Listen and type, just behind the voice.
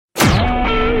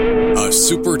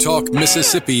SuperTalk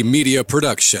Mississippi media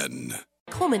production.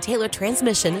 Coleman Taylor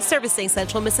Transmission, servicing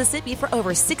Central Mississippi for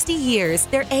over 60 years.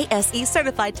 Their ASE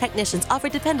certified technicians offer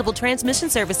dependable transmission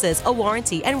services, a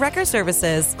warranty, and wrecker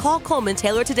services. Call Coleman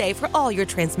Taylor today for all your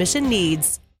transmission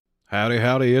needs. Howdy,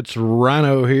 howdy, it's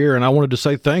Rhino here, and I wanted to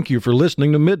say thank you for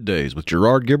listening to Middays with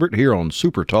Gerard Gibert here on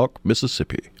SuperTalk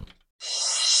Mississippi.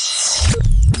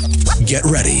 Get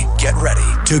ready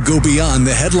to go beyond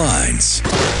the headlines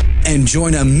and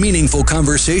join a meaningful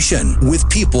conversation with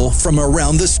people from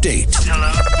around the state.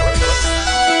 Hello.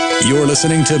 You're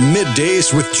listening to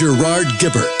Middays with Gerard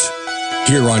Gibert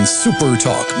here on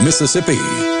SuperTalk Mississippi.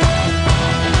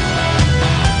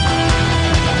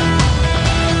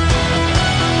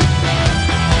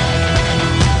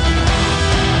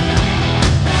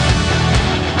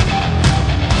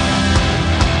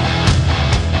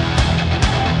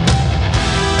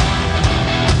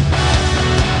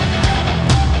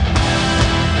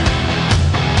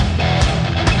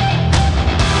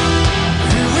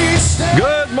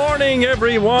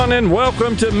 Everyone, and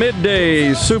welcome to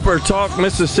Middays Super Talk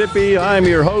Mississippi. I'm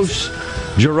your host,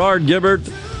 Gerard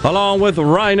Gibert, along with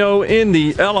Rhino in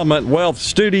the Element Wealth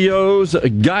Studios,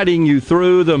 guiding you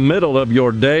through the middle of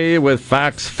your day with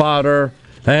facts, fodder,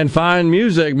 and fine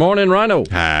music. Morning, Rhino.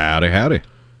 Howdy, howdy.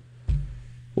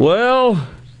 Well,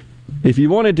 if you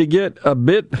wanted to get a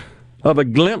bit of a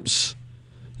glimpse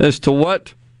as to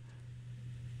what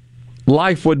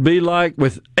life would be like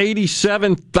with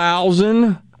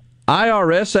 87,000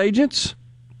 IRS agents,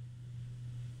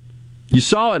 you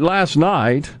saw it last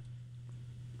night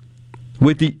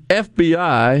with the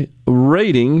FBI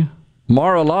raiding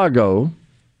Mar-a-Lago,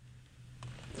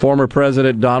 former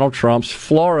President Donald Trump's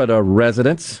Florida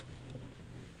residence.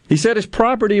 He said his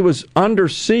property was under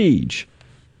siege.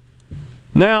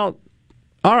 Now,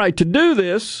 all right, to do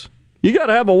this, you got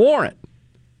to have a warrant.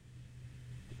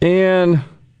 And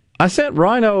I sent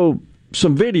Rhino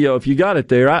some video, if you got it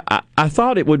there. I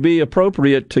thought it would be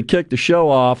appropriate to kick the show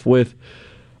off with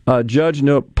Judge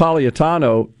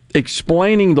Napolitano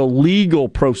explaining the legal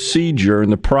procedure and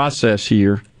the process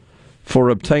here for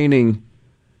obtaining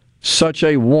such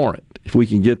a warrant. If we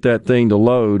can get that thing to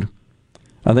load,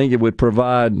 I think it would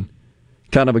provide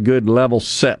kind of a good level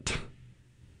set.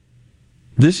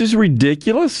 This is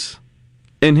ridiculous,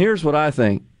 and here's what I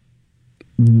think.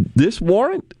 This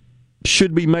warrant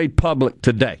should be made public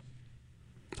today.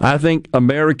 I think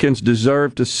Americans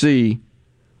deserve to see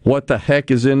what the heck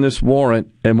is in this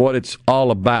warrant and what it's all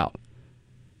about.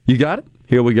 You got it?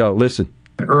 Here we go. Listen.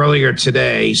 Earlier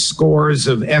today, scores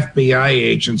of FBI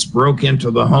agents broke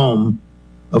into the home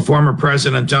of former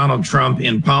President Donald Trump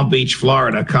in Palm Beach,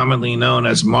 Florida, commonly known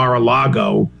as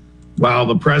Mar-a-Lago, while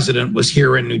the president was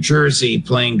here in New Jersey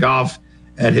playing golf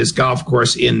at his golf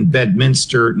course in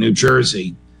Bedminster, New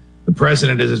Jersey.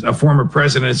 A former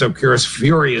president is, of course,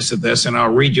 furious at this, and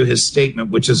I'll read you his statement,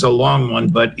 which is a long one,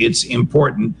 but it's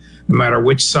important no matter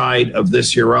which side of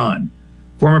this you're on.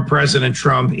 Former President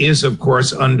Trump is, of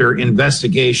course, under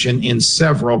investigation in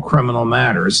several criminal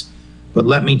matters, but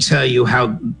let me tell you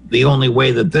how the only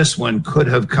way that this one could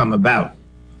have come about.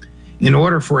 In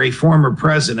order for a former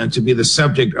president to be the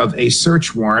subject of a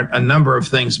search warrant, a number of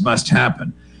things must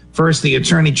happen. First, the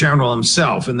Attorney General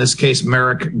himself, in this case,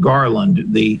 Merrick Garland,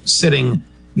 the sitting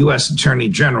U.S. Attorney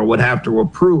General, would have to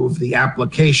approve the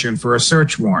application for a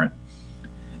search warrant.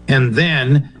 And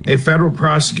then a federal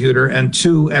prosecutor and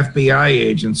two FBI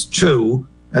agents, two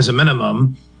as a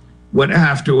minimum, would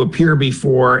have to appear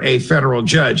before a federal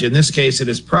judge. In this case, it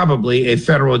is probably a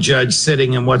federal judge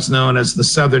sitting in what's known as the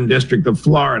Southern District of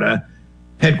Florida,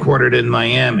 headquartered in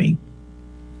Miami.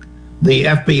 The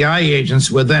FBI agents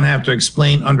would then have to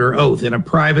explain under oath in a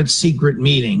private secret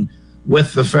meeting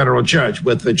with the federal judge,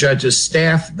 with the judge's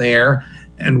staff there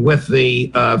and with the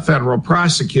federal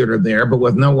prosecutor there, but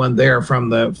with no one there from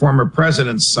the former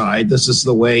president's side. This is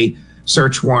the way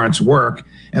search warrants work.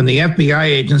 And the FBI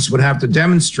agents would have to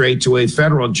demonstrate to a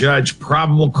federal judge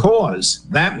probable cause.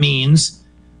 That means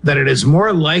that it is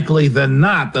more likely than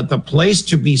not that the place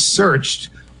to be searched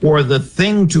or the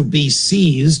thing to be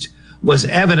seized was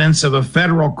evidence of a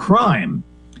federal crime.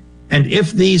 And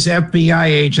if these FBI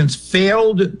agents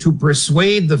failed to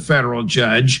persuade the federal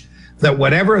judge that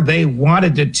whatever they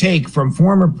wanted to take from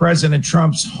former President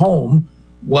Trump's home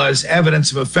was evidence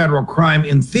of a federal crime,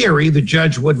 in theory, the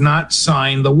judge would not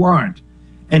sign the warrant.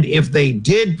 And if they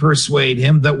did persuade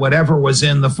him that whatever was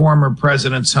in the former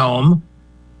president's home,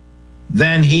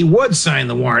 then he would sign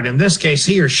the warrant. In this case,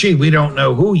 he or she, we don't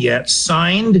know who yet,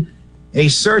 signed a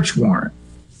search warrant.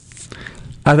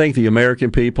 I think the American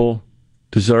people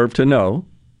deserve to know.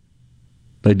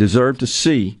 They deserve to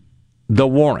see the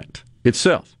warrant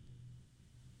itself.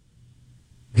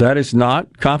 That is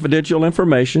not confidential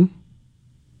information.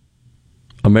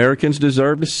 Americans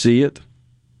deserve to see it.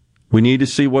 We need to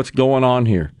see what's going on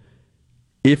here.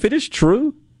 If it is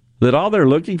true that all they're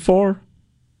looking for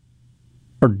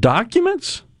are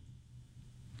documents,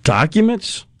 that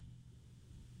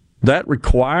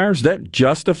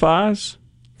justifies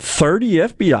 30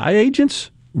 FBI agents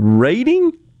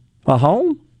raiding a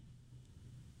home?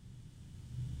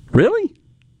 Really?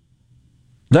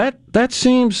 That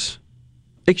seems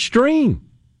extreme.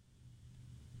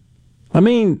 I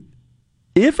mean,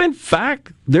 if in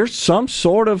fact there's some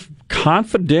sort of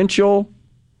confidential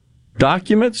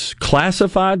documents,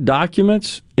 classified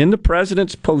documents in the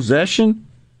president's possession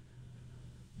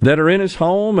that are in his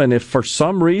home, and if for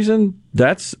some reason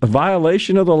that's a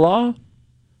violation of the law,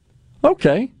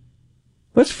 okay,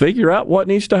 let's figure out what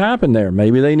needs to happen there.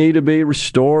 Maybe they need to be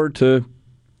restored to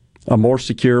a more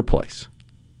secure place.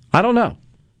 I don't know.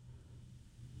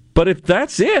 But if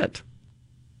that's it,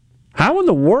 how in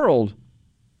the world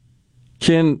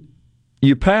can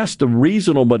you pass the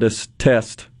reasonableness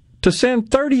test to send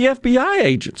 30 FBI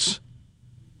agents?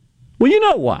 Well, you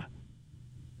know why.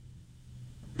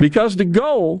 Because the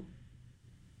goal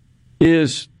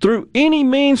is, through any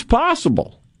means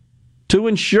possible, to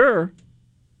ensure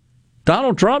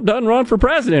Donald Trump doesn't run for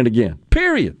president again.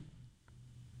 Period.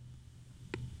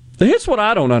 Here's what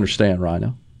I don't understand right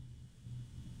now.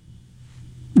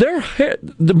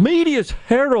 The media's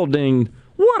heralding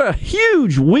what a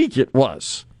huge week it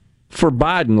was for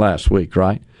Biden last week,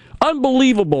 right?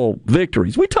 Unbelievable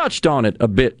victories. We touched on it a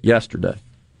bit yesterday.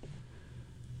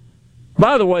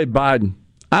 By the way, Biden,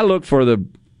 I looked for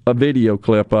a video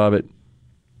clip of it.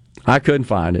 I couldn't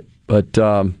find it. But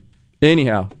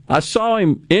anyhow, I saw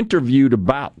him interviewed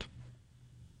about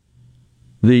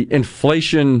the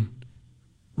Inflation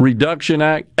Reduction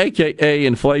Act, a.k.a.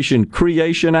 Inflation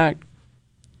Creation Act.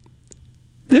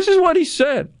 This is what he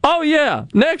said. Oh, yeah,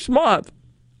 next month,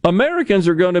 Americans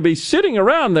are going to be sitting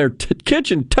around their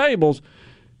kitchen tables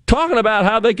talking about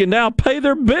how they can now pay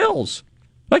their bills.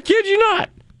 I kid you not.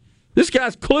 This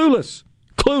guy's clueless.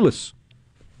 Clueless.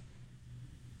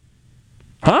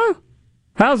 Huh?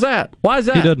 How's that? Why is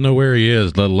that? He doesn't know where he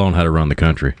is, let alone how to run the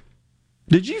country.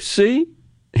 Did you see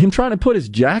him trying to put his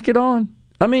jacket on?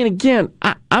 I mean, again,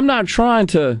 I'm not trying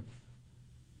to...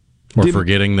 Or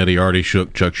forgetting that he already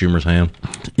shook Chuck Schumer's hand.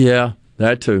 Yeah,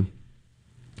 that too.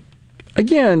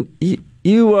 Again,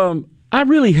 I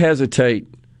really hesitate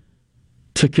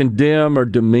to condemn or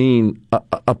demean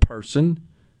a person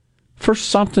for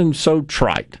something so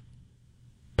trite.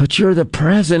 But you're the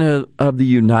president of the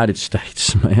United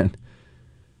States, man.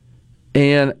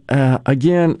 And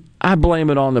again, I blame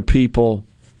it on the people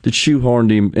that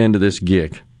shoehorned him into this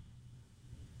gig.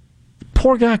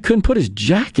 Poor guy couldn't put his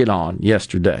jacket on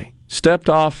yesterday. Stepped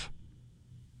off,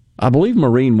 I believe,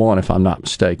 Marine One, if I'm not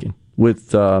mistaken,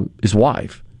 with his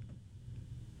wife.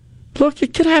 Look,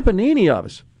 it could happen to any of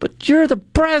us, but you're the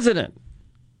president.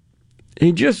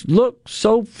 He just looked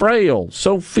so frail,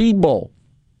 so feeble,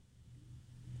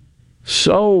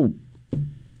 so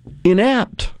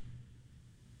inept.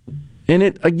 And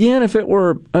it, again, if it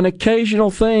were an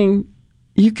occasional thing,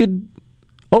 you could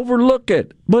overlook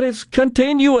it, but it's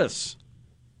continuous,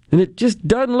 and it just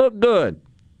doesn't look good.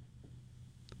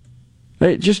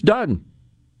 It just doesn't.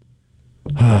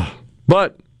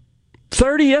 But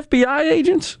 30 FBI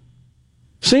agents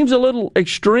seems a little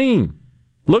extreme.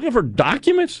 Looking for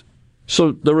documents?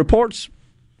 So the reports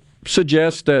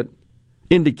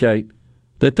indicate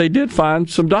that they did find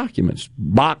some documents.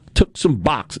 Took some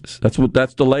boxes.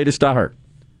 That's the latest I heard.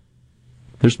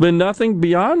 There's been nothing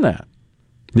beyond that.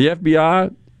 The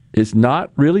FBI has not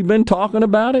really been talking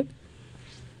about it.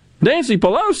 Nancy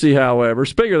Pelosi, however,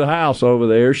 Speaker of the House over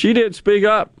there, she did speak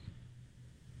up.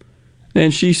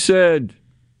 And she said,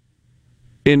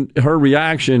 in her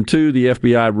reaction to the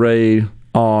FBI raid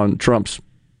on Trump's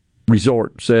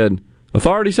resort, said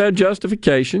authorities had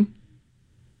justification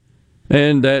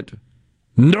and that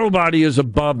nobody is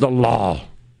above the law.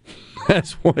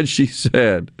 That's what she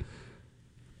said.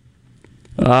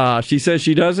 She says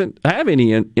she doesn't have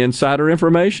any insider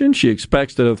information. She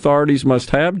expects that authorities must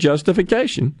have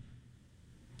justification.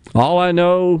 All I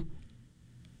know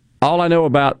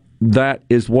about that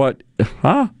is what...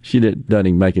 She doesn't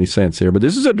even make any sense here, but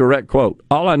this is a direct quote.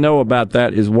 All I know about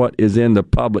that is what is in the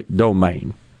public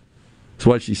domain. That's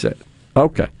what she said.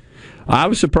 Okay. I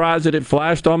was surprised that it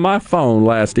flashed on my phone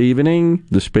last evening,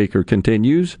 the speaker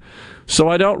continues, so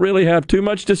I don't really have too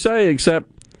much to say except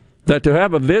that to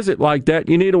have a visit like that,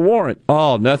 you need a warrant.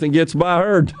 Oh, nothing gets by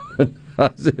her.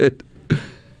 That's it.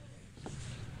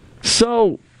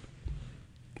 So...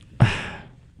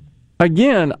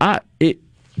 Again,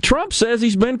 Trump says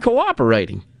he's been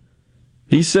cooperating.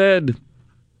 He said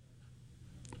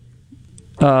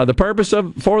the purpose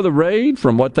for the raid,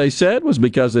 from what they said, was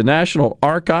because the National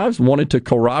Archives wanted to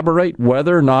corroborate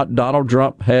whether or not Donald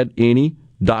Trump had any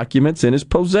documents in his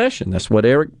possession. That's what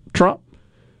Eric Trump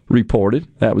reported.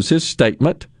 That was his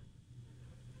statement.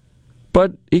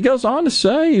 But he goes on to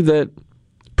say that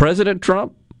President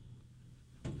Trump,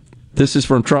 this is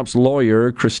from Trump's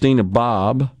lawyer, Christina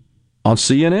Bobb, on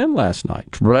CNN last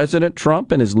night. President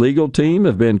Trump and his legal team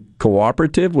have been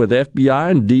cooperative with FBI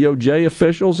and DOJ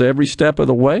officials every step of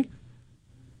the way.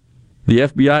 The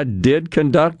FBI did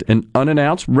conduct an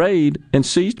unannounced raid and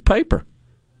seized paper.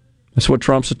 That's what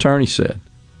Trump's attorney said.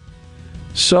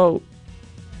 So,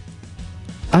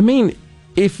 I mean,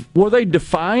 were they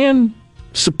defying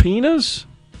subpoenas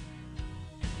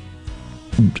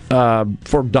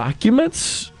for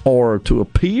documents or to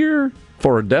appear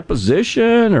for a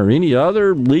deposition or any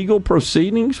other legal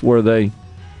proceedings? Were they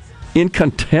in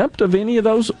contempt of any of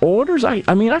those orders? I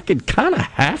mean, I could kind of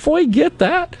halfway get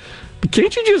that. But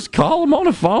can't you just call them on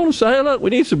the phone and say, hey, look, we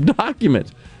need some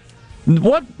documents?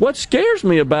 What scares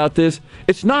me about this,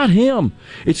 it's not him.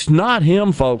 It's not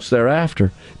him, folks, they're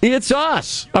after. It's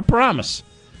us, I promise.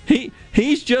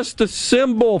 He's just the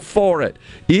symbol for it.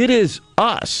 It is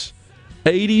us,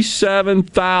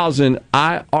 87,000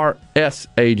 IRS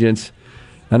agents.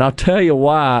 And I'll tell you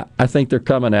why I think they're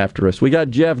coming after us. We got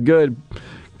Jeff Good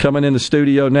coming in the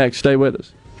studio next. Stay with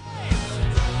us.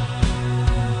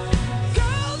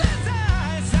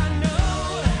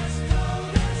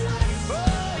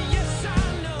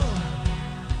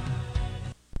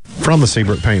 From the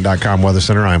SeabrookPaint.com Weather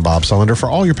Center, I'm Bob Sullender. For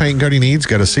all your paint and coating needs,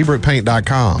 go to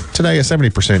SeabrookPaint.com. Today, a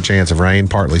 70% chance of rain,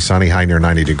 partly sunny, high near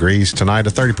 90 degrees. Tonight, a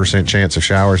 30% chance of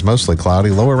showers, mostly cloudy,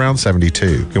 low around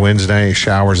 72. Wednesday,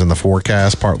 showers in the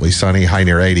forecast, partly sunny, high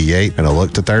near 88. And a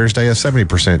look to Thursday, a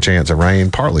 70% chance of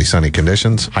rain, partly sunny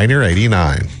conditions, high near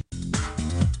 89.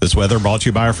 This weather brought to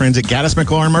you by our friends at Gaddis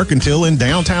McLaurin Mercantile in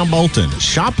downtown Bolton.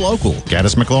 Shop local.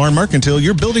 Gaddis McLaurin Mercantile,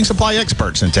 your building supply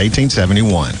expert since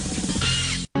 1871.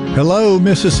 Hello,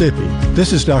 Mississippi.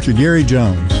 This is Dr. Gary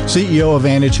Jones, CEO of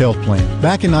Vantage Health Plan.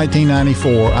 Back in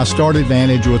 1994, I started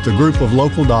Vantage with a group of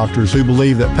local doctors who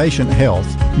believe that patient health,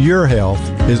 your health,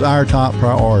 is our top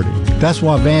priority. That's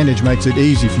why Vantage makes it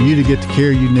easy for you to get the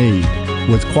care you need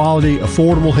with quality,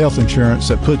 affordable health insurance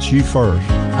that puts you first.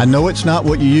 I know it's not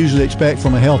what you usually expect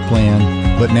from a health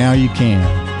plan, but now you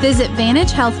can. Visit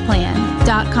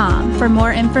VantageHealthPlan.com for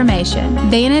more information.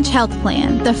 Vantage Health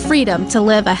Plan, the freedom to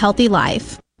live a healthy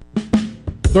life.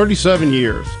 37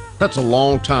 years. That's a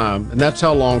long time, and that's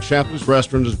how long Shapley's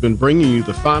Restaurant has been bringing you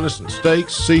the finest in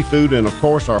steaks, seafood, and of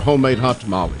course our homemade hot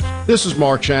tamales. This is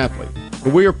Mark Shapley,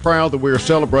 and we are proud that we are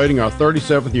celebrating our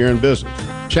 37th year in business.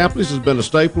 Shapley's has been a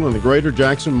staple in the greater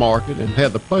Jackson market and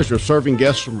had the pleasure of serving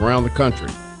guests from around the country.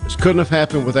 This couldn't have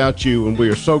happened without you, and we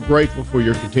are so grateful for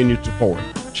your continued support.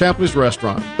 Shapley's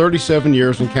Restaurant, 37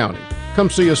 years and counting. Come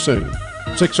see us soon.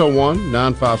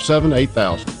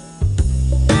 601-957-8000.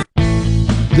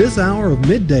 This hour of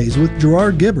Middays with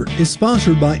Gerard Gibert is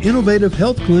sponsored by Innovative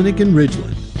Health Clinic in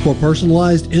Ridgeland. For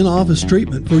personalized in-office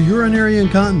treatment for urinary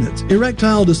incontinence,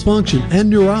 erectile dysfunction, and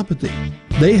neuropathy,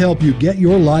 they help you get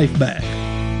your life back.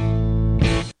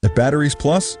 At Batteries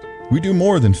Plus, we do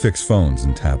more than fix phones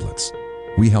and tablets.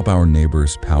 We help our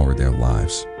neighbors power their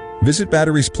lives. Visit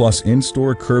Batteries Plus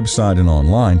in-store, curbside, and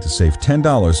online to save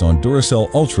 $10 on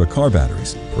Duracell Ultra car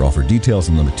batteries. For offer details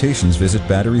and limitations, visit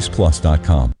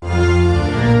batteriesplus.com.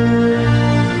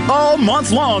 All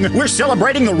month long, we're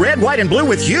celebrating the red, white, and blue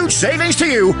with huge savings to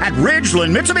you at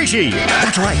Ridgeland Mitsubishi.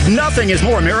 That's right. Nothing is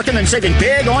more American than saving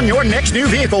big on your next new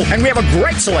vehicle, and we have a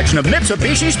great selection of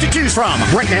Mitsubishis to choose from.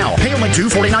 Right now, pay only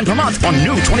 $249 per month on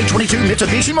new 2022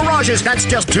 Mitsubishi Mirages. That's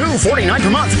just $249 per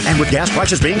month. And with gas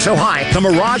prices being so high, the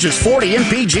Mirage's 40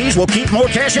 MPGs will keep more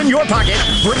cash in your pocket.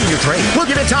 Bring your trade. We'll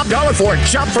give you top dollar for it.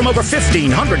 Shop from over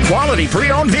 1,500 quality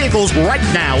pre-owned vehicles right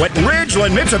now at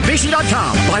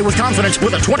RidgelandMitsubishi.com. Buy with confidence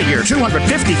with a 20-year,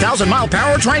 250,000-mile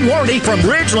powertrain warranty from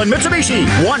Ridgeland Mitsubishi.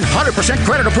 100%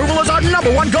 credit approval is our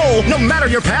number one goal, no matter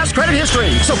your past credit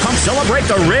history. So come celebrate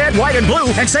the red, white, and blue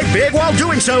and save big while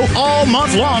doing so all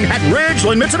month long at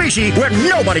Ridgeland Mitsubishi, where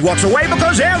nobody walks away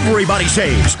because everybody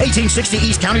saves. 1860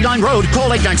 East County Line Road.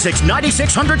 Call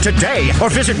 896-9600 today or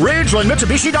visit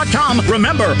RidgelandMitsubishi.com.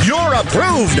 Remember, you're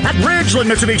approved at Ridgeland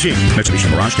Mitsubishi. Mitsubishi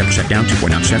Mirage, check down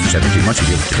 2.9% for 72 months.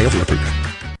 You pay over approved.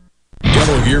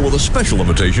 Gallo here with a special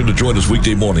invitation to join us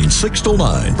weekday morning, 6 to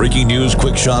 9. Breaking news,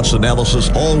 quick shots, analysis,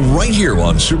 all right here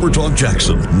on SuperTalk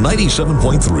Jackson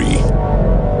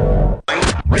 97.3.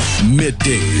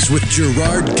 Middays with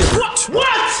Gerard Gibert.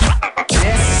 What?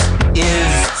 This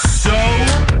is so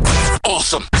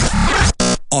awesome.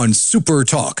 On Super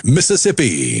Talk,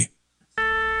 Mississippi.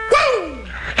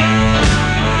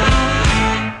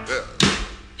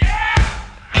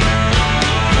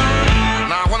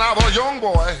 Now, when I was a young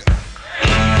boy,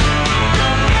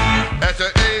 at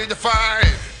the age of 5,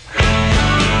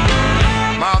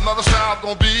 my mother said I was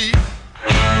going to be.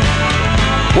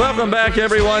 Welcome back,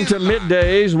 everyone, to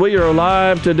Middays. We are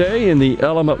live today in the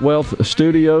Element Wealth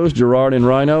Studios. Gerard and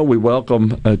Rhino, we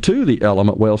welcome to the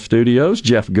Element Wealth Studios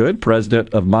Jeff Good,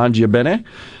 president of Mangia Bene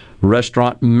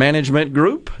Restaurant Management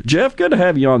Group. Jeff, good to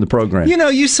have you on the program. You know,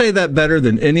 you say that better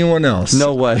than anyone else.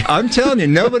 No way. I'm telling you,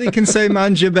 nobody can say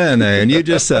Mangia Bene, and you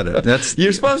just said it.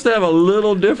 You're supposed to have a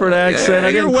little different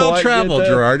accent. You're well-traveled,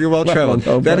 Gerard. You're well-traveled.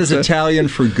 Well, that is Italian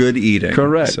for good eating.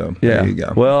 Correct. So, yeah. There you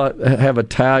go. Well, I have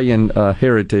Italian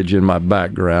heritage in my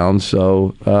background,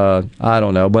 so I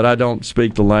don't know. But I don't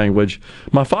speak the language.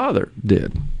 My father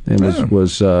did, and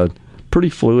was pretty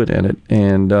fluent in it.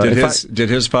 And did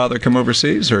his father come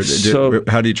overseas, or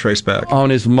how do you trace back? On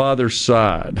his mother's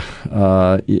side,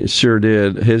 sure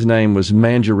did. His name was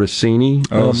Mangia,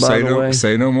 by the way.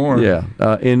 Say no more. Yeah,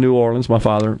 in New Orleans. My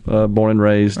father, born and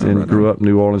raised, and grew up in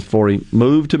New Orleans before he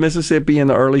moved to Mississippi in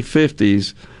the early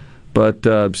 50s,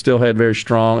 but still had very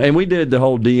strong. And we did the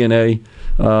whole DNA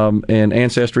and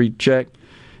ancestry check,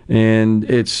 and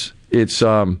it's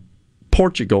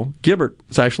Portugal. Gibert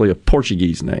is actually a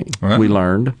Portuguese name, we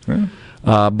learned.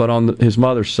 Yeah. But on his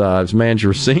mother's side, it's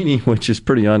Mangia, which is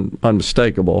pretty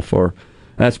unmistakable for.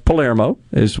 That's Palermo,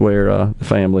 is where the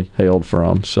family hailed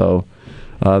from. So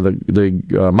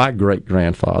my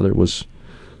great-grandfather was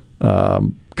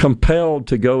compelled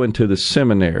to go into the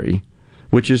seminary,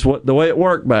 which is the way it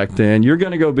worked back then. You're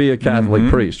going to go be a Catholic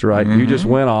priest, right? You just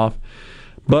went off.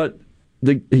 But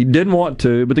he didn't want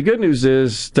to, but the good news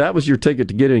is that was your ticket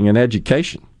to getting an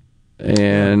education.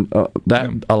 And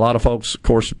a lot of folks, of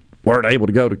course, weren't able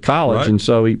to go to college, and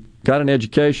so he got an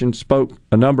education, spoke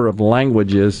a number of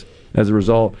languages as a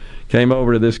result, came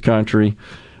over to this country,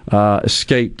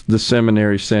 escaped the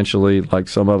seminary essentially, like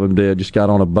some of them did, just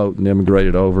got on a boat and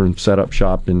immigrated over and set up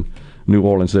shop in New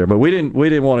Orleans there. But we didn't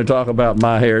want to talk about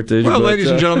my heritage. Well, ladies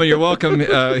and gentlemen, you're welcome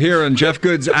here on Jeff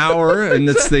Good's Hour, and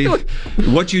it's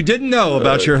what you didn't know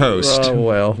about your host.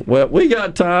 Well, we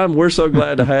got time. We're so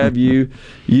glad to have you.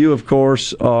 You, of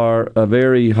course, are a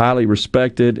very highly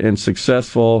respected and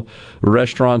successful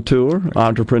restaurateur,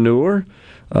 entrepreneur.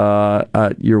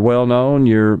 You're well known.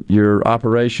 Your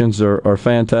operations are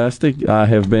fantastic. I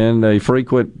have been a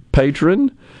frequent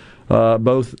patron,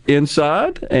 both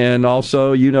inside and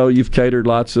also, you've catered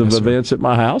lots of events at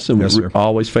my house, and we're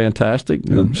always fantastic.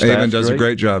 Avon does a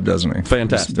great job, doesn't he?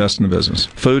 Fantastic. Best in the business.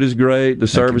 Food is great. The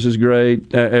service is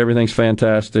great. Everything's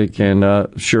fantastic, and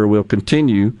sure we'll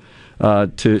continue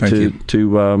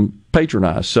to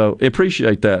patronize. So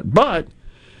appreciate that. But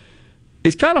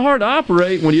it's kind of hard to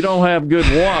operate when you don't have good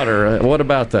water. What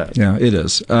about that? Yeah, it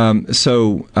is.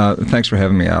 So thanks for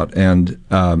having me out. And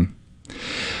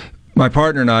my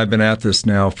partner and I have been at this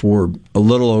now for a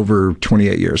little over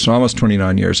 28 years, so almost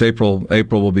 29 years. April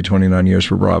will be 29 years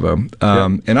for Bravo.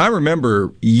 And I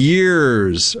remember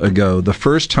years ago, the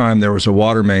first time there was a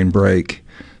water main break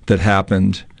that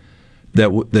happened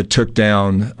that took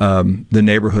down the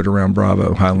neighborhood around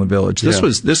Bravo, Highland Village.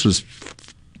 This was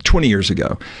 20 years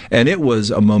ago, and it was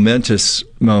a momentous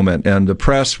moment, and the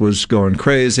press was going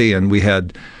crazy, and we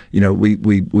had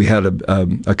we had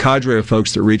a cadre of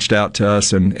folks that reached out to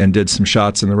us and did some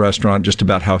shots in the restaurant just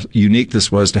about how unique this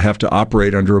was to have to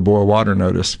operate under a boil water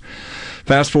notice.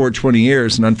 Fast forward 20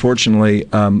 years, and unfortunately,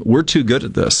 we're too good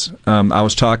at this. I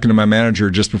was talking to my manager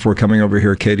just before coming over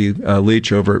here, Katie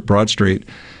Leach, over at Broad Street,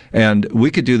 and we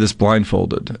could do this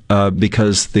blindfolded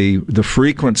because the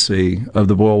frequency of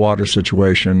the boil water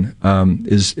situation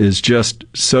is just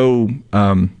so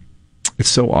it's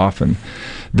so often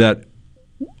that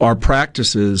our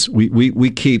practices,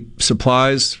 we keep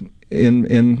supplies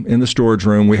in the storage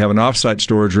room. We have an offsite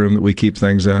storage room that we keep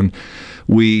things in.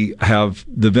 We have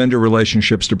the vendor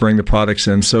relationships to bring the products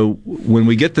in. So when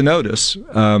we get the notice,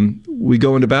 we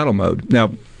go into battle mode.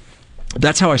 Now,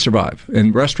 that's how I survive.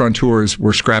 And restaurateurs,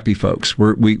 we're scrappy folks.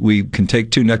 We can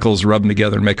take two nickels, rub them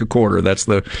together, and make a quarter. That's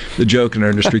the joke in our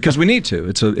industry because we need to.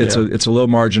 It's a low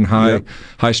margin,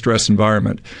 high stress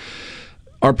environment.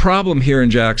 Our problem here in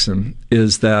Jackson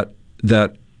is that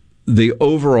the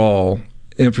overall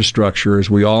infrastructure,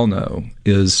 as we all know,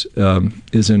 is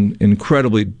in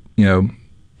incredibly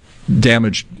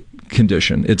damaged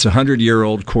condition. It's a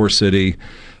 100-year-old core city,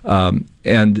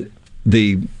 and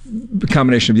the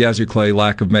combination of Yazoo clay,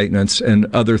 lack of maintenance, and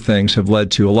other things have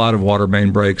led to a lot of water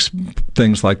main breaks,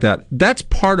 things like that. That's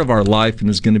part of our life and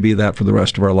is going to be that for the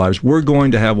rest of our lives. We're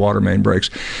going to have water main breaks.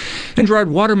 And Gerard,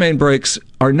 water main breaks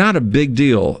are not a big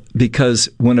deal because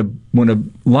when a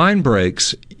line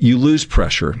breaks, you lose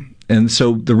pressure. And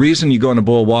so the reason you go in a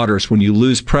boil of water is when you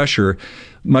lose pressure,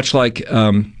 much like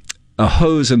a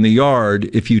hose in the yard,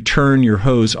 if you turn your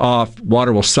hose off,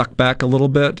 water will suck back a little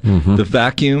bit, the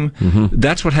vacuum.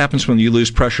 That's what happens when you lose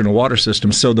pressure in a water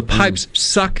system. So the pipes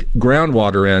suck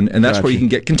groundwater in, and that's where you can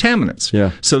get contaminants.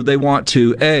 Yeah. So they want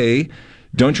to, A,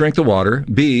 don't drink the water,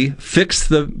 B, fix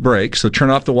the break, so turn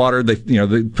off the water. They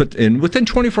put in, within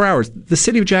 24 hours, the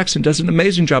city of Jackson does an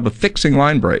amazing job of fixing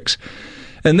line breaks.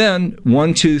 And then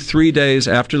 1, 2, 3 days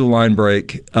after the line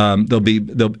break,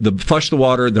 they'll flush the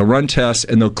water, they'll run tests,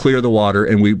 and they'll clear the water,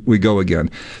 and we go again.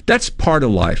 That's part of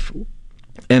life.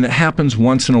 And it happens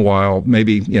once in a while,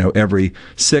 maybe every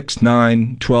 6,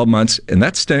 9, 12 months, and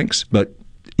that stinks, but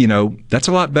that's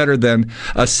a lot better than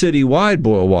a citywide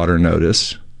boil water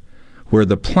notice where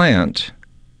the plant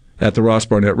at the Ross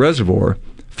Barnett Reservoir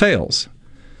fails.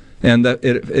 And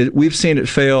we've seen it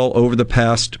fail over the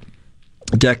past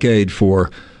decade for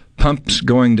pumps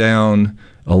going down,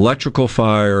 electrical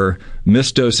fire,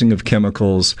 misdosing of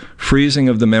chemicals, freezing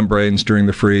of the membranes during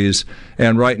the freeze,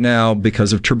 and right now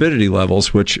because of turbidity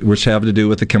levels, which have to do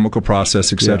with the chemical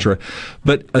process, etc. Yeah.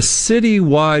 But a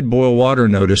citywide boil water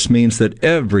notice means that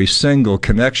every single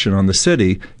connection on the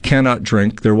city cannot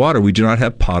drink their water. We do not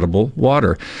have potable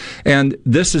water. And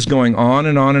this is going on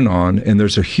and on and on, and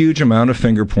there's a huge amount of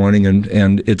finger pointing,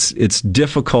 and it's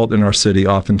difficult in our city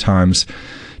oftentimes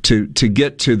to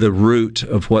get to the root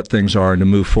of what things are and to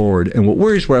move forward. And what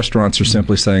Worry's Restaurants are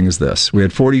simply saying is this. We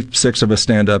had 46 of us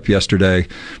stand up yesterday,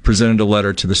 presented a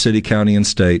letter to the city, county, and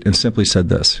state, and simply said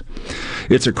this.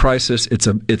 It's a crisis.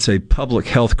 It's a public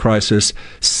health crisis.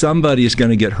 Somebody is going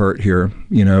to get hurt here.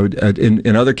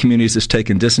 In other communities, it's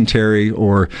taken dysentery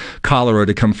or cholera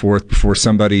to come forth before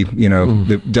somebody,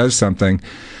 that does something.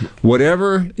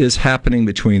 Whatever is happening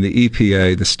between the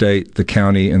EPA, the state, the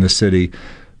county, and the city,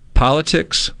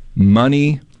 politics,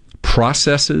 money,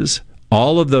 processes,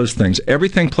 all of those things,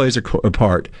 everything plays a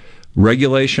part.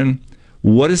 Regulation,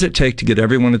 what does it take to get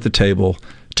everyone at the table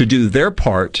to do their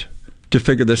part to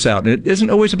figure this out? And it isn't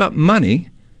always about money.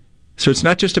 So it's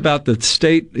not just about the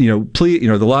state, a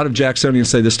lot of Jacksonians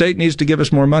say the state needs to give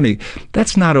us more money.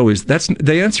 That's not always,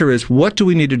 the answer is, what do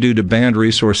we need to do to band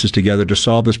resources together to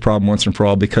solve this problem once and for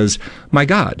all? Because, my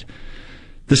God,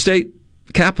 the state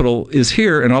capital is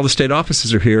here and all the state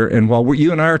offices are here, and while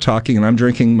you and I are talking and I'm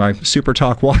drinking my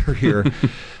SuperTalk water here,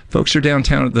 folks are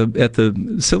downtown at the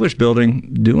Sillers building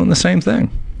doing the same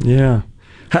thing. Yeah.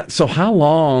 So how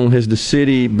long has the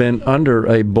city been under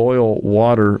a boil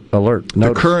water alert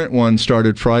notice? The current one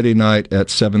started Friday night at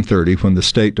 7:30 when the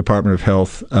State Department of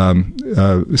Health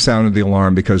sounded the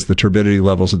alarm because the turbidity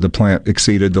levels at the plant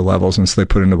exceeded the levels, and so they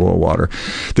put in the boil water.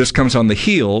 This comes on the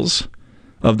heels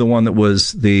of the one that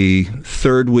was the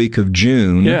third week of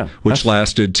June, which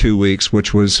lasted 2 weeks,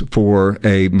 which was for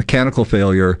a mechanical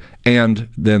failure and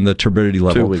then the turbidity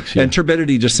level. 2 weeks, yeah. And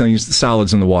turbidity just means the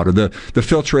solids in the water. The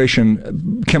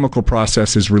filtration chemical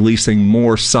process is releasing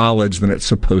more solids than it's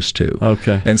supposed to.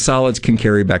 Okay. And solids can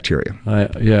carry bacteria.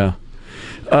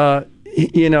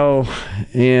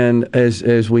 And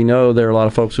as we know, there are a lot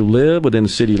of folks who live within the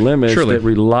city limits that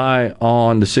rely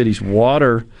on the city's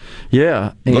water.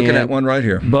 Yeah. Looking at one right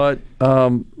here. But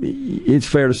it's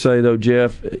fair to say, though,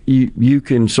 Jeff, you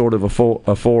can sort of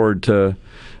afford to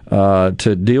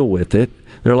deal with it.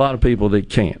 There are a lot of people that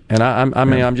can't, and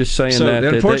I'm just saying so that.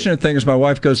 The unfortunate thing is, my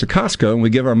wife goes to Costco, and we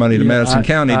give our money to Madison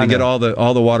County to get all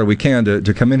the water we can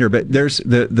to come in here. But there's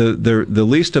the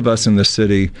least of us in the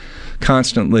city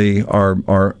constantly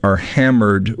are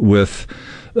hammered with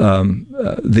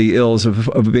the ills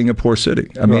of being a poor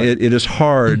city. I mean, it is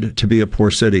hard to be a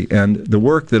poor city, and the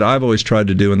work that I've always tried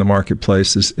to do in the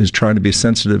marketplace is trying to be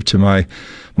sensitive to my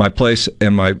place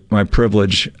and my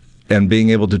privilege, and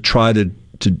being able to try to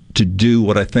do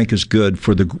what I think is good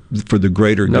for the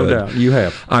greater good. No doubt, you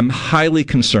have. I'm highly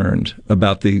concerned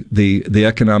about the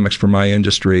economics for my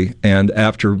industry, and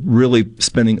after really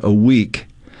spending a week,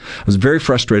 I was very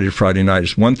frustrated Friday night.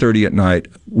 It's 1:30 at night.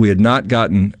 We had not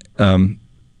gotten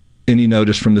any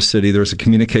notice from the city. There was a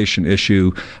communication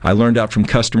issue. I learned out from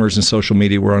customers and social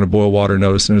media we're on a boil water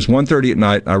notice, and it was 1:30 at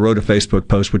night. I wrote a Facebook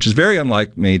post, which is very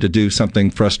unlike me to do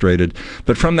something frustrated.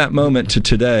 But from that moment to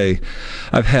today,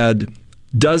 I've had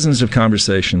dozens of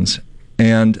conversations,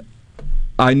 and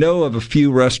I know of a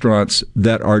few restaurants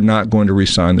that are not going to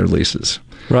re-sign their leases.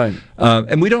 Right.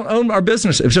 And we don't own our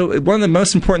business. So one of the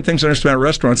most important things to understand about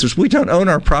restaurants is we don't own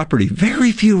our property.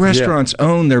 Very few restaurants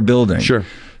own their building. Sure.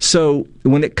 So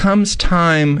when it comes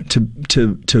time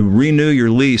to renew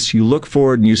your lease, you look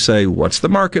forward and you say, what's the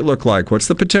market look like? What's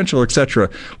the potential, et cetera?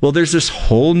 Well, there's this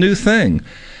whole new thing.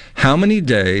 How many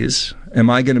days am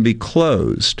I going to be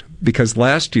closed? Because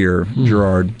last year,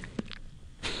 Gerard,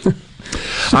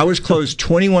 I was closed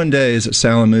 21 days at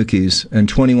Salamuki's and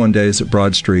 21 days at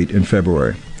Broad Street in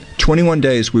February. 21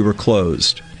 days we were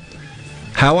closed.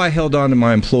 How I held on to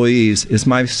my employees is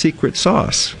my secret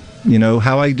sauce. You know,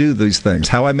 how I do these things,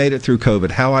 how I made it through COVID,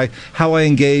 how I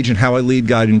engage and how I lead,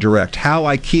 guide, and direct, how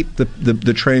I keep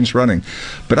the trains running.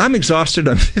 But I'm exhausted.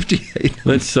 I'm 58.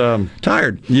 Let's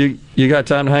tired. You got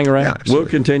time to hang around? Yeah, we'll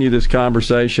continue this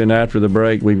conversation after the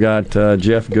break. We've got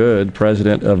Jeff Good,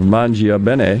 president of Mangia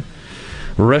Bene.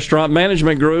 Restaurant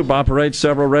Management Group operates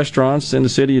several restaurants in the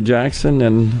city of Jackson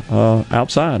and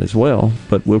outside as well.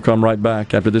 But we'll come right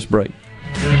back after this break.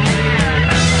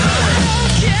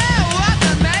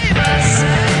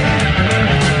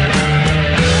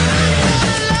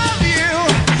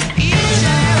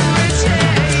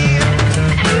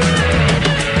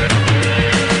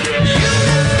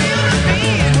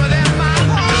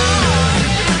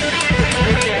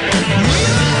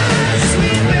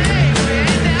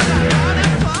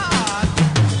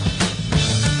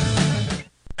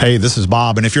 Hey, this is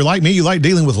Bob, and if you're like me, you like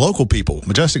dealing with local people.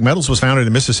 Majestic Metals was founded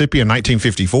in Mississippi in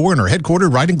 1954 and are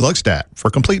headquartered right in Gluckstadt.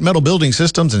 For complete metal building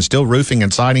systems and steel roofing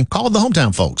and siding, call the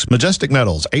hometown folks. Majestic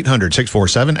Metals,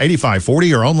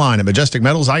 800-647-8540 or online at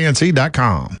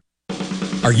majesticmetalsinc.com.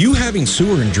 Are you having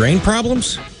sewer and drain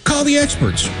problems? Call the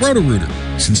experts, Roto-Rooter.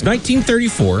 Since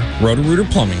 1934, Roto-Rooter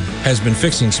Plumbing has been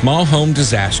fixing small home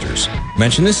disasters.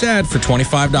 Mention this ad for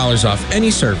 $25 off any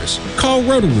service. Call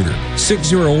Roto-Rooter,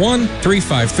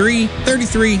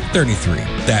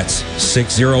 601-353-3333. That's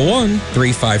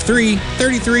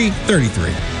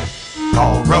 601-353-3333.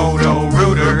 Call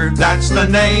Roto-Rooter, that's the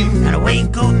name. And away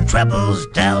go troubles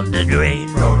down the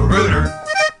drain. Roto-Rooter.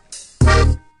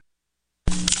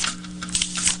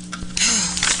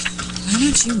 Why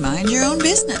don't you mind your own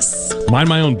business? Mind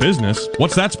my own business?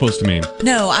 What's that supposed to mean?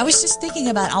 No, I was just thinking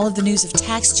about all of the news of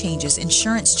tax changes,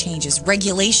 insurance changes,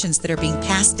 regulations that are being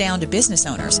passed down to business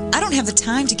owners. I don't have the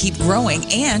time to keep growing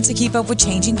and to keep up with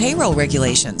changing payroll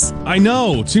regulations. I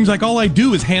know. It seems like all I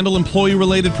do is handle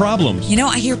employee-related problems. You know,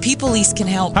 I hear PeopleLease can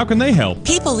help. How can they help?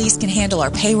 PeopleLease can handle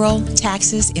our payroll,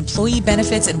 taxes, employee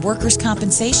benefits, and workers'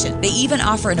 compensation. They even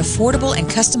offer an affordable and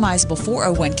customizable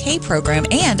 401k program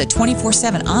and a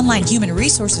 24/7 online human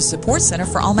resources support center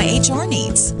for all my HR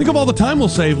needs. Think of all the time we'll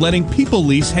save letting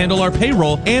PeopleLease handle our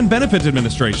payroll and benefits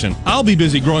administration. I'll be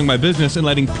busy growing my business and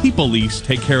letting PeopleLease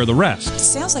take care of the rest.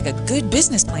 Sounds like a good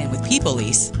business plan with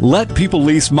PeopleLease. Let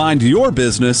PeopleLease mind your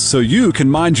business so you can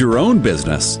mind your own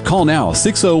business. Call now,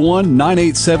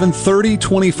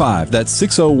 601-987-3025. That's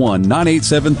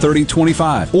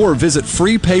 601-987-3025. Or visit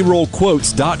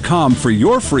freepayrollquotes.com for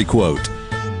your free quote.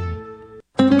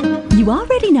 You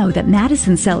already know that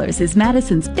Madison Cellars is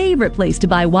Madison's favorite place to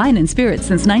buy wine and spirits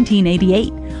since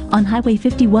 1988. On Highway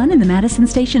 51 in the Madison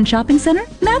Station Shopping Center,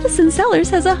 Madison Cellars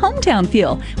has a hometown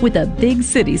feel with a big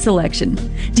city selection.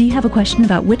 Do you have a question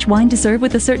about which wine to serve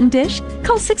with a certain dish?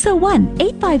 Call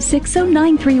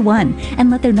 601-856-0931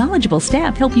 and let their knowledgeable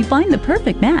staff help you find the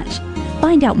perfect match.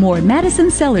 Find out more at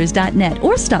MadisonCellars.net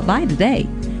or stop by today.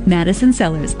 Madison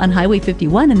Cellars on Highway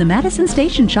 51 in the Madison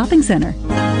Station Shopping Center.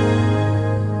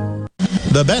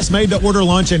 The best made-to-order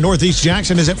lunch in Northeast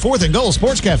Jackson is at 4th and Goal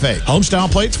Sports Cafe.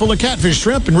 Homestyle plates full of catfish,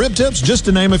 shrimp, and rib tips, just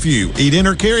to name a few. Eat in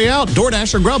or carry out,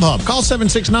 DoorDash or Grubhub. Call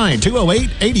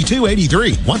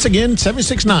 769-208-8283. Once again,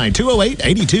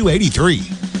 769-208-8283.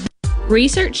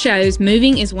 Research shows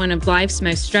moving is one of life's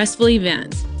most stressful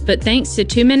events. But thanks to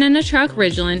 2 Men and a Truck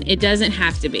Ridgeland, it doesn't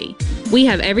have to be. We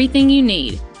have everything you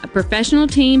need. A professional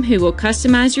team who will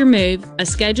customize your move, a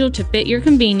schedule to fit your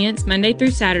convenience Monday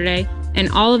through Saturday, and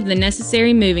all of the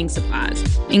necessary moving supplies,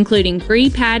 including free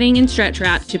padding and stretch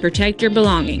wrap to protect your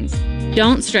belongings.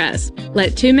 Don't stress.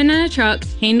 Let 2 Men and a Truck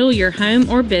handle your home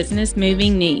or business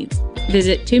moving needs.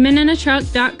 Visit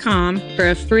 2menandatruck.com for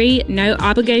a free,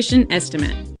 no-obligation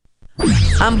estimate.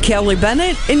 I'm Kelly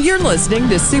Bennett, and you're listening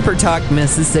to SuperTalk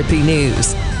Mississippi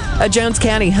News. A Jones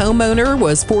County homeowner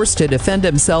was forced to defend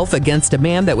himself against a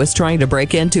man that was trying to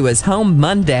break into his home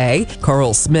Monday.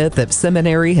 Carl Smith of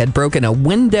Seminary had broken a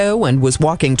window and was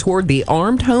walking toward the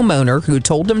armed homeowner who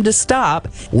told him to stop.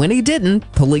 When he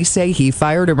didn't, police say he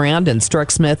fired a round and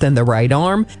struck Smith in the right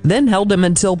arm, then held him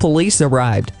until police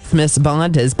arrived. Smith's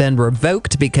bond has been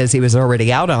revoked because he was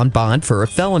already out on bond for a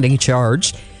felony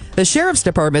charge. The sheriff's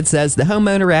department says the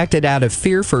homeowner acted out of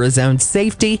fear for his own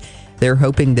safety. They're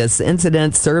hoping this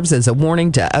incident serves as a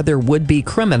warning to other would-be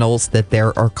criminals that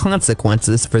there are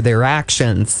consequences for their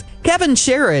actions. Kevin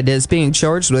Sherrod is being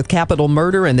charged with capital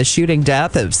murder in the shooting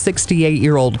death of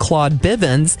 68-year-old Claude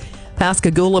Bivens.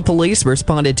 Pascagoula police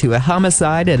responded to a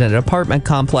homicide at an apartment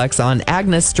complex on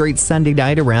Agnes Street Sunday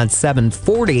night around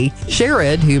 7:40.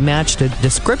 Sherrod, who matched a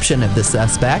description of the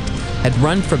suspect, had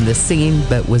run from the scene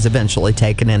but was eventually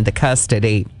taken into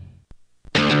custody.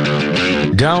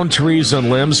 Downed trees and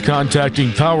limbs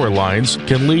contacting power lines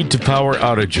can lead to power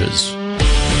outages.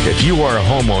 If you are a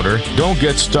homeowner, don't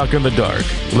get stuck in the dark.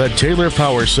 Let Taylor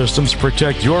Power Systems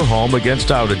protect your home against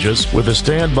outages with a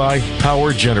standby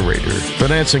power generator.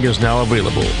 Financing is now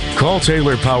available. Call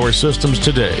Taylor Power Systems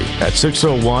today at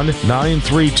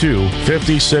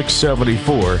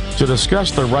 601-932-5674 to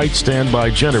discuss the right standby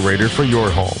generator for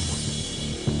your home.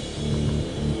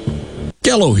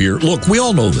 Gallo here. Look, we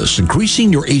all know this.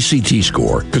 Increasing your ACT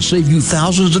score could save you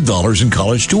thousands of dollars in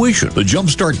college tuition. The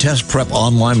Jumpstart Test Prep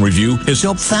online review has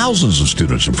helped thousands of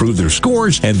students improve their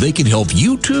scores, and they can help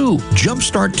you too.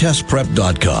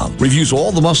 JumpstartTestPrep.com reviews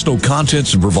all the must-know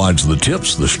contents and provides the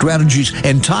tips, the strategies,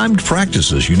 and timed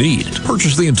practices you need.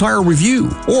 Purchase the entire review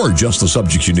or just the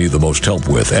subjects you need the most help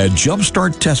with at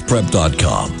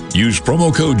JumpstartTestPrep.com. Use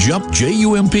promo code JUMP,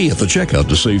 J-U-M-P, at the checkout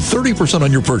to save 30%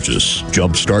 on your purchase.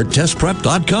 JumpstartTestPrep.com.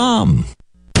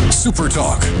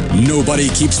 SuperTalk. Nobody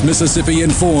keeps Mississippi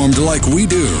informed like we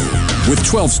do. With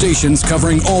 12 stations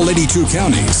covering all 82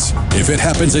 counties. If it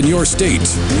happens in your state,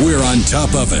 we're on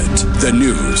top of it. The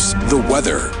news, the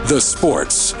weather, the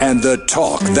sports, and the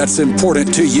talk that's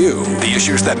important to you. The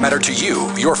issues that matter to you,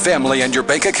 your family, and your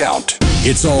bank account.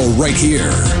 It's all right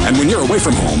here. And when you're away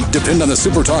from home, depend on the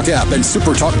SuperTalk app and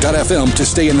supertalk.fm to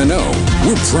stay in the know.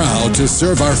 We're proud to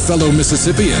serve our fellow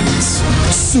Mississippians.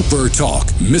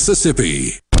 SuperTalk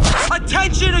Mississippi.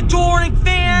 Attention, adoring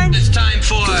fans! It's time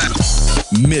for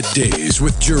MidDays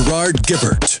with Gerard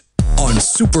Gibert on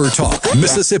SuperTalk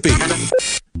Mississippi.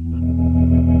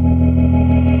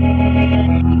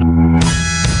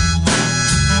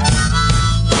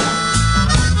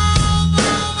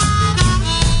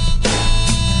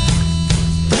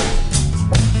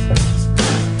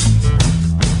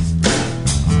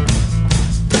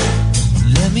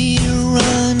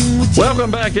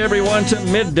 Welcome back, everyone, to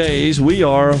MidDays. We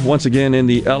are once again in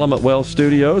the Element Wealth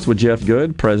Studios with Jeff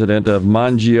Good, president of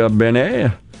Mangia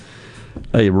Bene,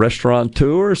 a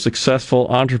restaurateur, successful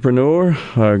entrepreneur,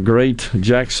 a great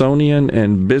Jacksonian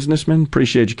and businessman.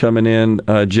 Appreciate you coming in,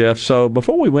 Jeff. So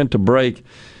before we went to break,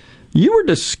 you were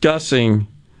discussing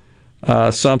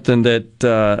something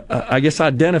that I guess I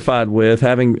identified with,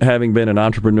 having been an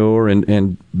entrepreneur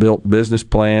and built business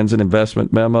plans and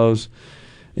investment memos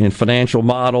and financial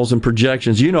models and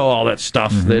projections. You know all that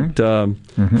stuff that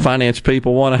finance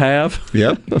people want to have.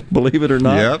 Yep. Believe it or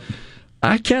not. Yep.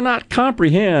 I cannot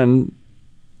comprehend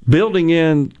building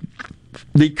in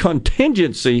the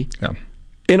contingency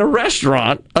in a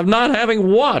restaurant of not having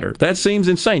water. That seems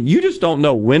insane. You just don't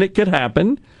know when it could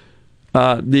happen,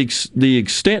 the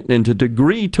extent and the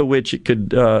degree to which it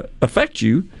could affect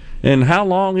you, and how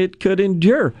long it could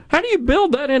endure. How do you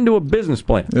build that into a business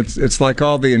plan? It's like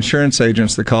all the insurance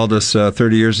agents that called us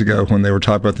 30 years ago when they were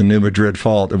talking about the New Madrid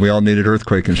fault, and we all needed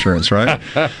earthquake insurance, right?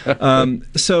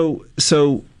 So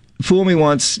fool me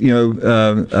once,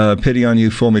 pity on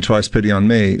you, fool me twice, pity on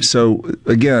me. So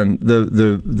again,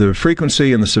 the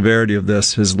frequency and the severity of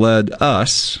this has led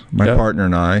us, my partner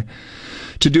and I,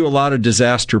 to do a lot of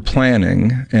disaster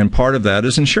planning, and part of that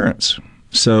is insurance.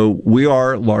 So we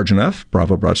are large enough,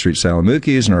 Bravo, Broad Street,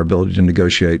 Salamukis, and our ability to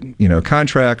negotiate,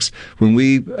 contracts. When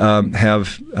we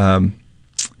have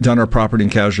done our property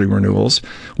and casualty renewals,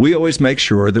 we always make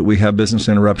sure that we have business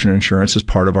interruption insurance as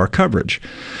part of our coverage.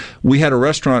 We had a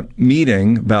restaurant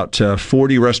meeting. About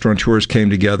 40 restaurateurs came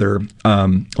together a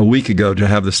week ago to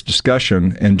have this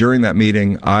discussion. And during that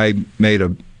meeting, I made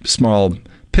a small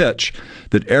pitch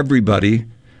that everybody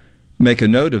make a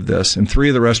note of this, and 3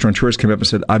 of the restaurateurs came up and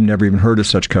said, I've never even heard of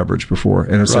such coverage before.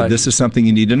 And I said, this is something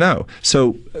you need to know.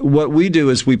 So what we do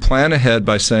is we plan ahead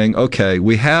by saying, okay,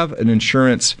 we have an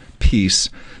insurance piece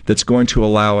that's going to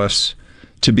allow us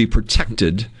to be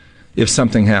protected if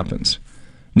something happens.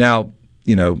 Now,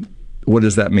 what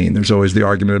does that mean? There's always the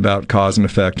argument about cause and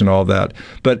effect and all that.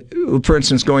 But, for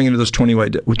instance, going into those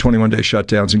 21-day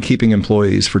shutdowns and keeping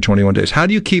employees for 21 days, how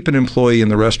do you keep an employee in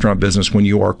the restaurant business when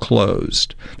you are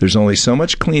closed? There's only so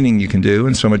much cleaning you can do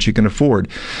and so much you can afford.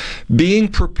 Being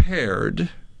prepared,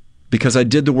 because I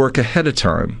did the work ahead of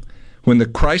time, when the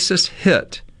crisis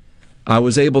hit, I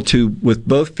was able to, with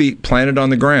both feet planted on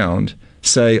the ground,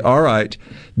 say, all right,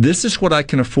 this is what I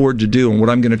can afford to do and what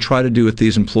I'm going to try to do with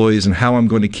these employees and how I'm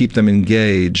going to keep them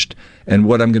engaged and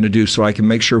what I'm going to do so I can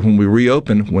make sure when we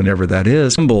reopen, whenever that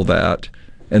is, assemble that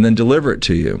and then deliver it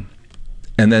to you.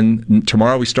 And then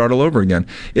tomorrow we start all over again.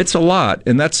 It's a lot.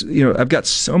 And that's, I've got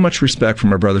so much respect for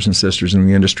my brothers and sisters in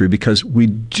the industry because we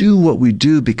do what we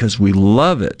do because we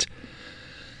love it.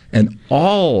 And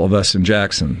all of us in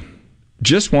Jackson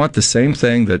just want the same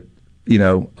thing that,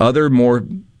 other more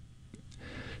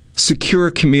secure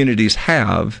communities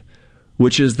have,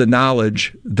 which is the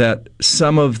knowledge that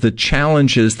some of the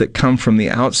challenges that come from the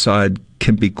outside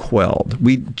can be quelled.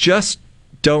 We just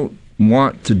don't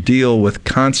want to deal with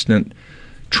constant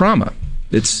trauma.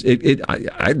 I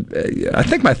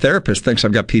think my therapist thinks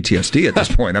I've got PTSD at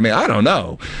this point. I mean, I don't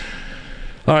know.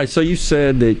 All right, so you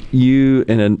said that you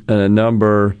and a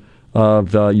number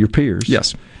of your peers,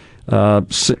 yes,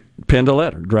 penned a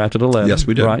letter, drafted a letter. Yes,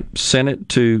 we did. Right, sent it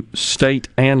to state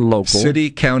and local, city,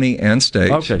 county, and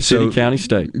state. Okay, city, county,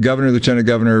 state. Governor, Lieutenant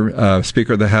Governor,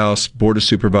 Speaker of the House, Board of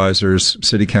Supervisors,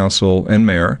 City Council, and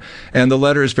Mayor. And the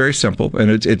letter is very simple,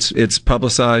 and it's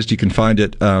publicized. You can find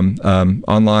it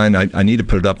online. I need to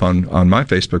put it up on my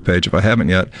Facebook page if I haven't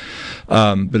yet.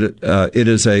 But it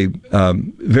is a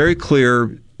very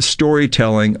clear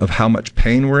storytelling of how much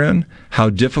pain we're in,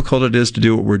 how difficult it is to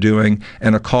do what we're doing,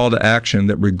 and a call to action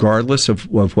that regardless of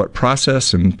what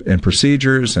process and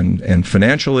procedures and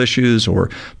financial issues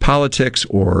or politics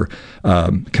or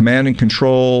command and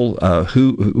control,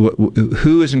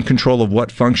 who is in control of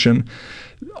what function,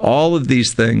 all of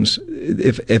these things,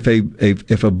 if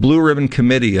a blue ribbon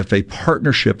committee, if a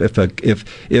partnership,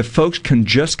 if folks can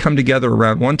just come together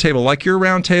around one table, like your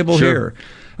round table here.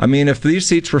 I mean, if these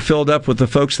seats were filled up with the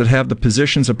folks that have the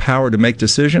positions of power to make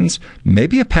decisions,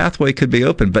 maybe a pathway could be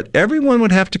open. But everyone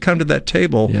would have to come to that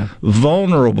table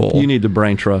vulnerable. You need the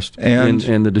brain trust and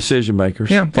the decision makers,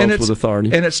 folks with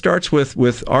authority. And it starts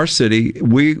with our city.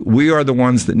 We are the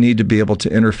ones that need to be able to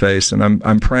interface. And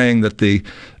I'm praying that the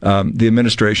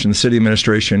administration, the city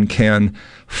administration, can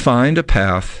find a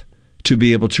path to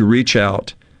be able to reach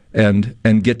out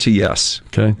and get to yes.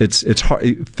 Okay. It's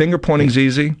hard. Finger pointing's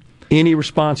easy. Any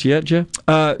response yet, Jeff?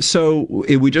 So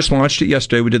we just launched it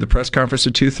yesterday. We did the press conference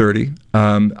at 2:30.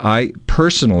 I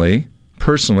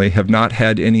personally have not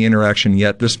had any interaction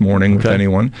yet this morning with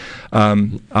anyone.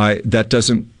 It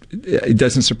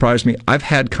doesn't surprise me. I've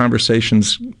had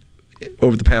conversations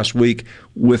over the past week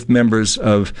with members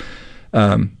of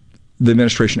the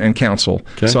administration and council.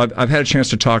 Okay. So I've had a chance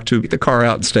to talk to the car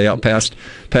out and stay out past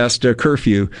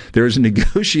curfew. There is a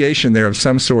negotiation there of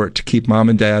some sort to keep mom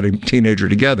and dad and teenager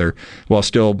together while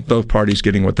still both parties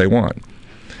getting what they want.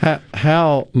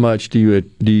 How much do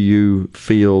you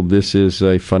feel this is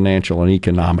a financial and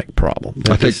economic problem?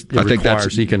 I think it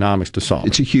requires economics to solve it.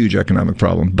 It's a huge economic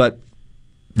problem, but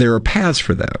there are paths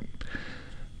for that.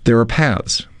 There are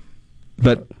paths,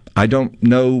 but I don't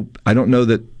know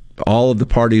that all of the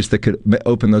parties that could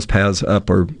open those paths up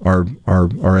are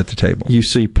at the table. You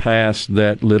see paths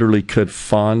that literally could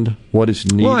fund what is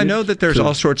needed? Well, I know that there's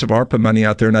all sorts of ARPA money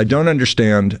out there, and I don't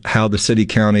understand how the city,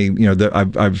 county,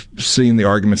 I've seen the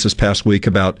arguments this past week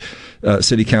about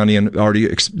city, county, and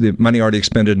the money already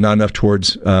expended, not enough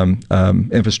towards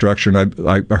infrastructure. And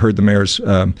I heard the mayor's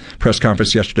press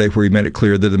conference yesterday where he made it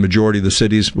clear that the majority of the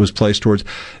cities was placed towards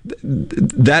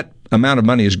that. Amount of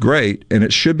money is great, and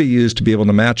it should be used to be able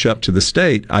to match up to the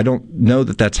state. I don't know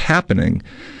that that's happening.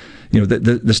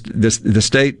 The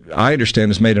state, I understand,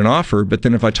 has made an offer, but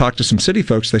then if I talk to some city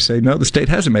folks, they say no, the state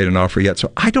hasn't made an offer yet.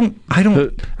 So I don't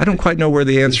quite know where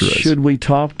the answer is. Should we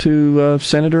talk to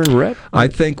Senator and Rep? I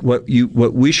think what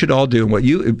we should all do, and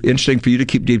interesting for you to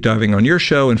keep deep diving on your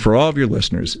show, and for all of your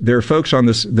listeners, there are folks on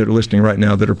this that are listening right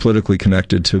now that are politically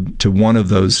connected to one of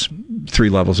those three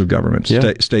levels of government: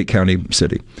 state, county,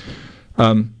 city.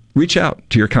 Reach out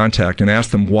to your contact and ask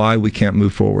them why we can't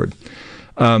move forward.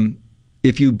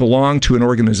 If you belong to an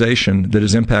organization that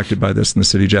is impacted by this in the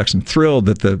city of Jackson, thrilled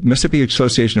that the Mississippi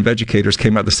Association of Educators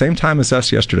came out at the same time as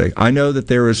us yesterday. I know that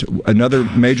there is another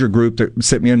major group that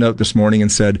sent me a note this morning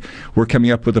and said, we're coming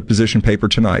up with a position paper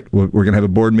tonight. We're going to have a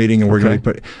board meeting, and we're going to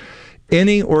put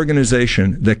any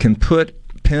organization that can put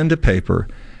pen to paper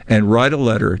and write a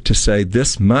letter to say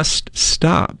this must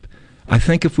stop. I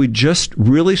think if we just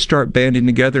really start banding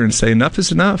together and say enough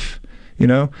is enough,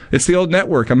 It's the old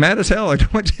network. I'm mad as hell. I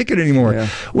don't want to take it anymore. Yeah.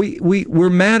 We're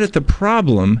mad at the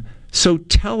problem, so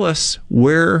tell us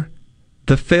where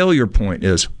the failure point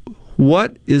is.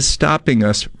 What is stopping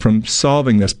us from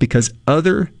solving this? Because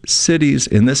other cities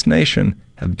in this nation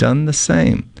have done the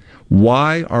same.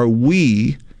 Why are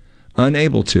we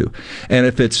unable to? And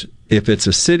if it's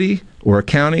a city or a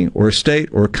county or a state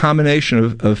or a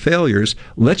combination of failures,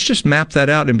 let's just map that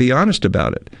out and be honest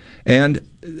about it.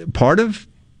 And part of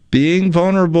being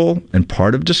vulnerable and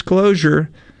part of disclosure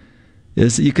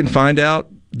is that you can find out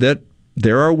that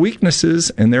there are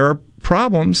weaknesses and there are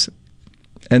problems,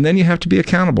 and then you have to be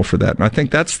accountable for that. And I think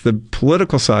that's the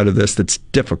political side of this that's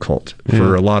difficult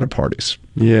for a lot of parties.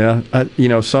 Yeah.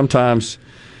 Sometimes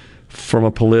from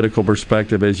a political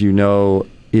perspective, as you know,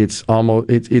 it's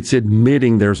it's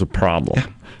admitting there's a problem,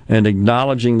 and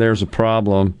acknowledging there's a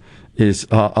problem is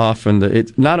often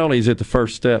it's not only is it the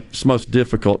first step, it's the most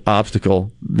difficult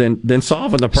obstacle than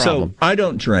solving the problem. So I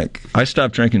don't drink. I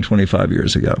stopped drinking 25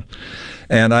 years ago,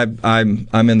 and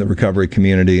I'm in the recovery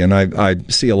community, and I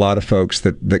see a lot of folks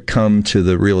that come to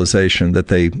the realization that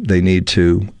they need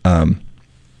to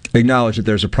acknowledge that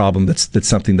there's a problem that's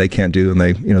something they can't do, and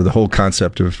the whole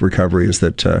concept of recovery is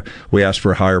that we ask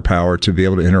for a higher power to be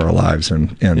able to enter our lives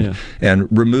and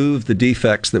remove the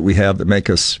defects that we have that make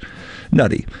us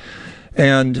nutty,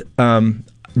 and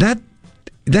that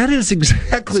is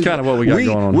exactly that's kind of what we got going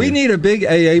on. We here. need a big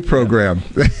AA program.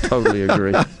 Totally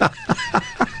agree.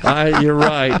 You're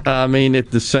right. I mean,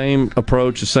 it's the same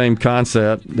approach, the same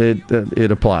concept.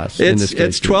 It applies. In this case.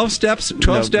 It's 12 steps.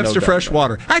 12 steps to fresh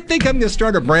water. I think I'm going to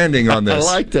start a branding on this.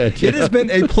 I like that. Jeff. It has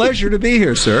been a pleasure to be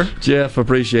here, sir. Jeff,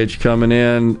 appreciate you coming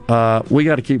in. We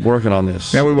got to keep working on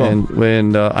this. Yeah, we will.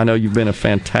 And I know you've been a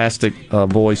fantastic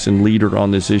voice and leader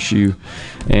on this issue,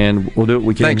 and we'll do what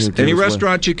we can. Thanks. Any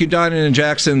restaurant you can dine in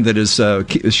Jackson that is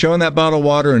showing that bottled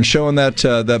water and showing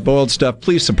that boiled stuff,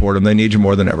 please support them. They need you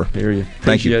more than ever. Hear you.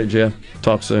 Thank you. Appreciate it, Jeff.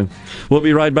 Talk soon. We'll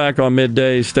be right back on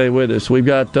Middays. Stay with us. We've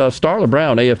got Starla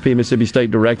Brown, AFP Mississippi State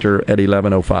Director, at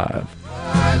 11:05.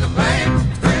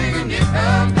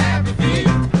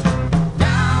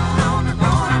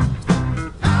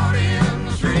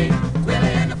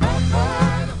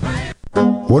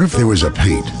 What if there was a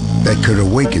paint that could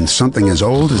awaken something as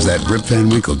old as that Rip Van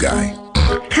Winkle guy?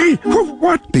 Hey,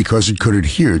 what? Because it could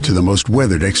adhere to the most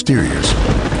weathered exteriors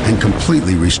and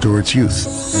completely restore its youth.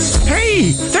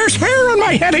 Hey, there's hair on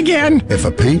my head again! If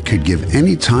a paint could give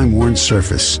any time-worn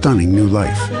surface stunning new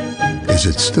life, is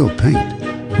it still paint?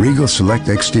 Regal Select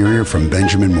Exterior from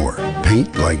Benjamin Moore.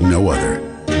 Paint like no other.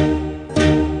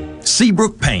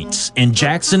 Seabrook Paints in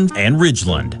Jackson and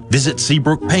Ridgeland. Visit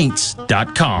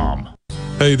SeabrookPaints.com.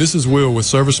 Hey, this is Will with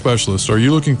Service Specialists. Are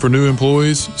you looking for new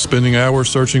employees, spending hours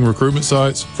searching recruitment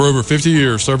sites? For over 50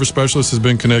 years, Service Specialists has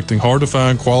been connecting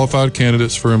hard-to-find qualified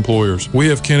candidates for employers. We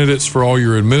have candidates for all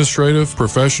your administrative,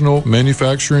 professional,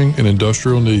 manufacturing, and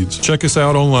industrial needs. Check us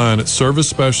out online at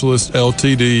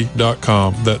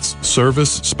ServiceSpecialistLTD.com. That's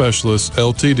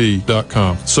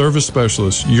ServiceSpecialistLTD.com. Service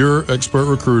Specialists, your expert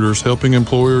recruiters helping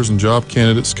employers and job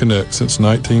candidates connect since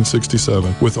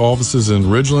 1967, with offices in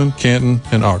Ridgeland, Canton,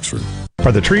 and Oxford.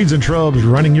 Are the trees and shrubs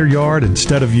running your yard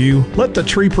instead of you? Let the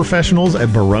tree professionals at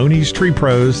Baroni's Tree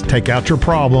Pros take out your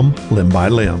problem limb by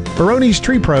limb. Baroni's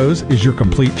Tree Pros is your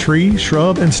complete tree,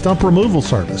 shrub, and stump removal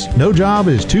service. No job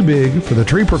is too big for the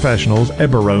tree professionals at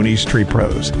Baroni's Tree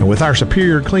Pros. And with our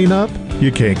superior cleanup,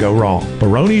 you can't go wrong.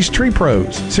 Baroni's Tree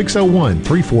Pros,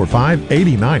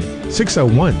 601-345-8090.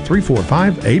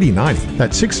 601-345-8090.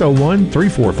 That's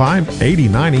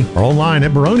 601-345-8090. Or online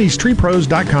at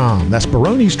baronistreepros.com. That's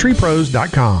baronistreepros.com.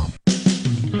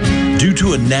 Due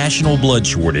to a national blood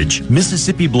shortage,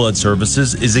 Mississippi Blood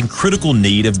Services is in critical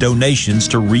need of donations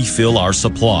to refill our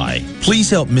supply. Please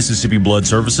help Mississippi Blood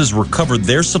Services recover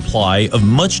their supply of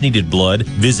much-needed blood.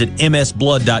 Visit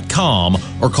msblood.com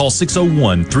or call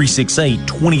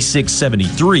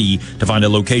 601-368-2673 to find a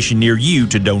location near you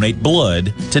to donate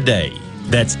blood today.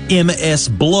 That's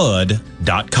msblood.com.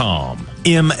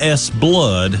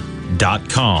 msblood.com.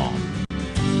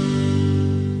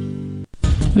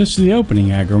 This is the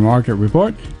opening agri-market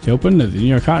report. The open of the New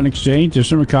York Cotton Exchange,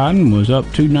 December cotton was up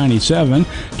 $2.97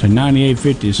 to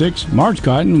 $98.56. March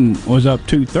cotton was up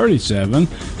 $2.37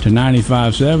 to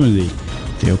 $95.70.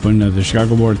 The open of the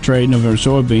Chicago Board of Trade, November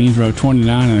soybeans rose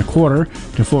 29 1/4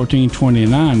 to 14.29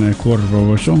 1/4 per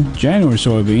bushel. January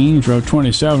soybeans rose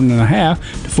 27 1/2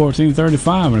 to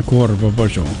 14.35 1/4 per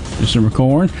bushel. December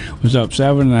corn was up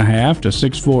 7 1/2 to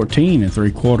 6.14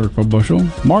 3/4 per bushel.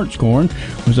 March corn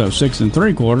was up 6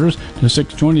 3/4 to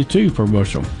 6.22 per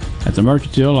bushel. At the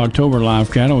Mercantile, October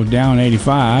live cattle was down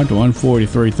 85 to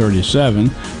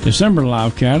 143.37. December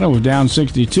live cattle was down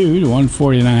 62 to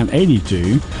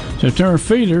 149.82. September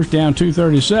feeders down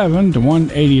 237 to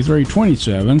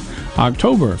 183.27.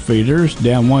 October feeders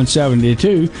down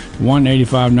 172 to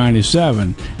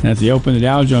 185.97. And at the Open, the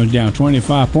Dow Jones down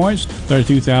 25 points,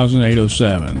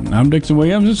 32,807. I'm Dixon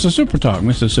Williams. It's the Super Talk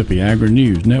Mississippi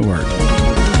Agri-News Network.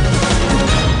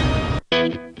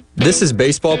 This is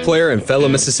baseball player and fellow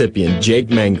Mississippian Jake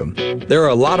Mangum. There are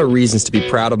a lot of reasons to be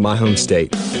proud of my home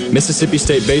state. Mississippi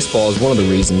State Baseball is one of the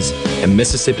reasons, and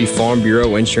Mississippi Farm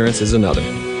Bureau Insurance is another.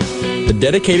 The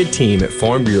dedicated team at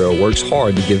Farm Bureau works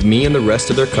hard to give me and the rest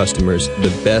of their customers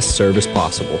the best service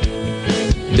possible.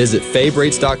 Visit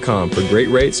favrates.com for great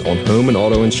rates on home and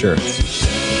auto insurance,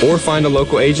 or find a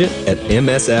local agent at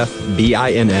msfbins.com.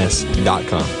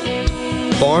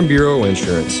 Farm Bureau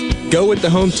Insurance. Go with the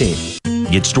home team.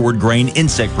 Get stored grain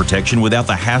insect protection without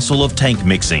the hassle of tank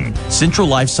mixing. Central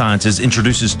Life Sciences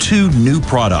introduces 2 new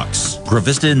products.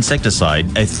 Gravista insecticide,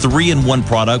 a 3-in-1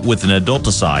 product with an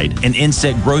adulticide, an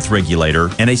insect growth regulator,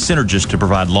 and a synergist to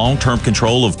provide long-term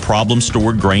control of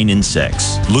problem-stored grain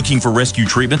insects. Looking for rescue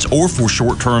treatments or for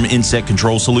short-term insect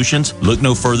control solutions? Look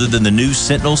no further than the new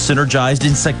Sentinel Synergized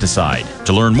insecticide.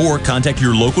 To learn more, contact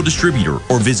your local distributor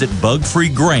or visit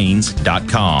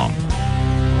bugfreegrains.com.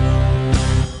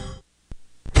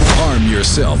 Arm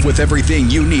yourself with everything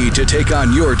you need to take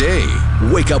on your day.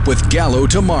 Wake up with Gallo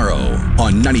tomorrow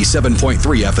on 97.3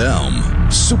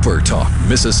 FM. Super Talk,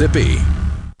 Mississippi.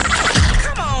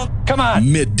 Come on.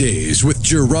 Middays with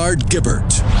Gerard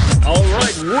Gibert. All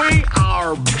right, we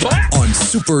are back on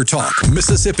Super Talk,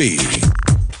 Mississippi.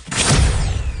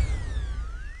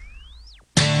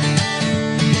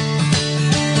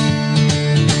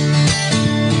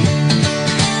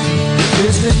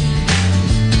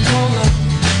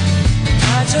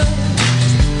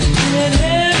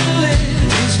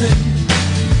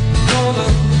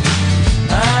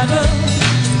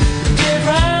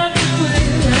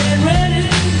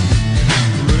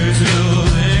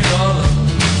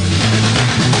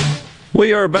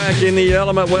 We are back in the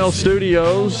Element Well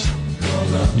Studios.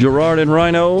 Gerard and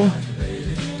Rhino.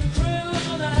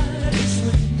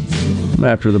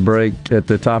 After the break at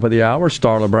the top of the hour,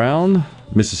 Starla Brown,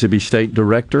 Mississippi State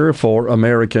Director for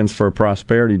Americans for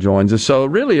Prosperity, joins us. So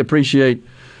really appreciate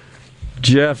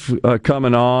Jeff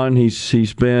coming on.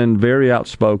 He's been very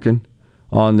outspoken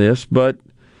on this, but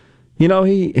you know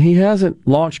he hasn't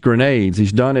launched grenades.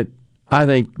 He's done it, I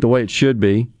think, the way it should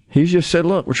be. He's just said,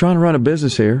 "Look, we're trying to run a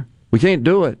business here. We can't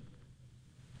do it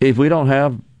if we don't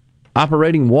have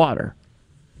operating water."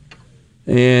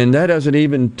 And that doesn't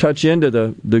even touch into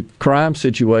the crime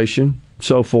situation,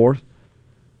 so forth.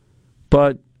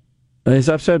 But as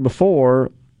I've said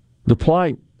before, the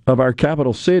plight of our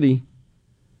capital city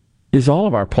is all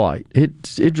of our plight.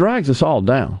 It drags us all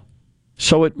down.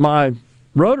 So at my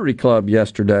Rotary Club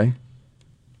yesterday,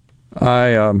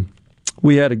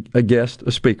 we had a guest,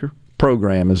 a speaker,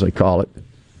 program as they call it.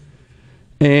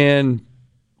 And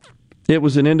it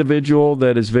was an individual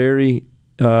that is very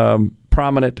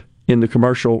prominent in the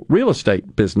commercial real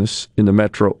estate business in the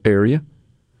metro area.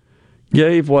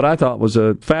 Gave what I thought was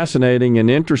a fascinating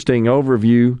and interesting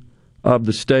overview of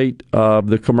the state of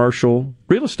the commercial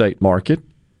real estate market.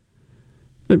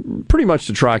 Pretty much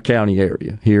the Tri-County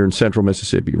area here in central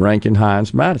Mississippi, Rankin,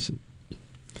 Hines, Madison.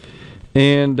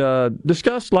 And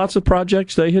discussed lots of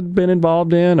projects they had been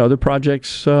involved in, other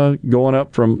projects going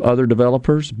up from other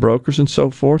developers, brokers, and so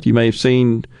forth. You may have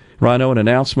seen, Rhino, an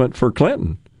announcement for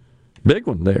Clinton, big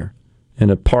one there, in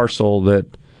a parcel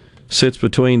that sits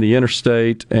between the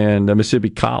interstate and Mississippi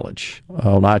College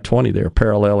on I-20 there,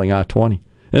 paralleling I-20.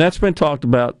 And that's been talked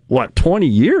about, 20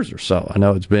 years or so. I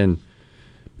know it's been,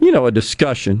 a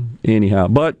discussion anyhow.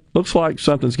 But looks like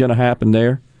something's going to happen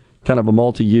there, kind of a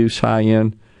multi-use,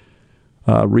 high-end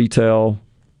retail,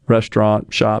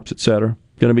 restaurant, shops, etc.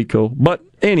 Going to be cool. But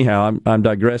anyhow, I'm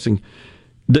digressing.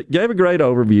 Gave a great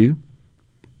overview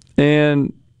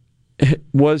and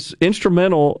was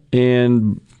instrumental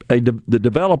in the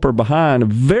developer behind a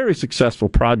very successful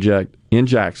project in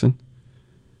Jackson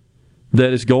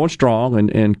that is going strong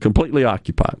and completely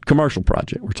occupied. Commercial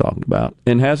project we're talking about,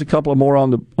 and has a couple of more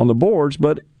on the boards,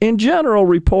 but in general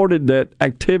reported that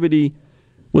activity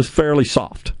was fairly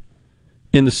soft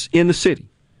in the city.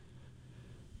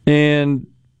 And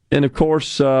of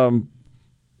course,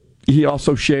 he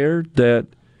also shared that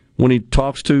when he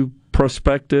talks to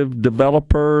prospective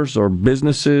developers or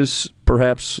businesses,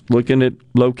 perhaps looking at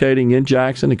locating in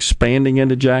Jackson, expanding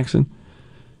into Jackson,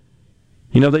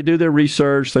 they do their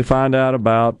research, they find out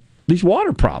about these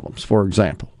water problems, for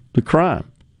example, the crime.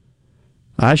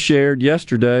 I shared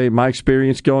yesterday my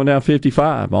experience going down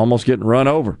 55, almost getting run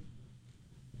over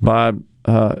by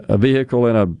a vehicle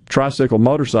and a tricycle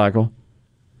motorcycle.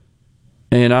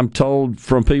 And I'm told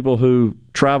from people who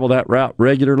travel that route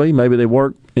regularly, maybe they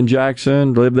work in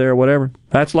Jackson, live there, whatever,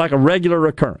 that's like a regular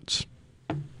occurrence.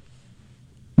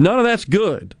 None of that's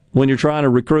good when you're trying to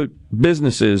recruit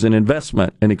businesses and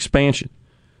investment and expansion.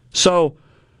 So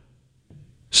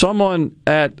someone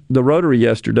at the Rotary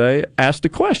yesterday asked a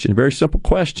question, a very simple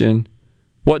question,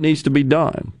 what needs to be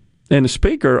done? And the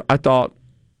speaker, I thought,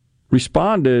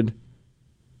 responded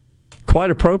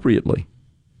quite appropriately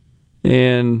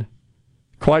and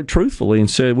quite truthfully and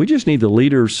said, we just need the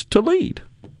leaders to lead.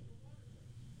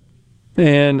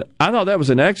 And I thought that was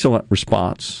an excellent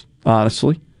response,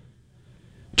 honestly.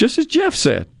 Just as Jeff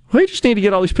said, we just need to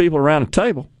get all these people around a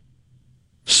table,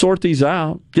 sort these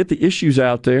out, get the issues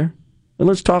out there, and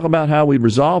let's talk about how we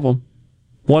resolve them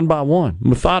one by one,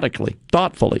 methodically,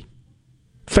 thoughtfully,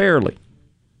 fairly.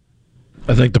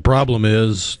 I think the problem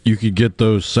is you could get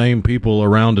those same people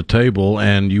around a table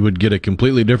and you would get a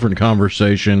completely different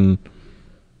conversation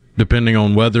depending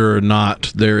on whether or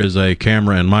not there is a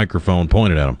camera and microphone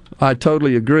pointed at them. I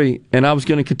totally agree. And I was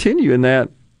going to continue in that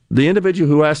the individual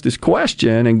who asked this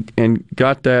question and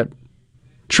got that,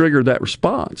 triggered that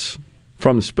response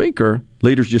from the speaker,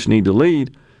 leaders just need to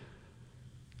lead,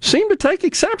 seemed to take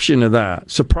exception to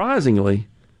that, surprisingly,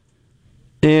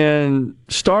 and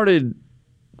started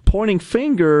pointing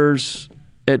fingers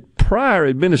at prior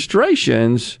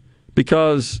administrations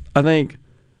because I think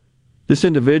this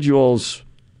individual's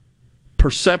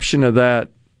perception of that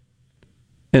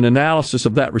and analysis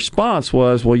of that response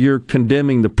was, well, you're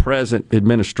condemning the present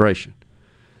administration.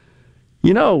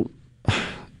 You know,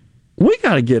 we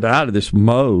got to get out of this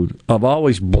mode of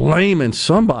always blaming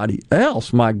somebody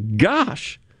else. My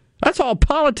gosh, that's all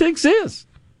politics is.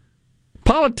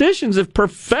 Politicians have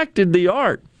perfected the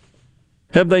art,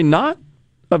 have they not,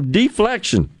 of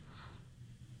deflection.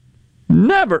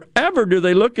 Never, ever do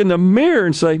they look in the mirror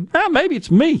and say, maybe it's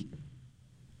me.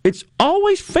 It's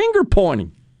always finger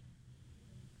pointing.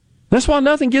 That's why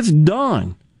nothing gets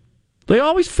done. They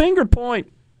always finger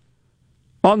point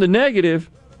on the negative.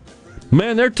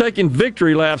 Man, they're taking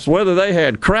victory laps whether they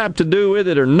had crap to do with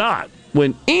it or not.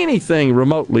 When anything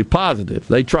remotely positive,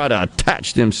 they try to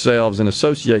attach themselves and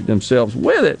associate themselves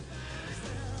with it.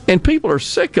 And people are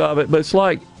sick of it, but it's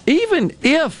like, even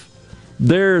if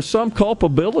there's some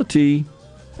culpability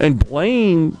and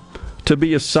blame to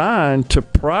be assigned to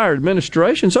prior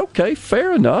administrations, okay,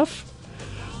 fair enough.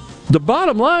 The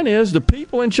bottom line is the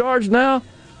people in charge now,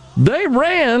 they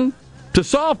ran to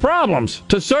solve problems,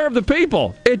 to serve the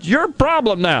people. It's your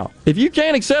problem now. If you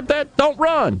can't accept that, don't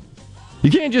run.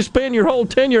 You can't just spend your whole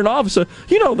tenure in office.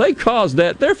 They caused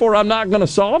that, therefore I'm not going to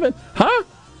solve it. Huh?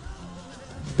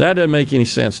 That doesn't make any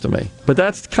sense to me. But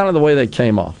that's kind of the way they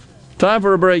came off. Time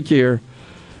for a break here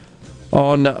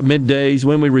on Middays.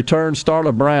 When we return,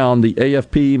 Starla Brown, the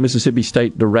AFP Mississippi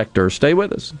State Director. Stay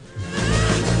with us.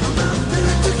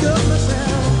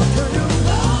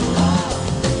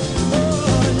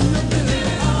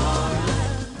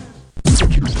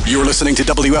 You're listening to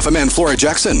WFMN Flora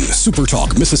Jackson,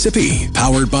 SuperTalk Mississippi,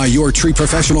 powered by your tree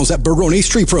professionals at Barone's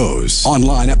Tree Pros.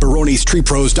 Online at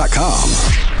baronestreepros.com.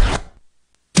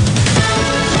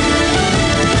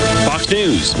 Fox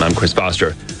News, I'm Chris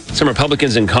Foster. Some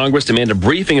Republicans in Congress demand a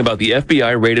briefing about the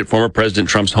FBI raid at former President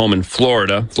Trump's home in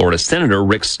Florida. Florida Senator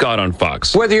Rick Scott on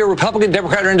Fox. Whether you're Republican,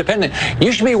 Democrat, or Independent,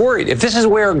 you should be worried. If this is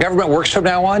where government works from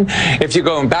now on, if you're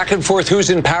going back and forth who's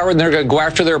in power and they're going to go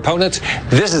after their opponents,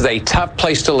 this is a tough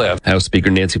place to live. House Speaker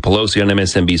Nancy Pelosi on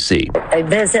MSNBC. A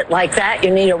visit like that,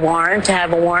 you need a warrant. To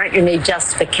have a warrant, you need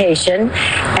justification.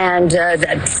 And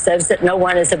that says that no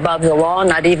one is above the law,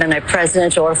 not even a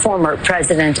president or a former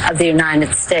president of the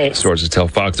United States. Sources tell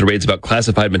Fox the raid's about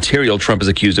classified material Trump is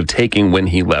accused of taking when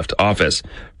he left office.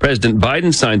 President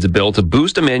Biden signs a bill to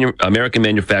boost American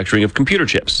manufacturing of computer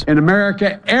chips. In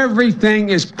America, everything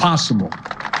is possible.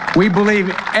 We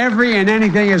believe every and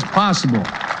anything is possible.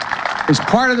 It's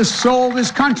part of the soul of this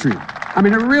country. I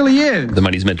mean, it really is. The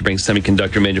money's meant to bring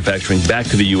semiconductor manufacturing back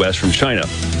to the U.S. from China.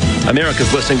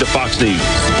 America's listening to Fox News.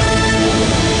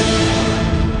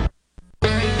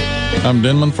 I'm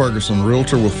Denman Ferguson,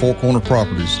 realtor with Four Corner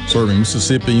Properties, serving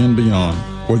Mississippi and beyond.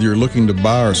 Whether you're looking to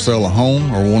buy or sell a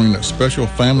home or wanting that special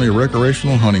family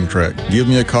recreational hunting tract, give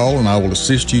me a call and I will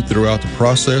assist you throughout the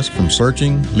process from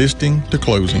searching, listing, to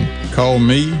closing. Call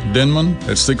me, Denman,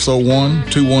 at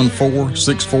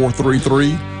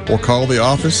 601-214-6433 or call the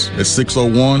office at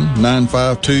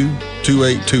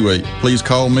 601-952-2828. Please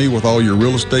call me with all your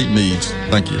real estate needs.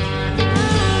 Thank you.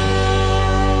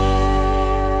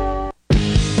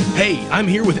 Hey, Hey, I'm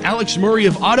here with Alex Murray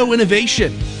of Auto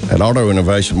Innovation. At Auto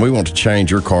Innovation, we want to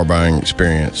change your car buying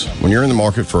experience. When you're in the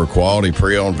market for a quality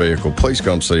pre-owned vehicle, please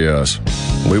come see us.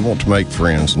 We want to make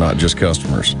friends, not just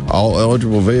customers. All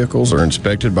eligible vehicles are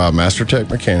inspected by a Master Tech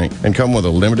mechanic and come with a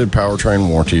limited powertrain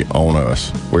warranty on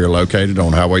us. We are located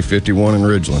on Highway 51 in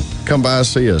Ridgeland. Come by and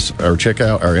see us or check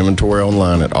out our inventory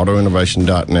online at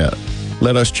autoinnovation.net.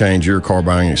 Let us change your car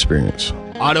buying experience.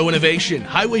 Auto Innovation,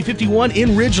 Highway 51 in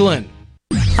Ridgeland.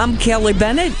 I'm Kelly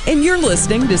Bennett, and you're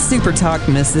listening to SuperTalk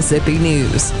Mississippi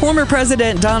News. Former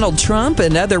President Donald Trump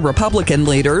and other Republican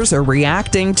leaders are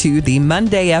reacting to the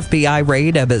Monday FBI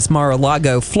raid of his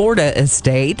Mar-a-Lago, Florida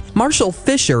estate. Marshall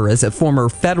Fisher is a former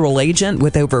federal agent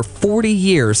with over 40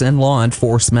 years in law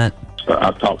enforcement.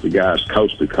 I've talked to guys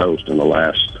coast to coast in the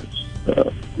last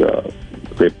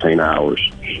 15 hours.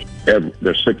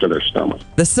 They're sick to their stomach.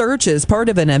 The search is part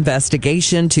of an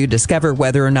investigation to discover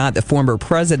whether or not the former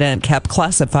president kept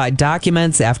classified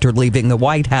documents after leaving the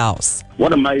White House.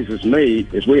 What amazes me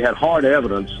is we had hard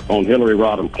evidence on Hillary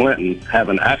Rodham Clinton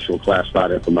having actual classified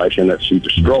information that she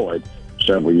destroyed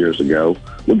several years ago.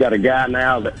 We've got a guy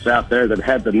now that's out there that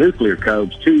had the nuclear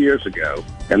codes 2 years ago,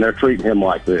 and they're treating him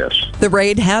like this. The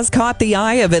raid has caught the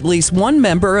eye of at least one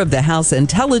member of the House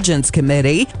Intelligence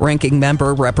Committee. Ranking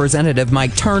member Representative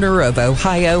Mike Turner of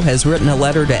Ohio has written a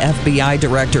letter to FBI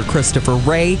Director Christopher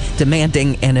Wray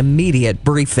demanding an immediate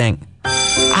briefing.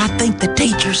 I think the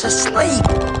teacher's asleep.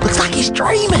 Looks like he's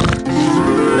dreaming.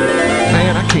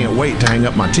 Man, I can't wait to hang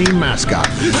up my team mascot.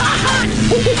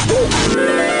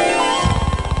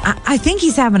 I think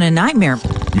he's having a nightmare.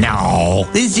 No,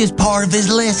 this is just part of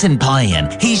his lesson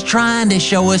plan. He's trying to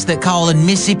show us that calling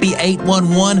Mississippi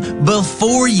 811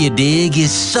 before you dig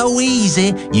is so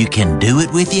easy, you can do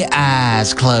it with your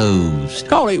eyes closed.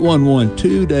 Call 811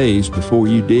 2 days before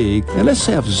you dig, and let's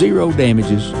have 0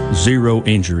 damages, 0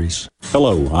 injuries.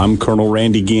 Hello, I'm Colonel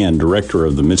Randy Ginn, Director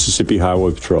of the Mississippi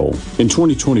Highway Patrol. In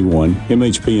 2021,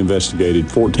 MHP investigated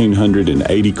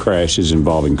 1,480 crashes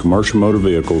involving commercial motor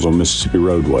vehicles on Mississippi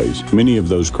roadways. Many of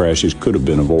those crashes could have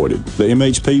been avoided. The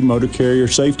MHP Motor Carrier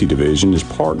Safety Division is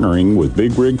partnering with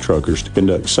big rig truckers to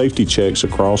conduct safety checks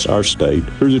across our state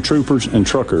through the Troopers and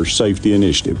Truckers Safety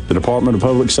Initiative. The Department of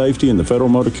Public Safety and the Federal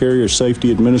Motor Carrier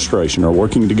Safety Administration are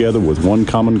working together with one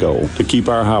common goal: to keep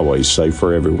our highways safe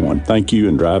for everyone. Thank you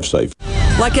and drive safe.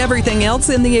 Like everything else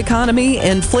in the economy,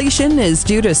 inflation is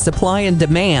due to supply and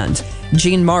demand.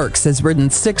 Gene Marks has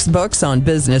written 6 books on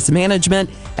business management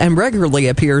and regularly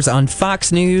appears on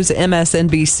Fox News,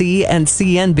 MSNBC, and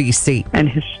CNBC. And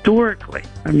historically,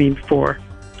 for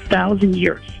 1,000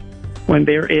 years, when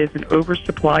there is an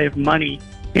oversupply of money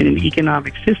in an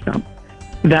economic system,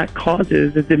 that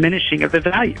causes a diminishing of the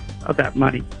value of that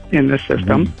money in the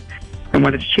system. Mm-hmm. And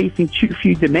when it's chasing too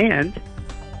few demand,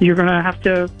 you're going to have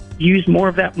to use more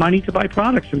of that money to buy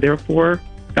products, and therefore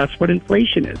that's what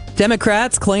inflation is.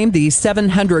 Democrats claim the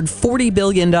 $740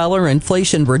 billion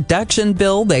inflation reduction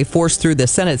bill they forced through the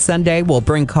Senate Sunday will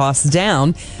bring costs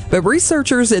down, but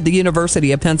researchers at the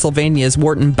University of Pennsylvania's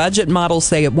Wharton budget model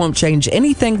say it won't change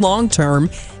anything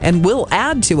long-term and will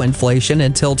add to inflation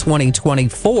until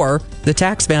 2024. The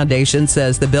Tax Foundation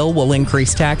says the bill will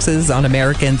increase taxes on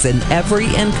Americans in every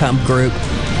income group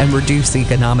and reduce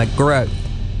economic growth.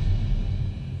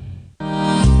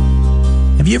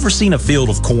 Have you ever seen a field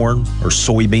of corn or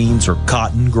soybeans or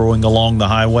cotton growing along the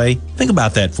highway? Think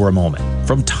about that for a moment.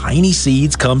 From tiny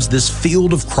seeds comes this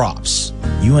field of crops.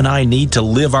 You and I need to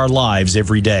live our lives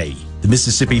every day. The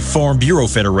Mississippi Farm Bureau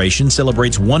Federation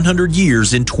celebrates 100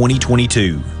 years in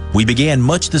 2022. We began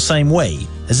much the same way,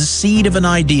 as a seed of an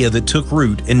idea that took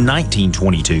root in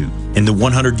 1922. In the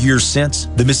 100 years since,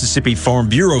 the Mississippi Farm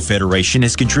Bureau Federation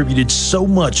has contributed so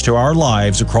much to our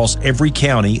lives across every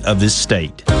county of this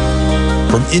state.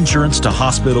 From insurance to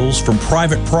hospitals, from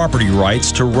private property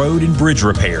rights to road and bridge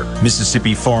repair,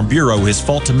 Mississippi Farm Bureau has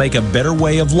fought to make a better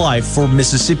way of life for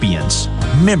Mississippians,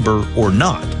 member or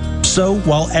not. So,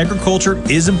 while agriculture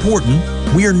is important,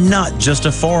 we are not just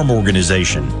a farm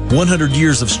organization. 100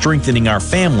 years of strengthening our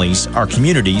families, our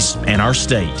communities, and our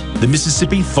state. The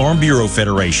Mississippi Farm Bureau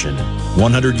Federation.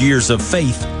 100 years of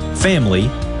faith, family,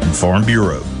 and Farm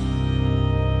Bureau.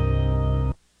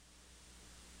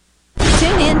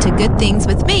 To Good Things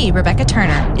with me, Rebecca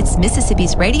Turner. It's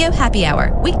Mississippi's Radio Happy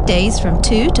Hour, weekdays from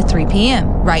 2 to 3 p.m.,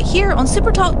 right here on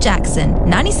SuperTalk Jackson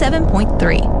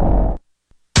 97.3.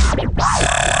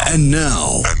 And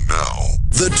now,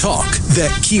 the talk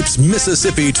that keeps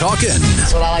Mississippi talking.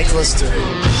 That's what I like to listen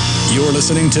to. You're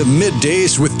listening to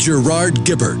MidDays with Gerard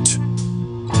Gibert.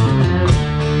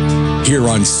 Here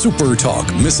on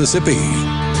SuperTalk Mississippi.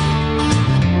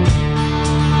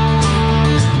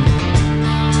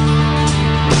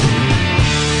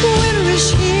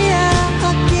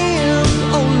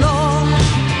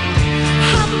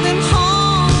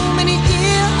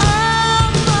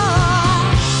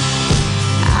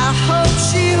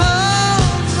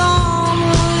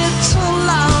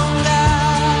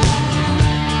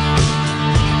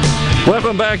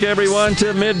 back, everyone, to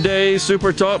MidDays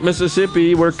SuperTalk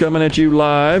Mississippi. We're coming at you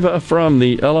live from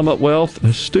the Element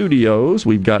Wealth Studios.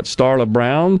 We've got Starla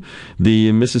Brown,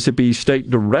 the Mississippi State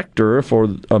Director for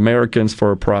Americans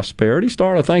for Prosperity.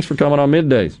 Starla, thanks for coming on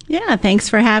MidDays. Yeah, thanks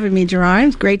for having me, Gerard.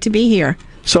 It's great to be here.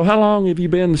 So how long have you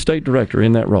been the State Director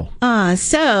in that role?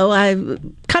 So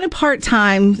I'm kind of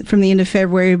part-time from the end of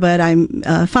February, but I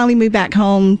finally moved back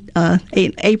home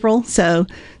in April, so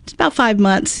it's about 5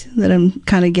 months that I'm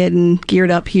kind of getting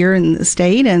geared up here in the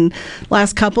state. And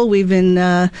last couple, we've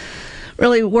been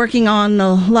really working on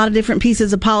a lot of different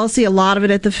pieces of policy, a lot of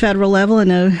it at the federal level. I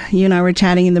know you and I were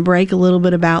chatting in the break a little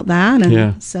bit about that.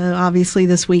 And so obviously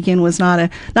this weekend was not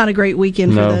a great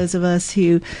weekend for those of us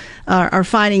who are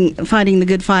fighting the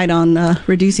good fight on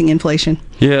reducing inflation.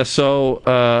 Yeah, so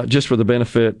just for the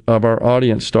benefit of our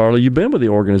audience, Starla, you've been with the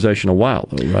organization a while,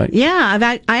 though, right? Yeah,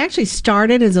 I actually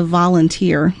started as a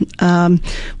volunteer,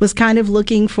 was kind of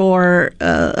looking for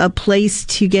a place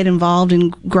to get involved in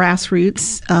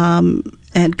grassroots,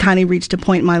 and kind of reached a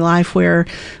point in my life where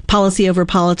policy over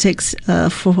politics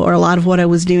for a lot of what I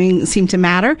was doing seemed to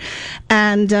matter.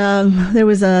 And there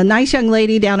was a nice young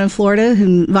lady down in Florida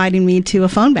who invited me to a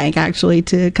phone bank, actually,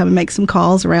 to come and make some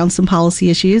calls around some policy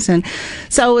issues. And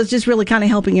so I was just really kind of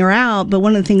helping her out. But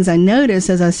one of the things I noticed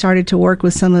as I started to work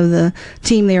with some of the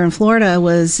team there in Florida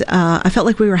was I felt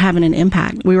like we were having an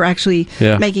impact. We were actually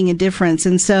making a difference.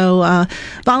 And so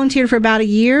volunteered for about a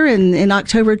year, and in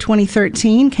October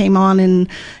 2013 came on in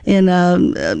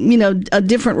a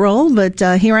different role, but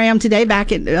here I am today,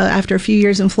 back at after a few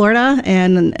years in Florida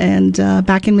and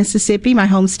back in Mississippi, my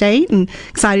home state, and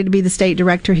excited to be the state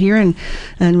director here and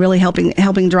really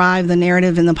helping drive the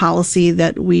narrative and the policy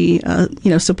that we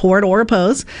support or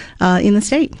oppose in the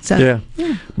state. So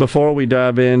before we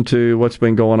dive into what's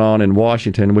been going on in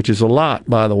Washington, which is a lot,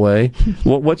 by the way,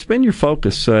 what's been your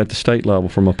focus at the state level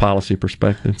from a policy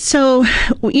perspective? So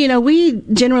we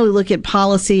generally look at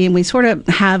policy and we sort of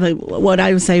have what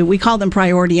I would say, we call them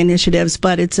priority initiatives,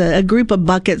 but it's a group of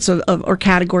buckets or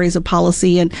categories of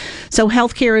policy. And so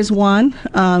healthcare is one.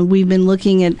 We've been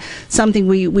looking at something,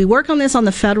 we work on this on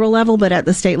the federal level, but at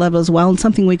the state level as well, and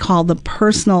something we call the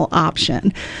personal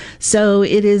option. So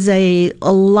it is a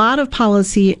lot of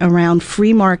policy around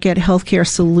free market healthcare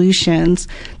solutions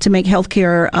to make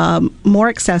healthcare more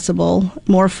accessible,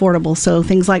 more affordable. So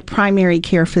things like primary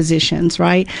care physicians,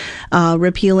 right?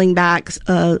 Repealing back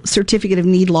certificate of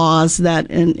need laws that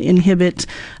inhibit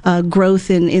growth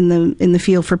in the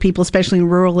field for people, especially in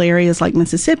rural areas like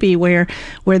Mississippi, where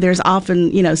there's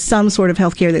often some sort of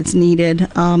healthcare that's needed,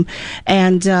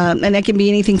 and that can be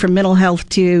anything from mental health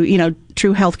to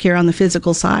true healthcare on the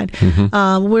physical side.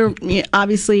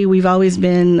 We've always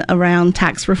been around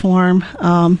tax reform,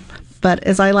 but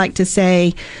as I like to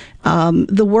say,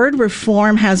 the word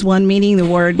reform has one meaning, the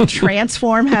word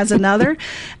transform has another.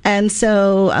 And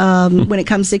so when it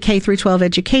comes to K through 12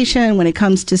 education, when it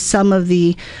comes to some of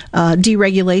the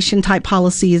deregulation type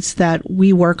policies that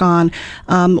we work on,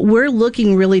 we're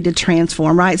looking really to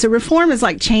transform, right? So reform is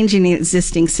like changing the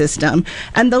existing system.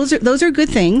 And those are good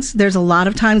things. There's a lot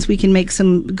of times we can make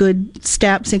some good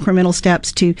steps, incremental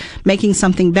steps to making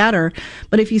something better.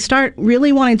 But if you start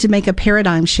really wanting to make a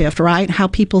paradigm shift, right? How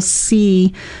people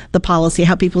see the policy,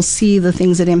 how people see the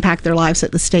things that impact their lives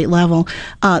at the state level,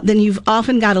 then you've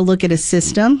often got to look at a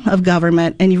system of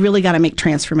government, and you really got to make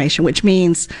transformation, which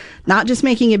means not just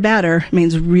making it better, it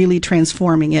means really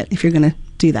transforming it if you're going to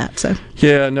do that. So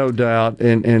yeah, no doubt,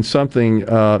 and something.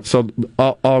 So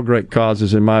all great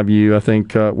causes, in my view. I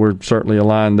think we're certainly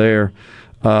aligned there.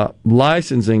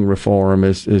 Licensing reform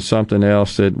is something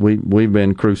else that we've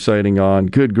been crusading on.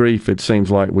 Good grief, it seems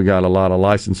like we got a lot of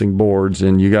licensing boards,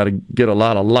 and you got to get a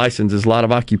lot of licenses. A lot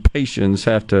of occupations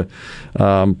have to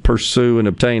pursue and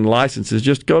obtain licenses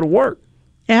just to go to work.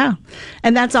 Yeah,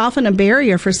 and that's often a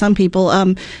barrier for some people.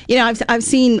 I've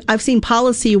seen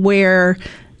policy where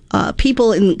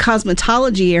people in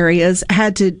cosmetology areas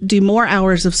had to do more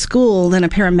hours of school than a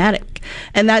paramedic.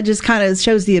 And that just kind of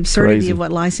shows the absurdity of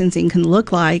what licensing can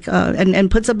look like,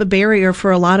 and puts up a barrier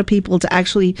for a lot of people to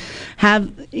actually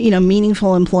have,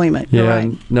 meaningful employment. Yeah,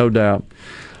 right. No doubt.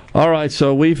 All right,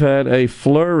 so we've had a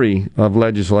flurry of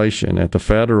legislation at the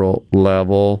federal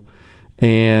level,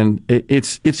 and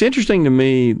it's interesting to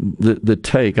me, the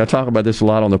take. I talk about this a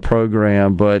lot on the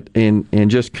program, but in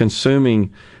just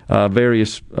consuming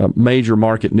various major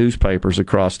market newspapers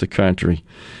across the country,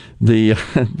 the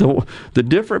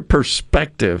different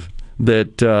perspective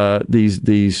that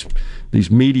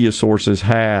these media sources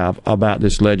have about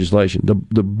this legislation.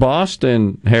 The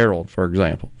Boston Herald, for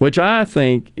example, which I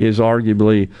think is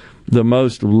arguably the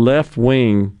most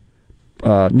left-wing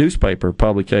newspaper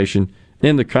publication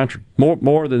in the country,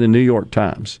 more than the New York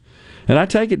Times. And I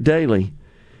take it daily,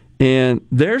 and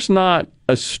there's not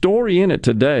a story in it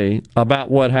today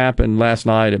about what happened last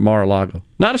night at Mar-a-Lago.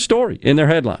 Not a story in their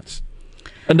headlines.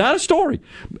 Not a story.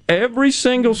 Every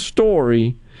single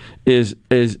story is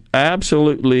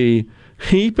absolutely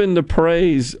heaping the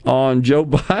praise on Joe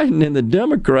Biden and the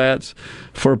Democrats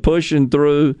for pushing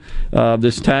through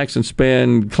this tax and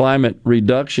spend climate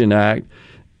reduction act.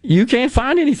 You can't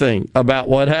find anything about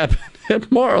what happened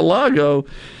at Mar-a-Lago.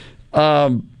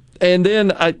 And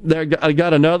then I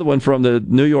got another one from the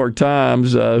New York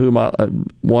Times,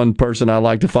 one person I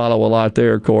like to follow a lot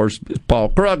there, of course, is Paul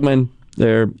Krugman,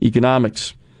 their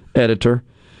economics editor.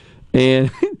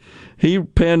 And he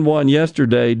penned one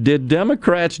yesterday, "Did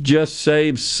Democrats just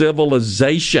save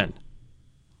civilization?"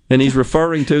 And he's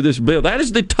referring to this bill. That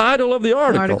is the title of the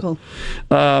article.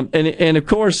 And of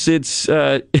course, it's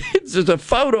a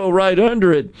photo right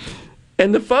under it.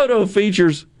 And the photo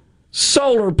features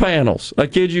solar panels. I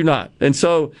kid you not. And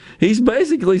so he's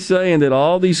basically saying that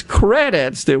all these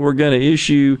credits that we're going to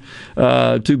issue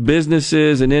to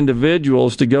businesses and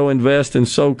individuals to go invest in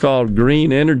so-called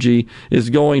green energy is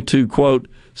going to, quote,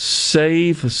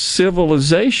 save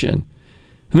civilization.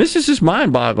 And this is just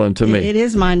mind-boggling to me. It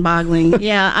is mind-boggling.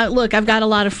 Yeah, look, I've got a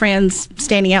lot of friends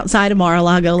standing outside of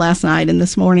Mar-a-Lago last night and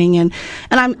this morning, and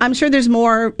I'm sure there's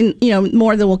more,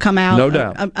 more that will come out, no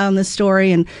doubt, on this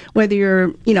story. And whether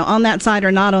you're, on that side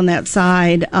or not on that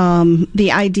side,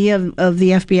 the idea of the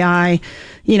FBI,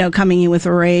 coming in with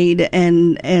a raid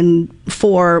and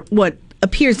for what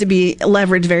appears to be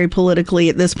leveraged very politically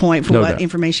at this point for what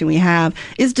information we have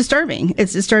is disturbing.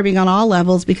 It's disturbing on all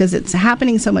levels because it's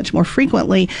happening so much more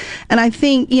frequently. And I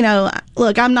think,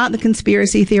 look, I'm not the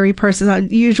conspiracy theory person. I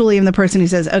usually am the person who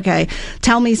says, okay,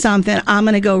 tell me something. I'm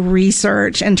going to go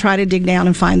research and try to dig down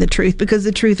and find the truth, because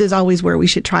the truth is always where we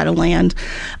should try to land.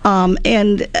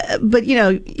 But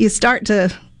you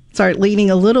start leaning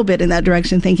a little bit in that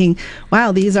direction, thinking,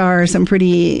 wow, these are some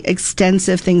pretty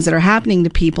extensive things that are happening to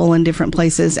people in different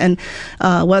places. And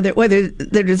whether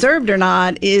they're deserved or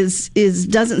not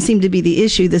doesn't seem to be the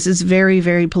issue. This is very,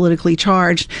 very politically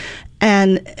charged.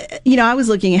 And, I was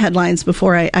looking at headlines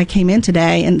before I came in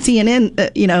today, and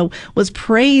CNN, was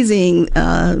praising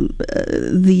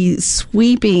the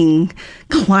sweeping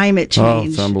climate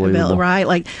change bill, right?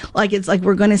 Like it's like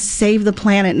we're going to save the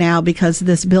planet now because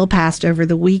this bill passed over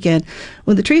the weekend.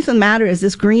 Well, the truth of the matter is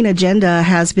this green agenda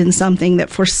has been something that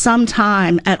for some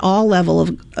time at all level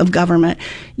of government,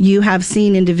 you have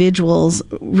seen individuals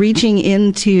reaching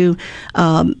into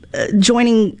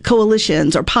joining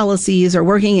coalitions or policies or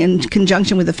working in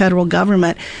conjunction with the federal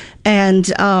government.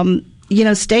 And,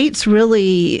 states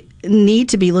really need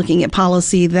to be looking at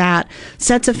policy that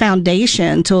sets a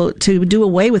foundation to do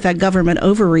away with that government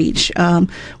overreach,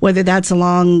 whether that's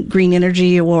along green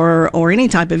energy or any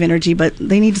type of energy. But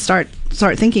they need to start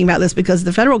thinking about this, because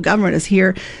the federal government is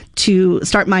here to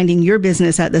start minding your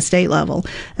business at the state level,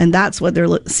 and that's what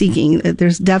they're seeking.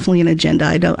 There's definitely an agenda.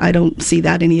 I don't see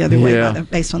that any other way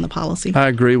based on the policy. I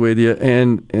agree with you,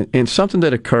 and something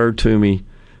that occurred to me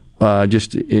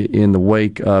just in the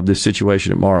wake of this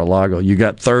situation at Mar-a-Lago. You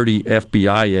got 30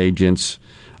 FBI agents.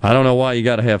 I don't know why you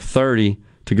got to have 30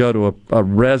 to go to a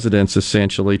residence,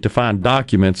 essentially, to find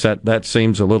documents. That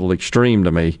seems a little extreme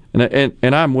to me.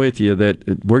 And I'm with you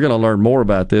that we're going to learn more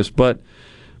about this. But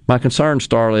my concern,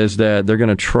 Starla, is that they're going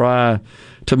to try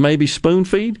to maybe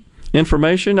spoon-feed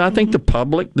information. I think the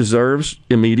public deserves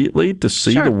immediately to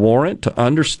see the warrant, to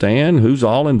understand who's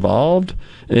all involved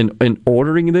in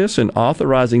ordering this and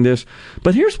authorizing this.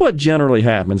 But here's what generally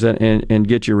happens, and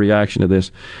get your reaction to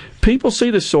this. People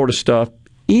see this sort of stuff,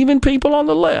 even people on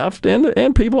the left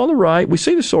and people on the right, we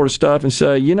see this sort of stuff and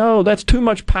say, that's too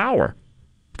much power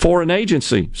for an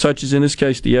agency, such as in this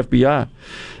case the FBI.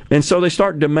 And so they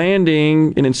start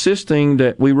demanding and insisting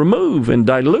that we remove and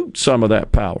dilute some of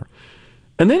that power.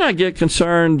 And then I get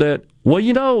concerned that,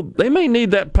 they may need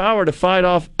that power to fight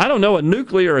off, a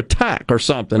nuclear attack or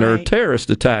something, or a terrorist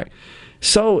attack.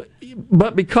 So,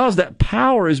 but because that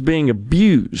power is being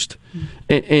abused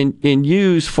and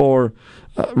used for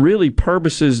really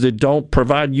purposes that don't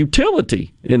provide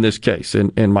utility in this case,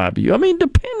 in my view. I mean,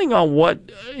 depending on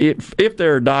if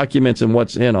there are documents and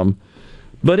what's in them.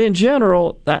 But in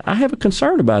general, I have a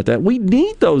concern about that. We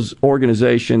need those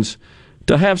organizations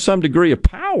to have some degree of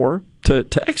power to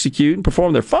execute and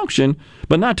perform their function,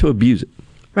 but not to abuse it.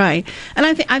 Right. And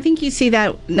I think you see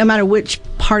that no matter which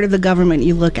part of the government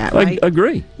you look at, right? I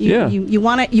agree. You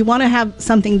want to have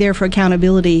something there for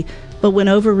accountability, But when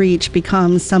overreach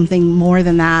becomes something more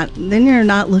than that, then you're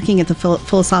not looking at the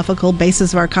philosophical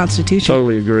basis of our Constitution.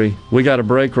 Totally agree. We got a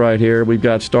break right here. We've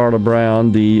got Starla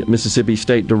Brown, the Mississippi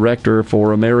State Director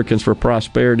for Americans for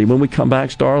Prosperity. When we come back,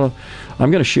 Starla,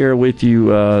 I'm going to share with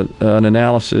you an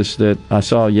analysis that I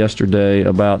saw yesterday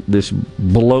about this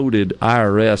bloated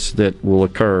IRS that will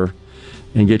occur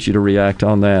and get you to react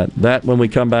on that. That when we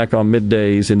come back on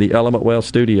Middays in the Element Wealth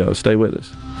studio. Stay with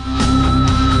us.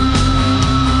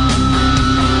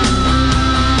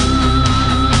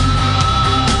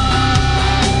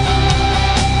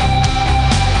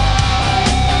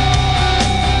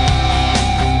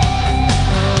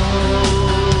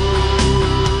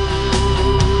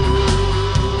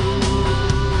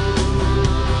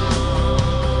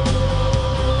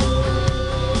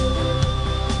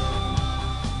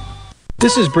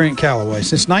 This is Brent Calloway.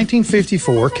 Since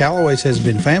 1954, Calloway's has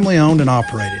been family-owned and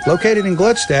operated. Located in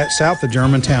Gluckstadt, south of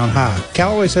Germantown High.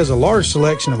 Calloway's has a large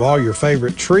selection of all your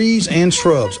favorite trees and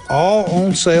shrubs, all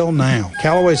on sale now.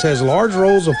 Calloway's has large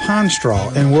rolls of pine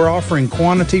straw, and we're offering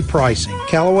quantity pricing.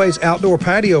 Calloway's outdoor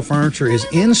patio furniture is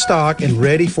in stock and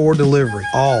ready for delivery.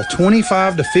 All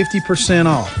 25 to 50%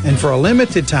 off. And for a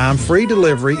limited time, free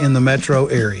delivery in the metro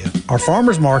area. Our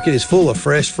farmers market is full of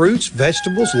fresh fruits,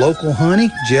 vegetables, local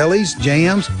honey, jellies, jams,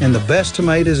 and the best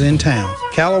tomatoes in town.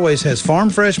 Calloway's has farm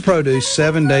fresh produce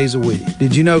 7 days a week.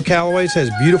 Did you know Calloway's has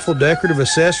beautiful decorative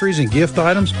accessories and gift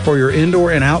items for your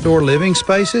indoor and outdoor living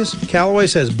spaces?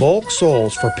 Calloway's has bulk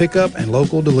soils for pickup and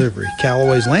local delivery.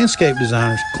 Calloway's landscape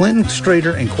designers, Clinton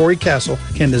Streeter and Corey Castle,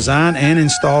 can design and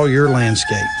install your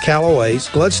landscape. Calloway's,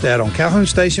 Gluckstadt on Calhoun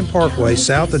Station Parkway,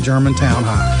 south of Germantown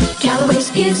High.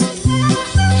 Calloway's is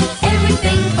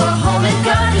everything for home and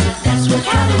garden. That's what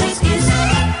Calloway's is.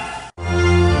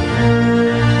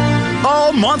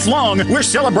 All month long, we're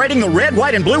celebrating the red,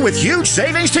 white, and blue with huge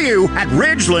savings to you at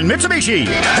Ridgeland Mitsubishi.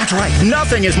 That's right,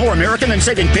 nothing is more American than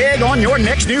saving big on your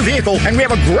next new vehicle, and we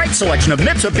have a great selection of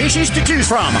Mitsubishis to choose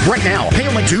from. Right now, pay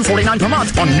only $249 per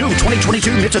month on new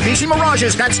 2022 Mitsubishi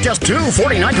Mirages. That's just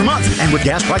 $249 per month. And with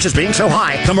gas prices being so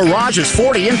high, the Mirage's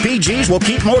 40 MPGs will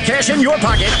keep more cash in your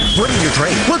pocket. Bring your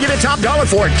trade. We'll give you top dollar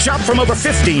for it. Shop from over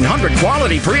 1,500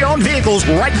 quality pre-owned vehicles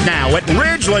right now at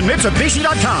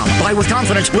RidgelandMitsubishi.com. Buy with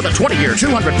confidence with a 20-year,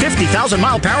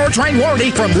 250,000-mile powertrain warranty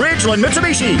from Ridgeland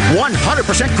Mitsubishi.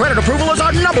 100% credit approval is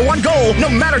our #1 goal, no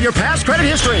matter your past credit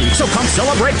history. So come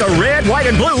celebrate the red, white,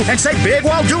 and blue and save big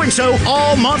while doing so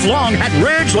all month long at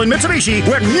Ridgeland Mitsubishi,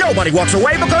 where nobody walks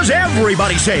away because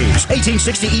everybody saves.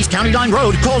 1860 East County Line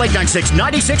Road. Call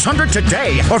 896-9600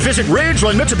 today or visit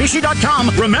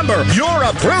RidgelandMitsubishi.com. Remember, you're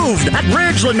approved at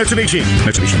Ridgeland Mitsubishi.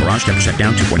 Mitsubishi Mirage, 10%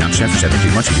 down, 2.9% for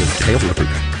 72 months. If you fail to approve.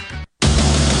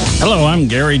 Hello, I'm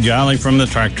Gary Jolly from the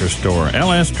Tractor Store.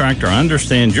 LS Tractor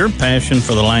understands your passion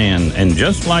for the land, and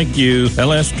just like you,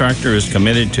 LS Tractor is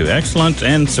committed to excellence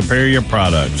and superior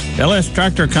products. LS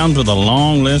Tractor comes with a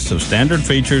long list of standard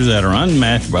features that are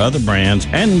unmatched by other brands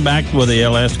and backed with the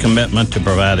LS commitment to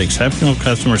provide exceptional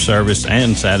customer service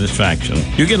and satisfaction.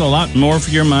 You get a lot more for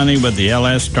your money with the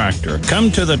LS Tractor. Come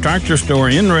to the Tractor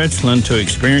Store in Richland to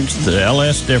experience the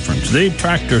LS difference. The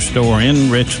Tractor Store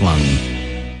in Richland.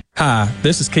 Hi,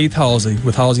 this is Keith Halsey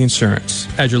with Halsey Insurance.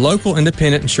 As your local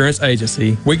independent insurance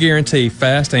agency, we guarantee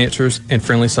fast answers and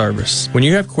friendly service. When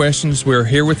you have questions, we are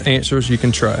here with answers you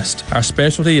can trust. Our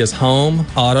specialty is home,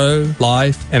 auto,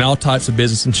 life, and all types of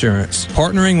business insurance.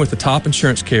 Partnering with the top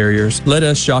insurance carriers, let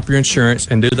us shop your insurance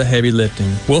and do the heavy lifting.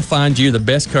 We'll find you the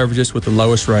best coverages with the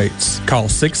lowest rates. Call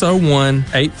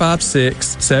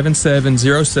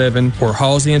 601-856-7707 or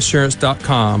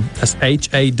HalseyInsurance.com. That's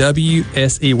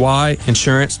HAWSEY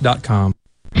Insurance.com.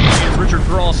 It's Richard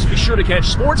Cross. Be sure to catch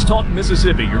Sports Talk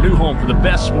Mississippi, your new home for the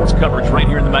best sports coverage right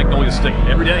here in the Magnolia State.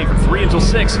 Every day from 3 until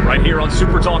 6, right here on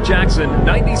Super Talk Jackson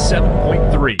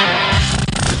 97.3.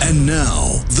 And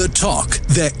now, the talk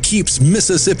that keeps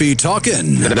Mississippi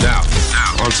talking. Now,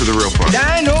 on to the real part.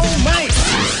 Dynamite!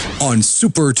 On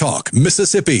Super Talk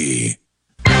Mississippi.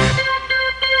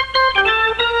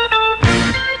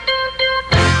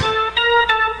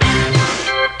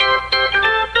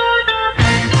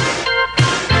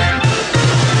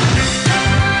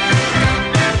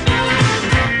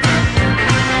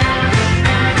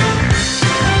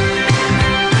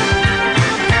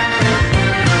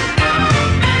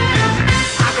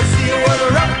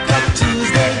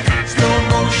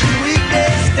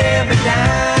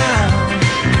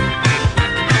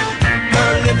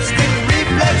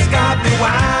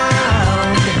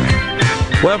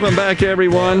 Welcome back,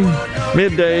 everyone.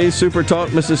 Midday, Super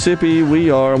Talk Mississippi.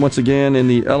 We are once again in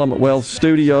the Element Wealth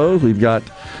studio. We've got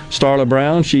Starla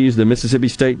Brown. She's the Mississippi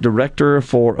State Director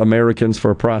for Americans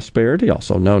for Prosperity,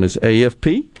 also known as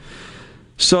AFP.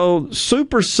 So,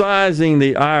 supersizing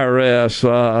the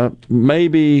IRS,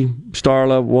 maybe,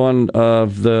 Starla, one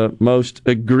of the most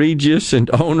egregious and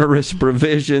onerous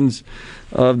provisions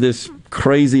of this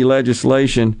crazy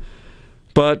legislation.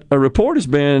 But a report has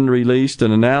been released,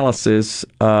 an analysis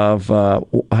of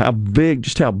how big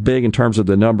in terms of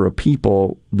the number of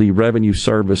people the Revenue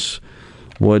Service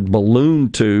would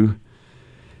balloon to.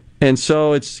 And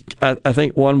so I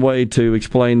think one way to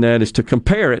explain that is to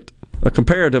compare it. A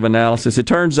comparative analysis. It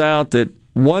turns out that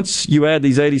once you add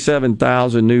these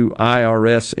 87,000 new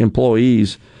IRS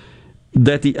employees,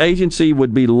 that the agency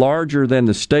would be larger than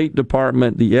the State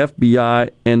Department, the FBI,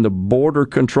 and the Border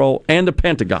Control, and the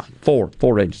Pentagon.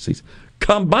 Four agencies.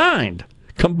 Combined.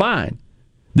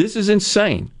 This is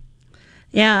insane.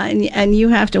 Yeah, and you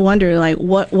have to wonder, like,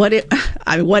 what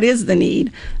is the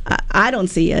need? I don't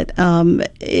see it.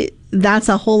 That's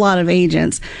a whole lot of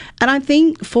agents. And I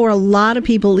think for a lot of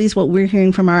people, at least what we're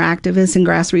hearing from our activists and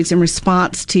grassroots in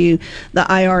response to the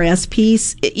IRS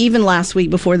piece, even last week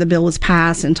before the bill was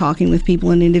passed and talking with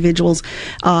people and individuals,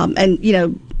 and,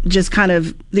 just kind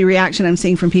of the reaction I'm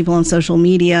seeing from people on social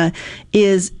media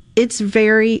is it's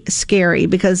very scary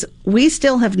because we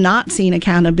still have not seen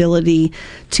accountability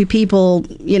to people,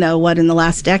 in the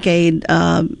last decade,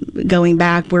 going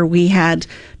back where we had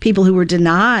people who were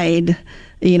denied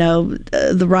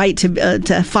the right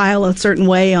to file a certain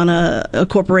way on a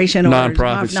corporation or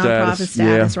nonprofit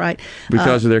status, right?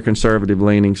 Because of their conservative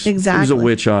leanings. Exactly. It was a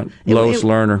witch hunt. Lois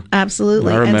Lerner.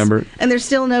 Absolutely. I remember it. And there's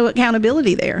still no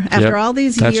accountability there. After all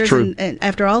these years, true. And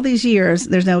after all these years,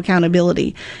 there's no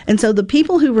accountability. And so the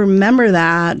people who remember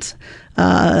that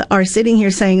are sitting here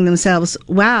saying to themselves,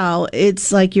 wow,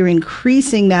 it's like you're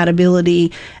increasing that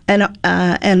ability.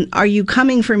 And are you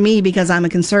coming for me because I'm a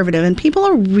conservative? And people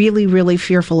are really, really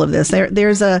fearful of this.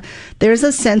 There's a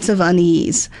sense of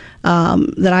unease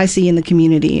that I see in the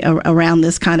community around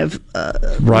this kind of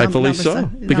rightfully so,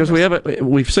 because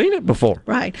we've seen it before.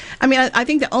 Right. I mean, I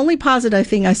think the only positive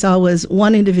thing I saw was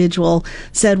one individual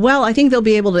said, "Well, I think they'll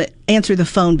be able to answer the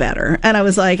phone better." And I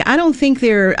was like, I don't think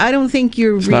you're.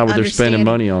 It's not what they're spending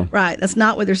money on. Right. That's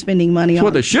not what they're spending money on. It's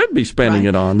what they should be spending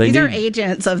it on. These are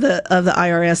agents of the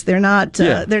IRS. They're not.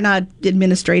 They're not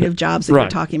administrative jobs that we're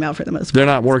talking about for the most part. They're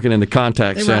not working in the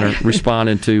contact center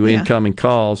responding to incoming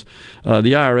calls.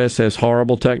 The IRS has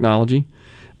horrible technology,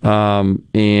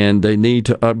 and they need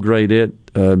to upgrade it.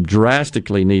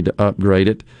 Drastically need to upgrade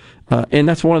it. And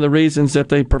that's one of the reasons that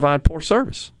they provide poor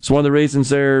service. It's one of the reasons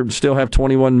they still have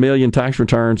 21 million tax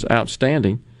returns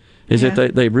outstanding, is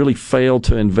that they really failed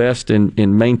to invest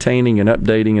in maintaining and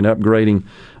updating and upgrading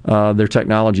their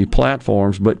technology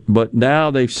platforms. But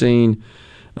now they've seen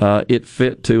it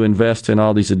fit to invest in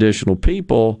all these additional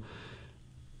people.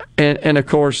 And of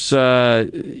course,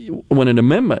 when an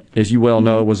amendment, as you well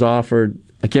know, was offered,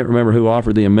 I can't remember who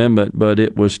offered the amendment, but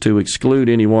it was to exclude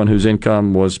anyone whose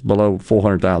income was below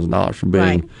 $400,000 from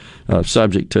being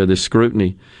subject to this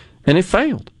scrutiny. And it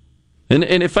failed. And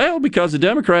it failed because the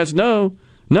Democrats know,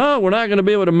 no, we're not going to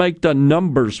be able to make the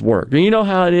numbers work. And you know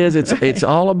how it is. It's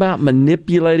all about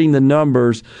manipulating the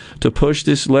numbers to push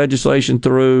this legislation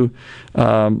through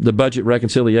the budget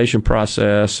reconciliation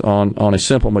process on a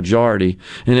simple majority.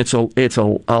 And it's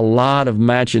a lot of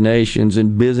machinations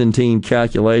and Byzantine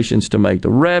calculations to make the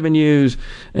revenues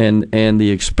and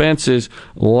the expenses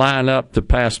line up to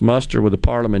pass muster with the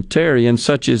parliamentarians,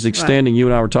 such as extending, you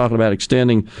and I were talking about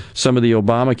extending some of the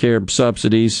Obamacare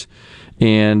subsidies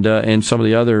and some of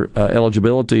the other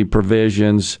eligibility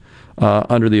provisions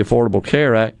under the Affordable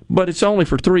Care Act, but it's only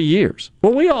for 3 years.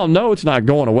 Well, we all know it's not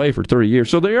going away for 3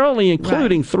 years, so they're only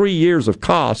including 3 years of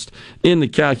cost in the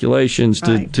calculations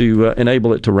to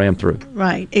enable it to ram through.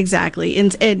 Right, exactly,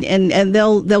 and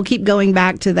they'll keep going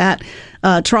back to that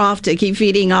trough to keep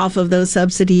feeding off of those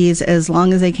subsidies as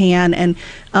long as they can. And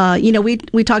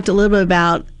we talked a little bit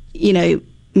about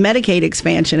Medicaid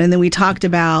expansion, and then we talked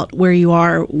about where you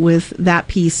are with that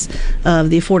piece of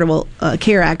the Affordable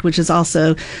Care Act, which is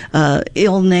also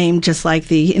ill-named, just like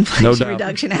the Inflation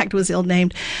Reduction Act was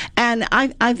ill-named. And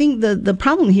I think the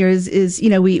problem here is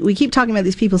we keep talking about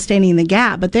these people standing in the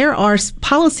gap, but there are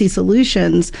policy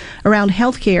solutions around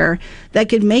healthcare that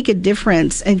could make a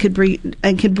difference and could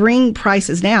bring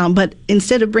prices down. But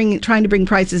instead of trying to bring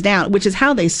prices down, which is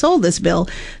how they sold this bill,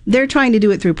 they're trying to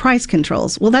do it through price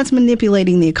controls. Well, that's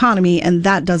manipulating the economy, and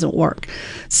that doesn't work.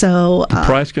 So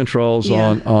price controls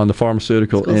on the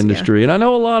pharmaceutical industry. And I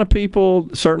know a lot of people,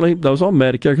 certainly those on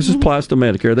Medicare, because this applies to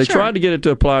Medicare, they tried to get it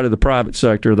to apply to the private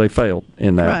sector. They failed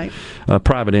in that,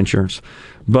 private insurance.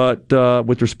 But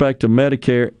with respect to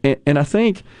Medicare, and I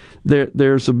think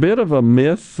there's a bit of a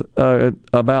myth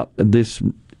about this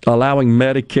allowing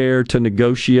Medicare to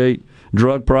negotiate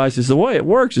drug prices. The way it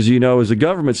works is, is the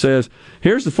government says,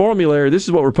 here's the formulary, this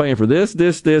is what we're paying for this,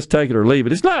 take it or leave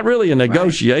it. It's not really a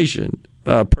negotiation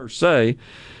per se.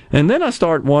 And then I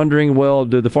start wondering, well,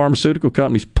 do the pharmaceutical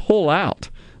companies pull out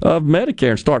of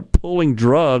Medicare and start pulling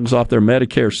drugs off their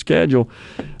Medicare schedule?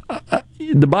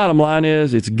 The bottom line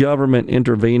is it's government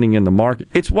intervening in the market.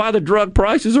 It's why the drug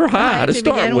prices are high to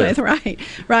start with.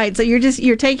 Right. So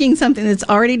you're taking something that's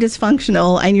already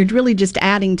dysfunctional and you're really just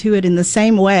adding to it in the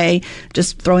same way,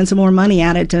 just throwing some more money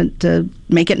at it to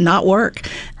make it not work.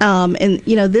 And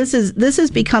this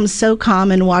has become so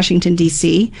common in Washington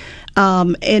D.C.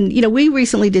 And we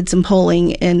recently did some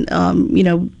polling, and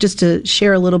just to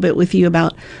share a little bit with you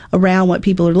about around what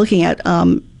people are looking at.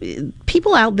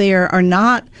 People out there are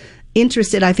not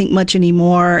interested, I think, much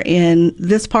anymore in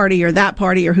this party or that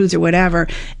party or who's or whatever.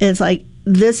 It's like,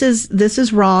 this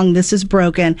is wrong, this is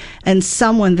broken, and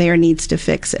someone there needs to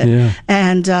fix it. Yeah.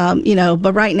 And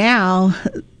but right now,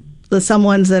 the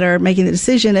someones that are making the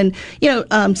decision, and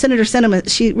Senator Sinema,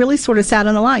 she really sort of sat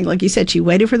on the line, like you said. She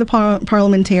waited for the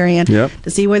parliamentarian to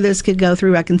see where this could go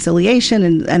through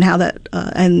reconciliation, and how that,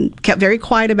 and kept very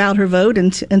quiet about her vote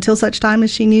until such time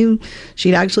as she knew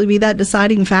she'd actually be that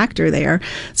deciding factor there.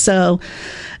 So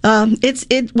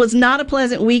it was not a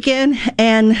pleasant weekend,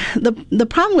 and the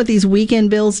problem with these weekend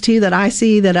bills too that I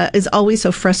see that is always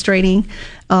so frustrating.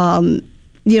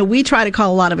 We try to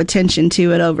call a lot of attention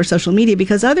to it over social media,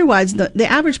 because otherwise the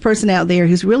average person out there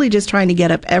who's really just trying to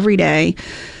get up every day,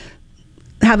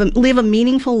 live a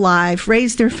meaningful life,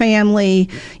 raise their family,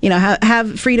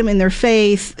 have freedom in their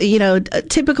faith,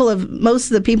 typical of most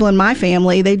of the people in my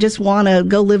family, they just want to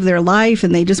go live their life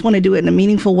and they just want to do it in a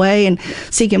meaningful way and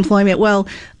seek employment. Well,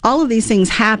 all of these things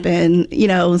happen,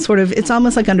 sort of, it's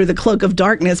almost like under the cloak of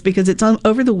darkness, because it's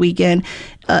over the weekend.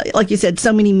 Like you said,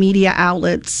 so many media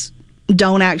outlets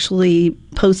don't actually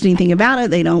post anything about it.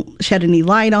 They don't shed any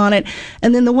light on it.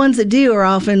 And then the ones that do are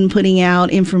often putting out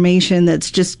information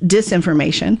that's just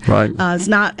disinformation. Right. It's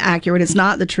not accurate. It's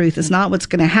not the truth. It's not what's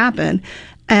going to happen.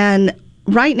 And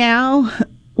right now,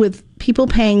 with people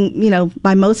paying,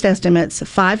 by most estimates,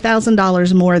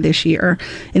 $5,000 more this year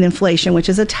in inflation, which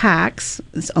is a tax.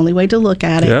 It's the only way to look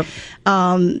at it. Yep.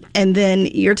 And then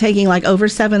you're taking like over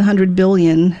 $700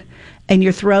 billion, and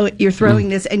you're throwing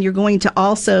this, and you're going to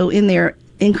also in there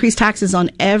increase taxes on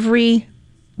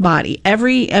everybody.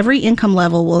 Every income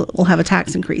level will have a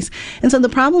tax increase. And so the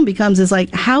problem becomes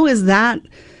like, how is that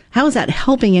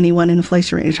helping anyone in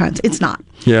inflationary times? It's not.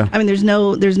 Yeah. I mean, there's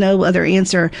no other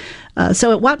answer.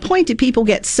 So at what point do people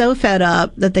get so fed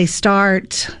up that they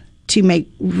start to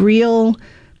make real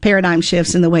paradigm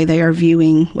shifts in the way they are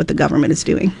viewing what the government is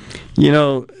doing?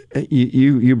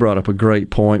 You brought up a great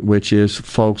point, which is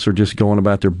folks are just going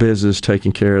about their business,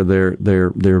 taking care of their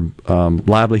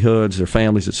livelihoods, their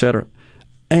families, etc.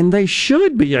 And they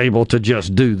should be able to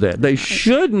just do that. They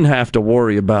shouldn't have to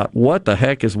worry about what the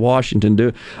heck is Washington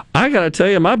doing. I got to tell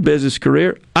you, my business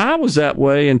career, I was that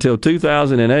way until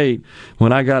 2008,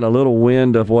 when I got a little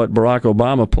wind of what Barack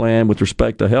Obama planned with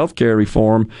respect to health care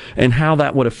reform and how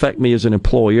that would affect me as an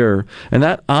employer. And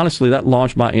that, honestly, that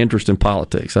launched my interest in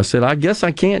politics. I said, I guess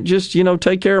I can't just,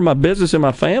 take care of my business and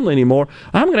my family anymore.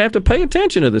 I'm going to have to pay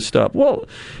attention to this stuff. Well,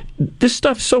 this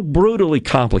stuff's so brutally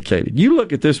complicated. You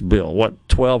look at this bill,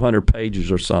 1,200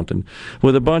 pages or something,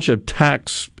 with a bunch of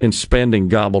tax and spending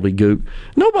gobbledygook.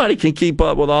 Nobody can keep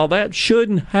up with all that.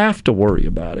 Shouldn't have to worry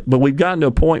about it. But we've gotten to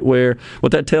a point where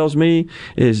what that tells me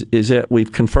is that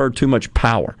we've conferred too much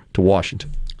power to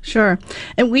Washington. Sure.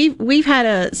 And we've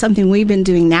had something we've been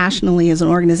doing nationally as an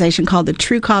organization called the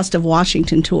True Cost of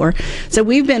Washington Tour. So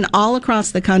we've been all across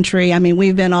the country. I mean,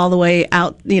 we've been all the way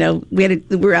out,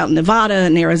 we're out in Nevada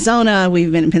and Arizona.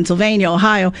 We've been in Pennsylvania,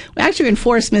 Ohio. We actually were in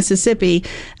Forest, Mississippi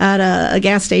at a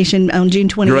gas station on June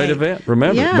 28th. Great event.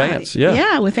 Remember, Vance. Yeah.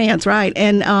 Yeah, with Vance, right.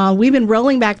 And we've been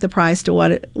rolling back the price to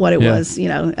what it was,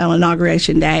 on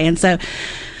Inauguration Day. And so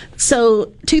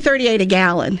 $2.38 a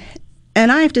gallon. And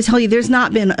I have to tell you, there's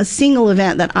not been a single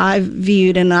event that I've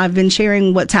viewed, and I've been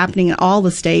sharing what's happening in all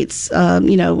the states.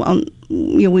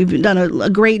 We've done a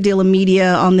great deal of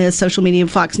media on this. Social media,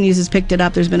 Fox News has picked it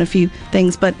up. There's been a few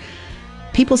things, but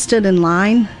people stood in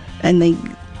line and they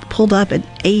pulled up at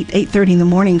 8:30 in the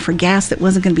morning for gas that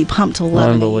wasn't going to be pumped till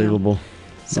 11. Unbelievable.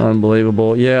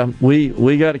 Unbelievable. Yeah,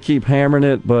 we got to keep hammering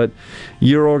it, but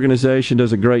your organization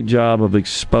does a great job of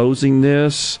exposing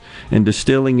this and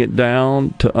distilling it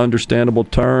down to understandable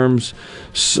terms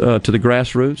to the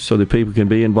grassroots so that people can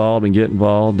be involved and get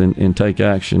involved and take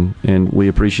action, and we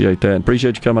appreciate that.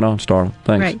 Appreciate you coming on, Starla.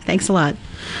 Thanks. Great. Thanks a lot.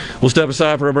 We'll step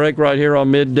aside for a break right here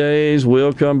on Middays.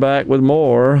 We'll come back with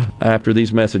more after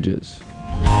these messages.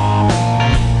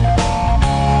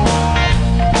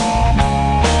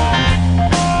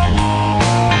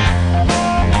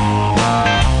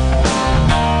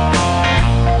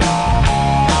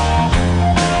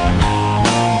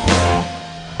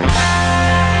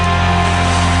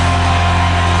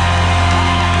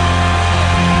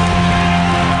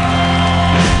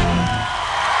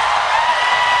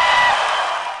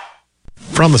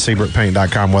 From the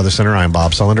SeabrookPaint.com Weather Center, I'm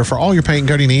Bob Sullender. For all your paint and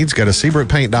coating needs, go to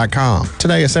SeabrookPaint.com.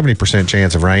 Today, a 70%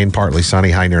 chance of rain, partly sunny,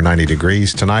 high near 90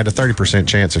 degrees. Tonight, a 30%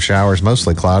 chance of showers,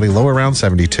 mostly cloudy, low around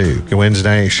 72.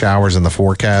 Wednesday, showers in the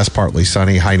forecast, partly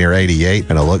sunny, high near 88.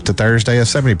 And a look to Thursday, a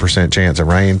 70% chance of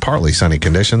rain, partly sunny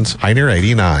conditions, high near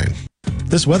 89.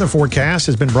 This weather forecast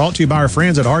has been brought to you by our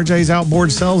friends at RJ's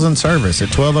Outboard Sales and Service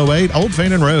at 1208 Old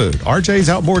Fannin Road. RJ's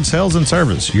Outboard Sales and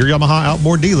Service, your Yamaha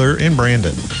outboard dealer in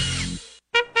Brandon.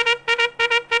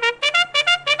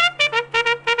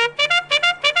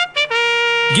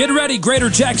 Get ready, Greater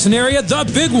Jackson area. The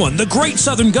big one, the Great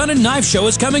Southern Gun and Knife Show,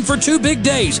 is coming for 2 big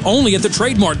days, only at the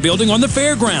Trademark Building on the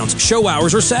fairgrounds. Show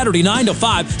hours are Saturday 9 till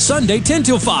 5, Sunday 10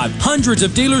 till 5. Hundreds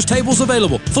of dealers' tables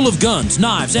available, full of guns,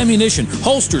 knives, ammunition,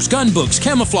 holsters, gun books,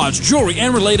 camouflage, jewelry,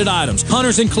 and related items.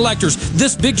 Hunters and collectors,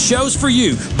 this big show's for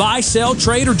you. Buy, sell,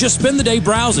 trade, or just spend the day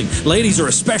browsing. Ladies are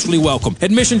especially welcome.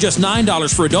 Admission just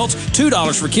 $9 for adults,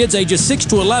 $2 for kids ages 6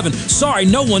 to 11. Sorry,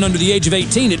 no one under the age of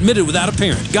 18 admitted without a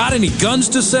parent. Got any guns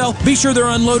to sell? Be sure they're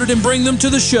unloaded and bring them to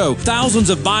the show. Thousands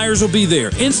of buyers will be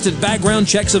there. Instant background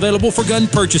checks available for gun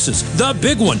purchases. The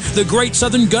big one, the Great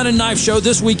Southern Gun and Knife Show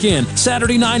this weekend.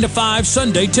 Saturday 9 to 5,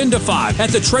 Sunday 10 to 5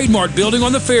 at the Trademark Building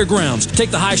on the fairgrounds.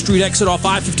 Take the High Street exit off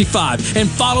I-55 and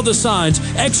follow the signs.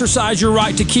 Exercise your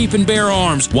right to keep and bear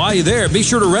arms. While you're there, be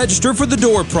sure to register for the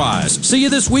door prize. See you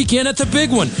this weekend at the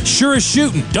big one. Sure as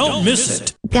shooting. Don't miss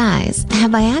it. Guys,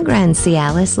 have Viagra and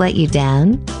Cialis let you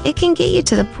down? It can get you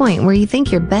to the point where you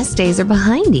think your best days are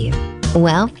behind you.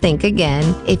 Well, think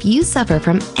again. If you suffer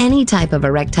from any type of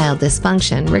erectile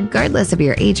dysfunction, regardless of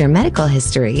your age or medical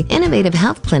history, Innovative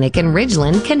Health Clinic in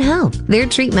Ridgeland can help. Their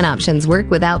treatment options work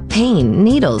without pain,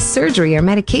 needles, surgery, or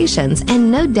medications, and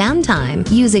no downtime,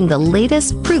 using the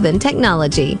latest proven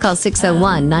technology. Call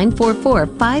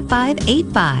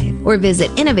 601-944-5585 or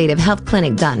visit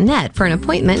innovativehealthclinic.net for an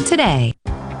appointment today.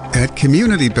 At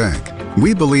Community Bank,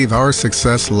 we believe our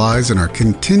success lies in our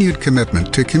continued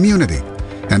commitment to community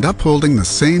and upholding the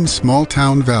same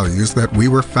small-town values that we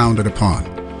were founded upon.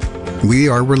 We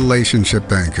are relationship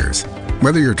bankers.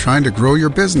 Whether you're trying to grow your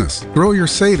business, grow your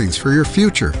savings for your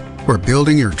future, or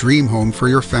building your dream home for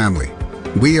your family,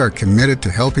 we are committed to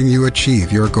helping you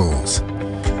achieve your goals.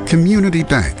 Community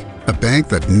Bank, a bank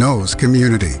that knows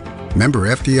community. Member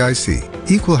FDIC,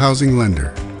 Equal Housing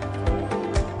Lender.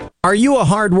 Are you a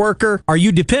hard worker? Are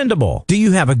you dependable? Do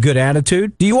you have a good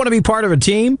attitude? Do you want to be part of a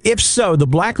team? If so, the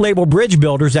Black Label Bridge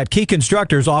Builders at Key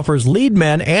Constructors offers lead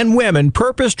men and women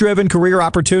purpose-driven career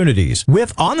opportunities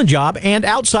with on-the-job and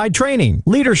outside training,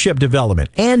 leadership development,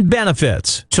 and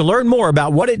benefits. To learn more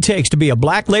about what it takes to be a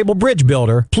Black Label Bridge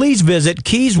Builder, please visit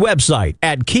Key's website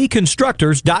at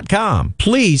keyconstructors.com.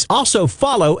 Please also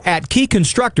follow at Key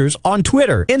Constructors on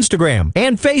Twitter, Instagram,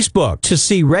 and Facebook to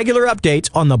see regular updates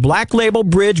on the Black Label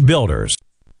Bridge Builders.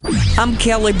 I'm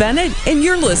Kelly Bennett, and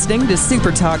you're listening to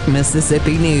SuperTalk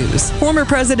Mississippi News. Former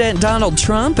President Donald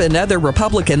Trump and other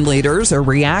Republican leaders are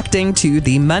reacting to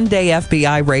the Monday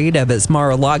FBI raid of his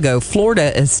Mar-a-Lago,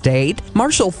 Florida estate.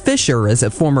 Marshall Fisher is a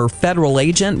former federal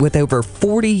agent with over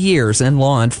 40 years in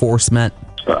law enforcement.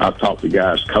 I've talked to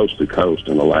guys coast to coast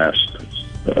in the last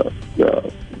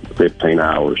 15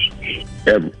 hours.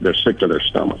 They're sick to their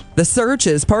stomach. The search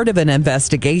is part of an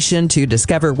investigation to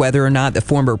discover whether or not the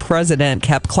former president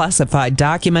kept classified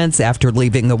documents after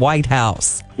leaving the White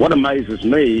House. What amazes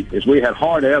me is we had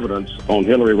hard evidence on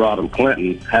Hillary Rodham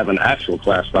Clinton having actual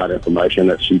classified information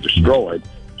that she destroyed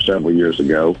several years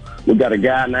ago. We've got a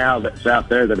guy now that's out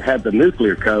there that had the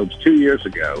nuclear codes 2 years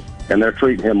ago, and they're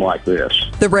treating him like this.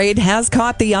 The raid has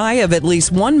caught the eye of at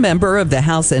least one member of the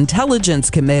House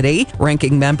Intelligence Committee.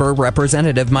 Ranking member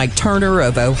Representative Mike Turner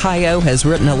of Ohio has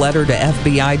written a letter to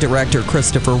FBI Director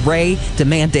Christopher Wray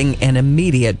demanding an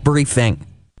immediate briefing.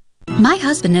 My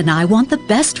husband and I want the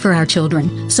best for our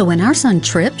children, so when our son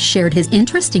Tripp shared his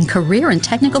interest in career and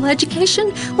technical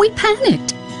education, we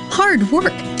panicked. Hard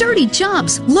work, dirty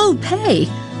jobs, low pay.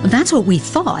 That's what we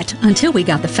thought until we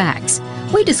got the facts.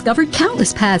 We discovered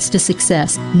countless paths to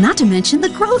success, not to mention the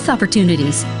growth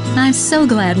opportunities. I'm so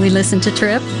glad we listened to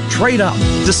Tripp. Trade up.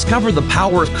 Discover the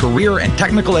power of career and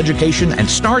technical education and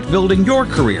start building your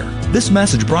career. This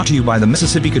message brought to you by the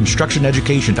Mississippi Construction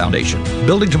Education Foundation.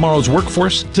 Building tomorrow's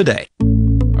workforce today.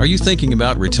 Are you thinking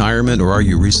about retirement, or are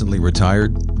you recently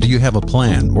retired? Do you have a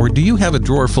plan, or do you have a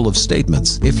drawer full of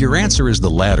statements? If your answer is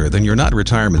the latter, then you're not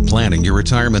retirement planning, you're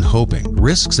retirement hoping.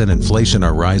 Risks and inflation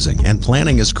are rising, and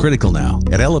planning is critical now.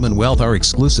 At Element Wealth, our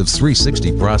exclusive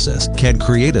 360 process can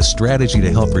create a strategy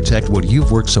to help protect what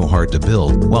you've worked so hard to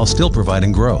build while still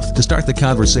providing growth. To start the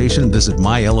conversation, visit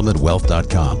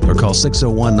myelementwealth.com or call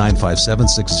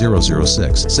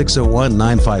 601-957-6006.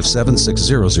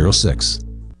 601-957-6006.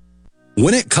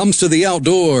 When it comes to the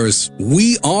outdoors,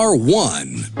 we are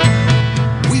one.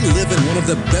 We live in one of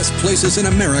the best places in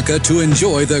America to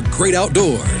enjoy the great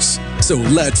outdoors. So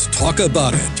let's talk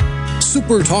about it.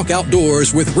 Super Talk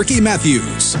Outdoors with Ricky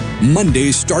Matthews.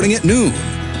 Mondays starting at noon.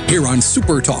 Here on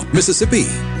Super Talk Mississippi.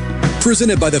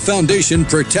 Presented by the Foundation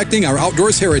Protecting Our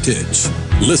Outdoors Heritage.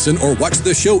 Listen or watch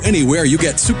the show anywhere you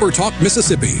get Super Talk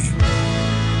Mississippi.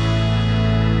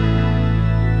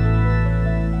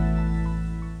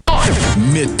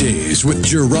 Middays with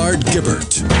Gerard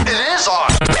Gibert. It is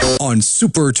on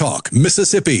Super Talk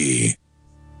Mississippi.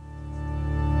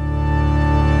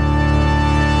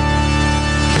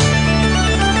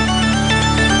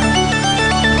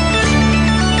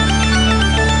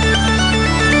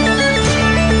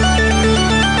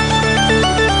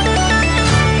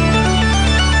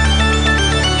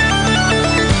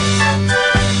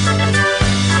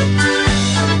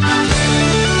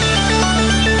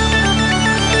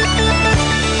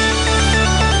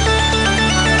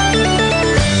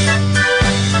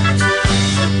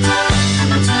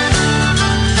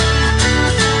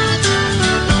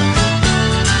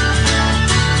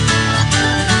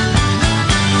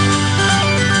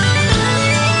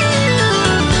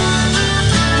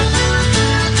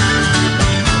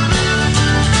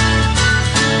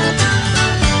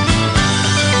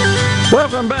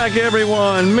 Welcome back,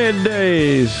 everyone.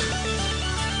 Middays.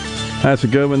 That's a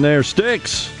good one there.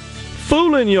 Sticks.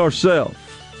 Fooling yourself.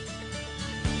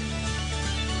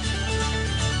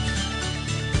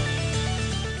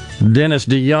 Dennis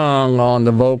DeYoung on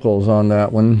the vocals on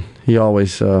that one. He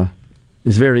always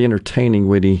is very entertaining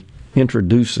when he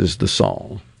introduces the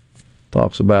song.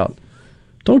 Talks about,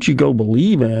 don't you go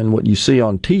believe in what you see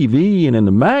on TV and in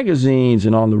the magazines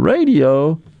and on the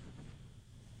radio.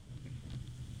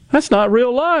 That's not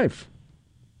real life.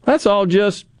 That's all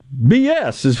just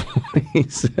BS, is what he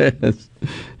says.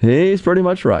 He's pretty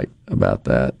much right about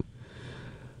that.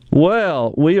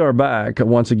 Well, we are back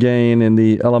once again in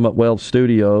the Element Wealth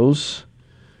Studios.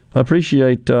 I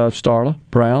appreciate Starla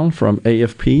Brown from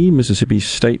AFP, Mississippi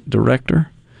State Director,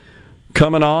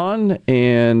 coming on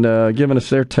and giving us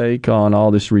their take on all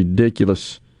this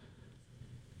ridiculous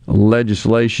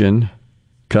legislation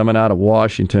coming out of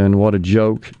Washington. What a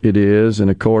joke it is.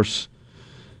 And, of course,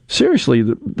 seriously,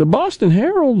 the Boston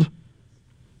Herald,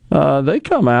 they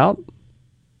come out.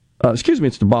 It's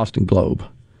the Boston Globe.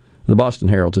 The Boston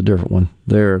Herald's a different one.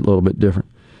 They're a little bit different.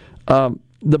 The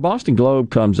Boston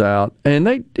Globe comes out,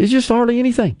 and it's just hardly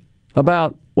anything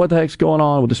about what the heck's going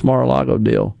on with this Mar-a-Lago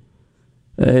deal.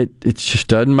 It just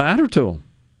doesn't matter to them.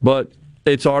 But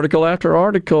it's article after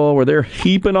article where they're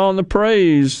heaping on the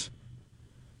praise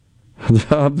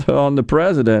on the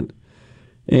president,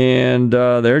 and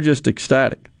they're just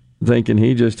ecstatic, thinking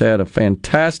he just had a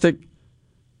fantastic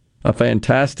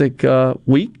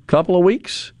couple of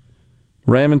weeks,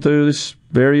 ramming through this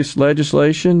various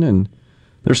legislation, and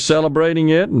they're celebrating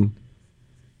it, and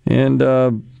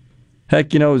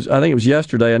heck, I think it was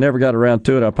yesterday. I never got around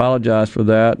to it. I apologize for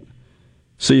that.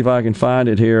 See if I can find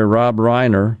it here. Rob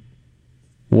Reiner,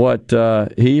 what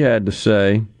he had to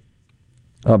say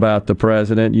about the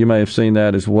president. You may have seen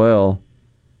that as well,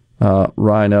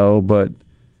 Rhino, but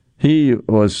he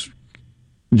was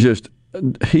just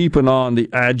heaping on the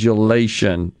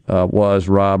adulation, was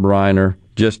Rob Reiner,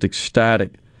 just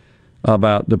ecstatic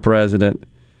about the president.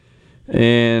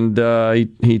 And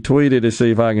he tweeted, to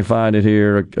see if I can find it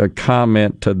here, a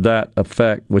comment to that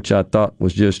effect, which I thought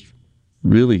was just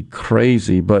really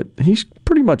crazy. But he's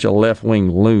pretty much a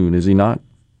left-wing loon, is he not,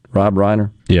 Rob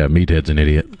Reiner? Yeah, Meathead's an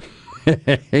idiot.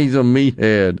 He's a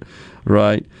meathead,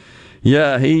 right?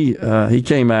 Yeah, he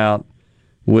came out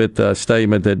with a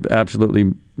statement that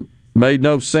absolutely made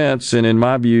no sense, and in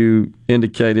my view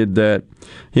indicated that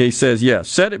he says,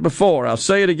 said it before, I'll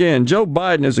say it again, Joe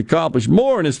Biden has accomplished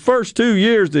more in his first 2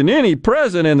 years than any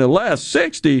president in the last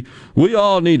 60. We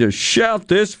all need to shout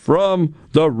this from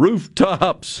the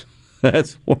rooftops.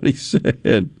 That's what he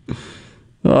said.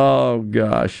 Oh,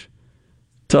 gosh.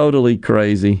 Totally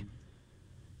crazy.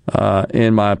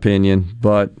 In my opinion.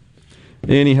 But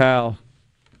anyhow,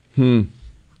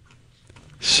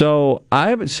 so I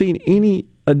haven't seen any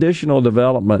additional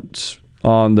developments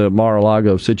on the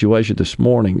Mar-a-Lago situation this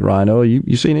morning, Rhino.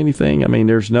 You seen anything? I mean,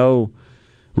 there's no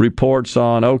reports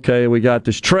on, okay, we got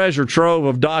this treasure trove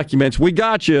of documents. We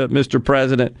got you, Mr.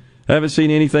 President. I haven't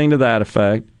seen anything to that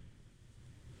effect.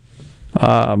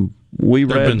 There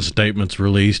have been statements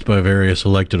released by various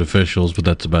elected officials, but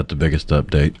that's about the biggest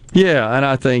update. Yeah, and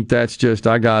I think that's just,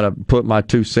 I got to put my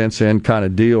 2 cents in kind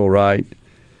of deal, right?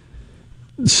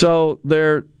 So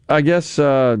I guess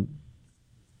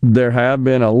there have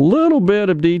been a little bit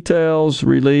of details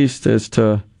released as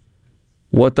to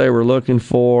what they were looking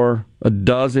for, a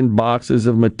dozen boxes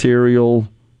of material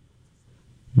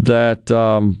that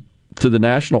to the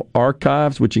National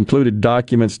Archives, which included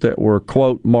documents that were,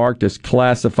 quote, marked as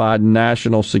classified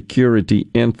national security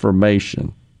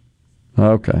information.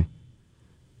 Okay.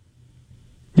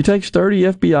 He takes 30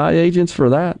 FBI agents for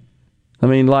that? I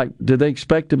mean, did they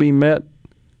expect to be met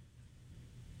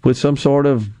with some sort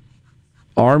of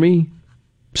army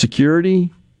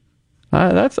security?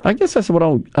 I guess that's what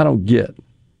I don't get.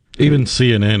 Even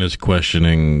CNN is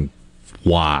questioning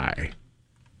why.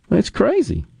 It's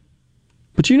crazy.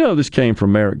 But this came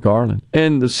from Merrick Garland.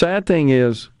 And the sad thing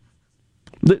is,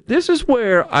 this is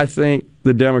where I think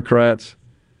the Democrats,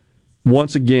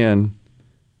 once again,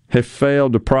 have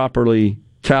failed to properly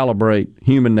calibrate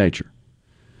human nature.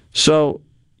 So,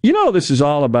 this is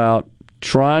all about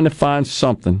trying to find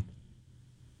something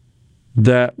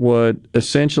that would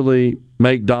essentially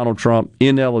make Donald Trump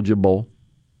ineligible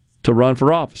to run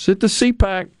for office. At the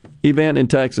CPAC event in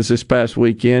Texas this past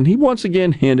weekend, he once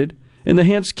again hinted, and the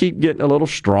hints keep getting a little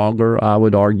stronger, I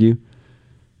would argue,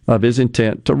 of his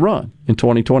intent to run in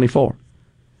 2024.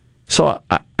 So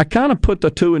I kind of put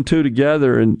the two and two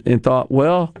together and thought,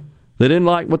 well, they didn't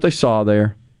like what they saw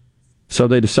there, so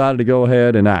they decided to go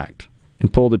ahead and act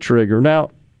and pull the trigger.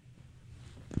 Now,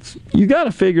 you got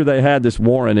to figure they had this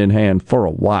warrant in hand for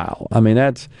a while. I mean,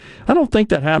 I don't think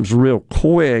that happens real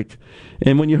quick.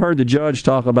 And when you heard the judge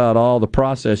talk about all the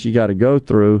process you got to go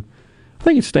through, I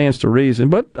think it stands to reason,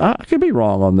 but I could be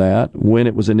wrong on that, when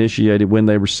it was initiated, when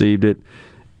they received it,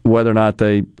 whether or not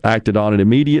they acted on it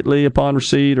immediately upon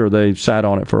receipt or they sat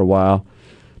on it for a while.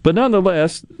 But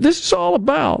nonetheless, this is all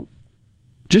about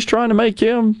just trying to make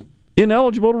him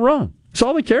ineligible to run. That's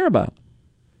all they care about.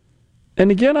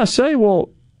 And again, I say, well,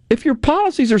 if your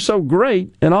policies are so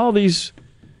great and all these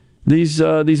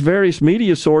various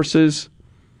media sources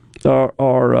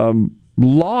are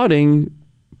lauding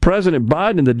President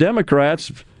Biden and the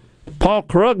Democrats, Paul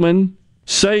Krugman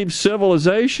saved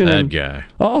civilization, that and guy,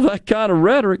 all that kind of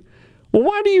rhetoric. Well,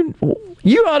 why do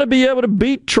you ought to be able to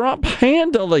beat Trump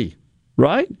handily,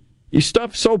 right? Your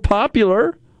stuff's so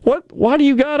popular. Why do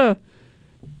you gotta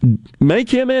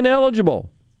make him ineligible?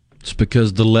 It's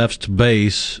because the left's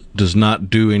base does not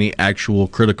do any actual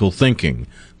critical thinking.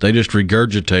 They just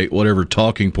regurgitate whatever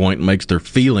talking point makes their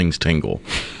feelings tingle.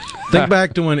 Think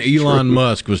back to when Elon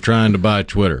Musk was trying to buy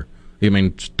Twitter. I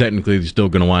mean, technically he's still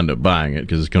going to wind up buying it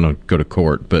because it's going to go to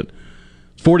court, but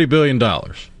 $40 billion, a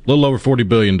little over $40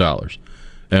 billion.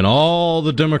 And all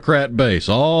the Democrat base,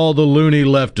 all the loony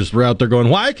leftists were out there going,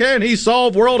 why can't he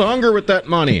solve world hunger with that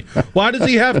money? Why does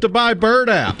he have to buy Bird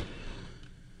app?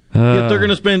 Yet they're going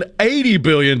to spend $80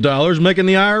 billion making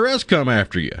the IRS come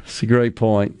after you. That's a great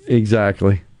point.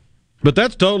 Exactly. But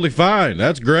that's totally fine.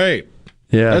 That's great.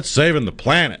 Yeah. That's saving the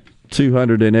planet.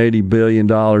 $280 billion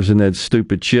in that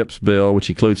stupid CHIPS bill, which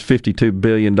includes $52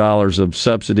 billion of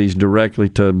subsidies directly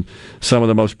to some of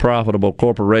the most profitable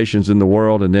corporations in the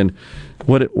world. And then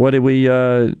what did we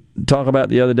talk about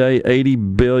the other day?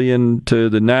 $80 billion to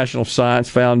the National Science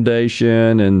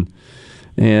Foundation,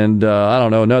 and I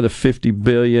don't know, another $50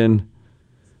 billion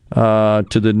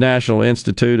to the National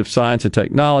Institute of Science and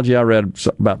Technology. I read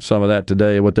about some of that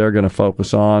today, what they're going to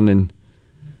focus on. And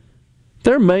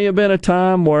there may have been a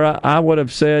time where I would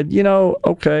have said,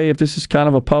 okay, if this is kind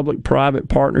of a public-private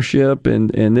partnership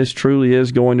and this truly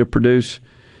is going to produce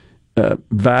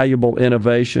valuable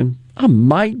innovation, I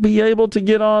might be able to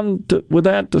get on with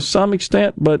that to some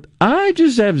extent, but I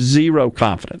just have zero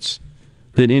confidence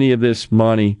that any of this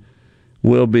money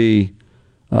will be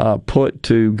put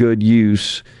to good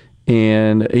use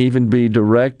and even be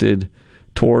directed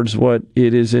towards what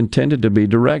it is intended to be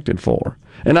directed for.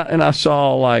 And I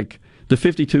saw, like, the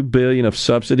 $52 billion of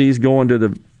subsidies going to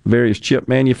the various chip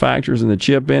manufacturers in the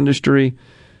chip industry.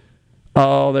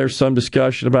 Oh, there's some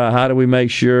discussion about how do we make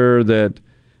sure that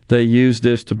they use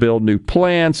this to build new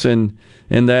plants and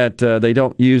that they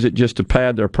don't use it just to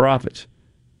pad their profits.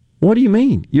 What do you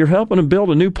mean? You're helping them build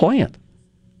a new plant.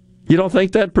 You don't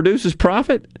think that produces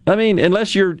profit? I mean,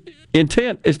 unless your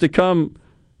intent is to come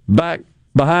back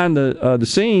behind the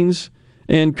scenes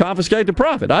and confiscate the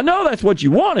profit. I know that's what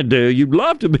you want to do. You'd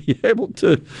love to be able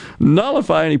to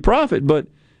nullify any profit, but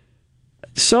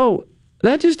so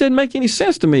that just didn't make any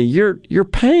sense to me. You're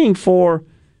paying for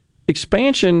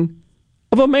expansion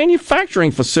of a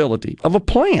manufacturing facility, of a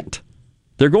plant.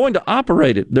 They're going to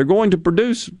operate it. They're going to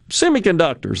produce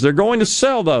semiconductors. They're going to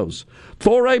sell those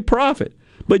for a profit.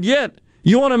 But yet,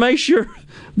 you want to make sure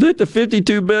that the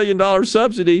 $52 billion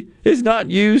subsidy is not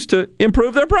used to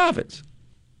improve their profits.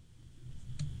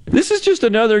 This is just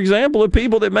another example of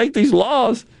people that make these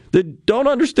laws that don't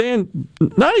understand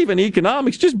not even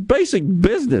economics, just basic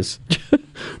business,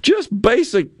 just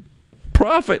basic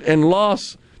profit and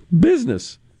loss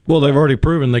business. Well, they've already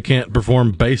proven they can't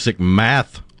perform basic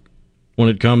math when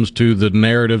it comes to the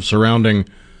narrative surrounding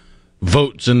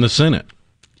votes in the Senate.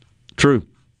 True.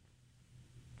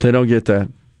 They don't get that.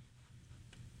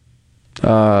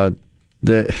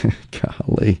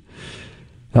 Golly.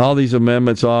 All these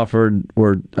amendments offered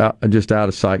were just out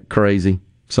of sight crazy.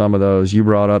 Some of those. You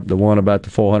brought up the one about the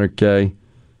 $400K.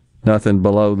 Nothing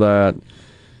below that.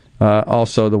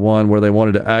 Also the one where they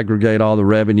wanted to aggregate all the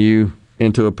revenue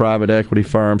into a private equity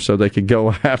firm so they could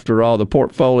go after all the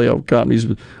portfolio companies,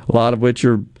 a lot of which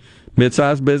are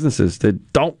mid-sized businesses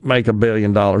that don't make $1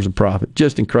 billion of profit.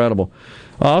 Just incredible.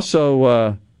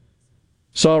 Also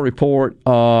saw a report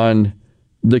on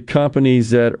the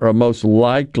companies that are most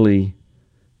likely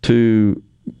to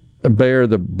bear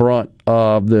the brunt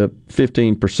of the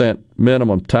 15%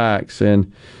 minimum tax,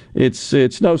 and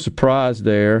it's no surprise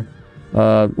there.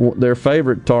 Their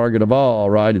favorite target of all,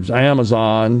 right, is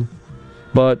Amazon,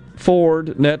 but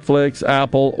Ford, Netflix,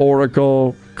 Apple,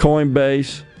 Oracle,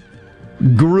 Coinbase,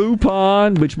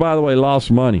 Groupon, which, by the way, lost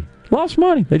money.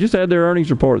 They just had their earnings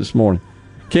report this morning.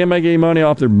 Can't make any money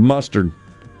off their mustard.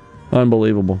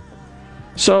 Unbelievable.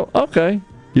 So, okay,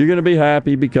 you're going to be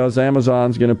happy because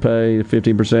Amazon's going to pay the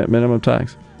 15% minimum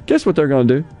tax. Guess what they're going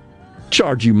to do?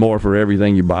 Charge you more for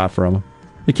everything you buy from them.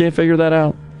 You can't figure that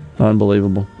out?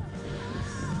 Unbelievable.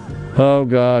 Oh,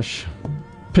 gosh.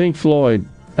 Pink Floyd.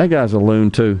 That guy's a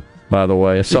loon, too, by the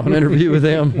way. I saw an interview with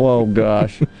him. Whoa,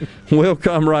 gosh. We'll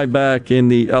come right back in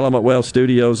the Element Wealth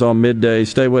Studios on Midday.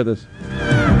 Stay with us.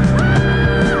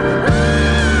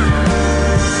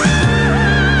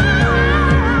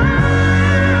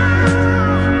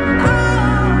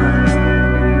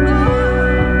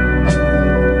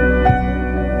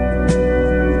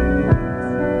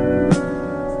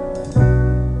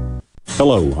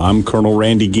 Hello, I'm Colonel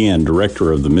Randy Ginn,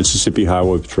 Director of the Mississippi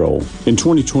Highway Patrol. In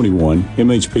 2021,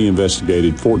 MHP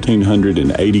investigated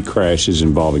 1,480 crashes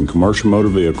involving commercial motor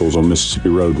vehicles on Mississippi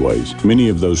roadways. Many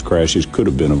of those crashes could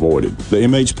have been avoided. The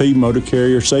MHP Motor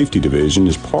Carrier Safety Division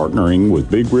is partnering with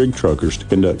big rig truckers to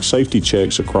conduct safety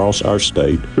checks across our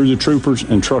state through the Troopers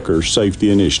and Truckers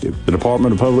Safety Initiative. The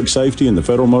Department of Public Safety and the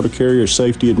Federal Motor Carrier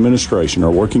Safety Administration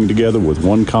are working together with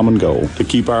one common goal: to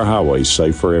keep our highways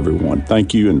safe for everyone.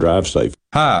 Thank you and drive safe.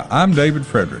 Hi, I'm David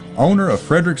Frederick, owner of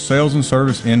Frederick Sales and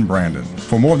Service in Brandon.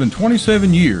 For more than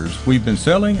 27 years, we've been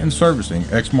selling and servicing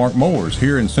Exmark mowers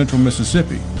here in central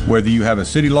Mississippi. Whether you have a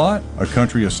city lot, a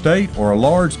country estate, or a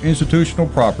large institutional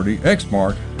property,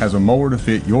 Exmark has a mower to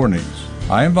fit your needs.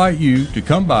 I invite you to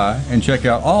come by and check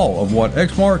out all of what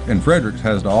Exmark and Fredericks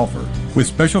has to offer. With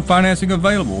special financing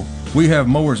available, we have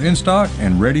mowers in stock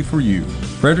and ready for you.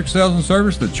 Frederick Sales and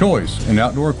Service, the choice in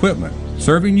outdoor equipment,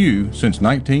 serving you since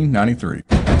 1993.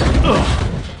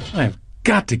 I've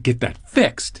got to get that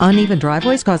fixed. Uneven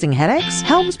driveways causing headaches?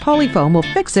 Helms Polyfoam will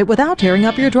fix it without tearing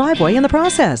up your driveway in the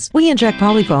process. We inject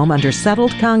Polyfoam under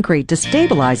settled concrete to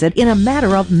stabilize it in a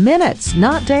matter of minutes,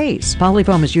 not days.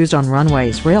 Polyfoam is used on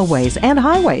runways, railways, and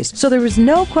highways, so there is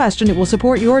no question it will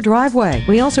support your driveway.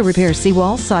 We also repair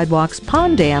seawalls, sidewalks,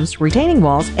 pond dams, retaining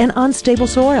walls, and unstable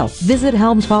soil. Visit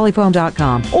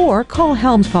HelmsPolyfoam.com or call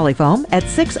Helms Polyfoam at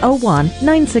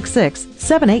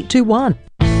 601-966-7821.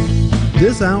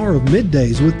 This hour of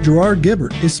Middays with Gerard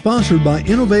Gibert is sponsored by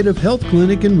Innovative Health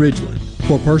Clinic in Ridgeland.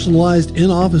 For personalized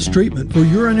in-office treatment for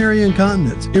urinary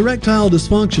incontinence, erectile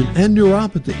dysfunction, and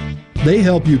neuropathy, they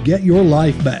help you get your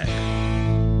life back.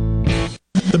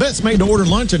 The best made-to-order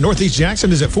lunch in Northeast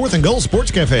Jackson is at 4th and Gold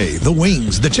Sports Cafe. The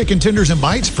wings, the chicken tenders and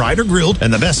bites, fried or grilled,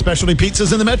 and the best specialty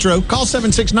pizzas in the metro. Call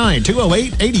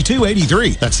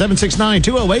 769-208-8283. That's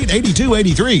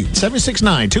 769-208-8283.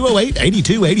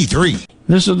 769-208-8283.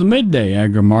 This is the Midday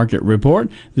Agri-Market Report.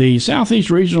 The Southeast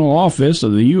Regional Office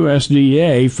of the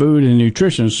USDA Food and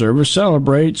Nutrition Service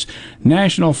celebrates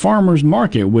National Farmers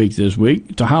Market Week this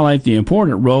week to highlight the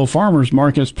important role farmers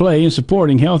markets play in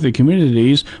supporting healthy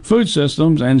communities, food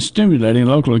systems, and stimulating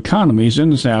local economies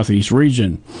in the Southeast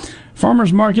region.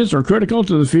 Farmers markets are critical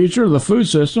to the future of the food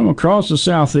system across the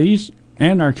Southeast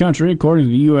and our country, according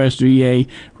to the USDA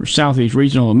Southeast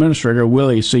Regional Administrator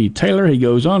Willie C. Taylor. He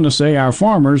goes on to say our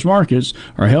farmers markets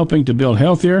are helping to build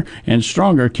healthier and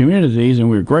stronger communities, and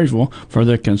we're grateful for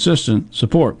their consistent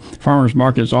support. Farmers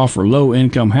markets offer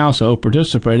low-income households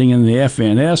participating in the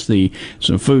FNS, the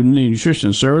Food and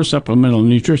Nutrition Service Supplemental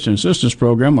Nutrition Assistance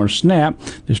Program, or SNAP,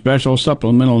 the Special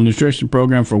Supplemental Nutrition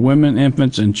Program for Women,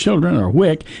 Infants, and Children, or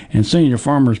WIC, and Senior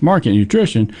Farmers Market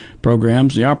Nutrition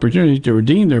programs, the opportunity to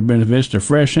redeem their benefits to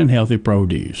fresh and healthy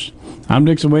produce. I'm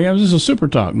Dixon Williams. This is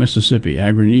SuperTalk Mississippi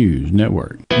Agri-News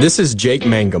Network. This is Jake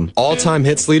Mangum, all-time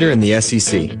hits leader in the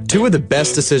SEC. Two of the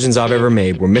best decisions I've ever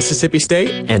made were Mississippi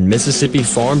State and Mississippi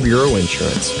Farm Bureau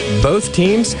Insurance. Both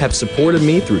teams have supported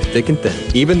me through thick and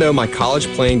thin. Even though my college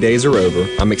playing days are over,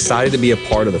 I'm excited to be a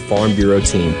part of the Farm Bureau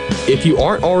team. If you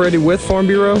aren't already with Farm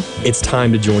Bureau, it's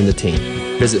time to join the team.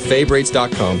 Visit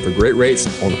favrates.com for great rates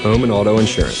on home and auto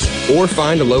insurance. Or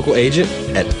find a local agent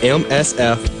at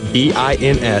msfbins.com.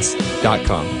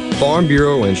 Farm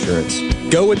Bureau Insurance.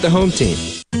 Go with the home team.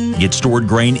 Get stored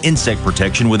grain insect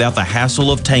protection without the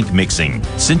hassle of tank mixing.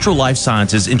 Central Life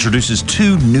Sciences introduces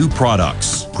 2 new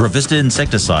products. Gravista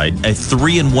insecticide, a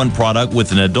 3-in-1 product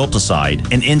with an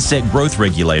adulticide, an insect growth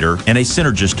regulator, and a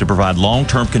synergist to provide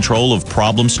long-term control of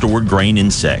problem-stored grain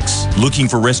insects. Looking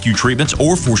for rescue treatments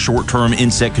or for short-term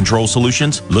insect control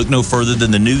solutions? Look no further than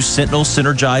the new Sentinel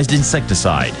Synergized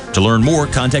insecticide. To learn more,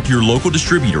 contact your local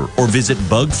distributor or visit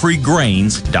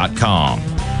bugfreegrains.com.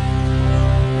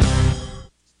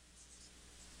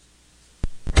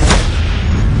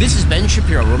 This is Ben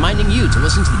Shapiro reminding you to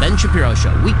listen to The Ben Shapiro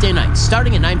Show weekday nights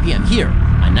starting at 9 p.m. here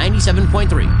on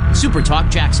 97.3 Super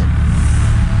Talk Jackson.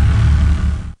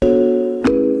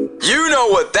 You know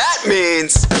what that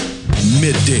means.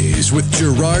 Middays with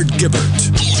Gerard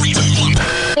Gibert.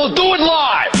 We'll do it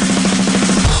live.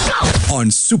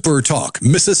 On Super Talk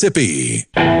Mississippi.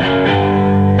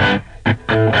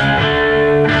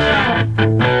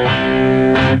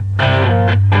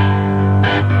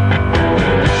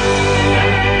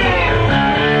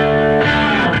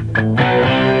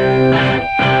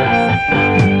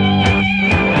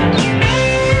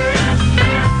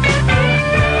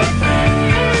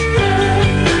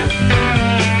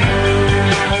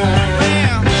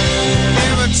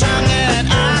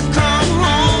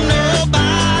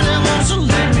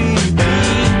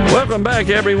 Welcome back,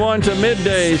 everyone, to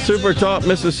Midday Super Talk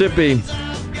Mississippi.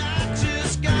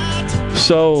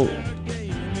 So,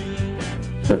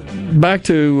 back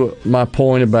to my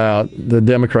point about the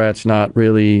Democrats not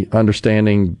really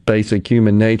understanding basic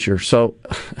human nature. So,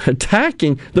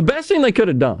 attacking, the best thing they could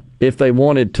have done if they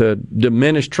wanted to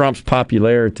diminish Trump's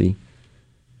popularity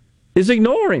is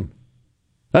ignore him.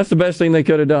 That's the best thing they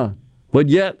could have done. But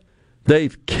yet,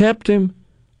 they've kept him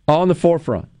on the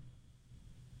forefront.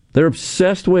 They're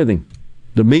obsessed with him.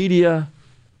 The media,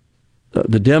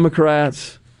 the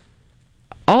Democrats,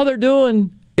 all they're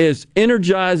doing is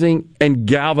energizing and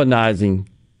galvanizing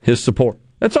his support.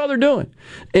 That's all they're doing.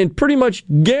 And pretty much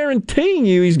guaranteeing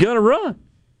you he's going to run.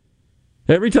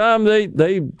 Every time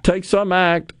they take some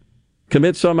act,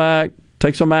 commit some act,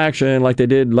 take some action like they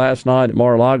did last night at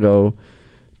Mar-a-Lago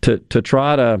to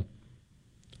try to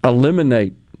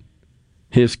eliminate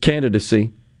his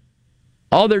candidacy,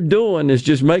 all they're doing is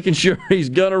just making sure he's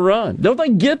going to run. Don't they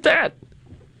get that?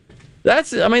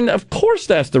 Of course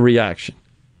that's the reaction.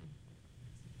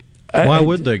 Why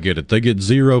would they get it? They get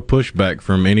zero pushback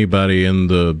from anybody in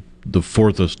the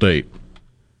Fourth Estate.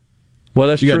 Well,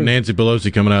 that's true. You got Nancy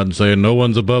Pelosi coming out and saying no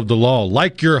one's above the law.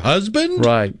 Like your husband?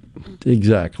 Right.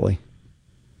 Exactly.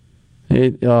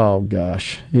 Oh,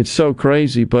 gosh. It's so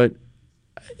crazy. But,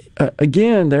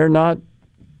 again, they're not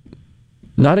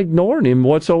ignoring him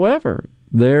whatsoever.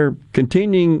 They're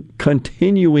continuing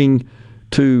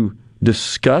to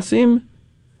discuss him,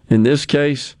 in this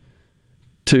case,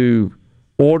 to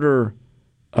order,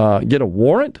 get a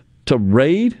warrant to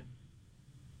raid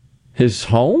his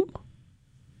home,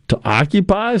 to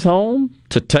occupy his home,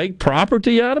 to take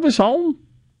property out of his home.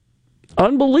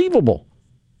 Unbelievable.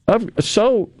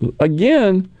 So,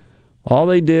 again, all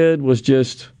they did was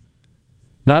just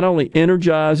not only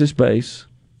energize his base,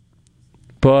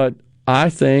 but I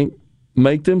think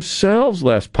make themselves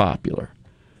less popular.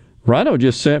 Rhino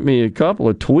just sent me a couple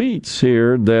of tweets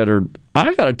here that are,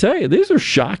 I got to tell you, these are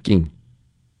shocking.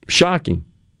 Shocking.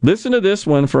 Listen to this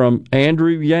one from Andrew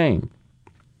Yang.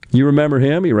 You remember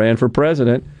him? He ran for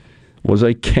president, was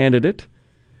a candidate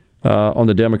on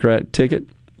the Democrat ticket.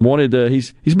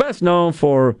 He's best known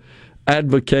for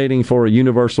advocating for a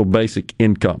universal basic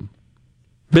income.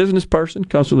 Business person,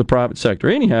 comes from the private sector.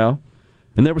 Anyhow,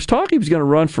 and there was talk he was going to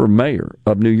run for mayor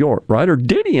of New York, right? Or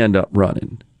did he end up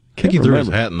running? I think he threw his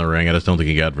hat in the ring. I just don't think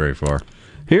he got very far.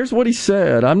 Here's what he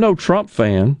said. I'm no Trump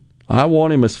fan. I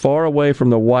want him as far away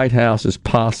from the White House as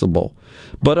possible.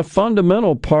 But a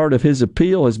fundamental part of his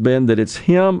appeal has been that it's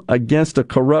him against a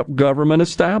corrupt government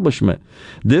establishment.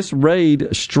 This raid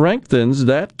strengthens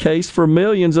that case for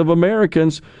millions of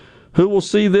Americans who will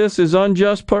see this as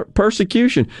unjust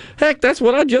persecution. Heck, that's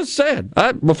what I just said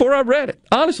before I read it.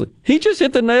 Honestly, he just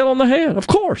hit the nail on the head. Of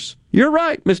course. You're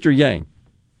right, Mr. Yang.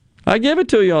 I give it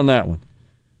to you on that one.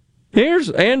 Here's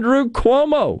Andrew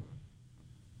Cuomo.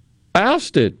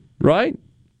 Ousted, right?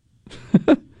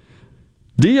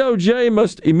 DOJ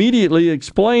must immediately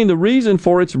explain the reason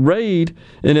for its raid,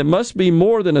 and it must be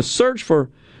more than a search for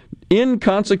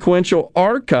inconsequential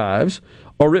archives,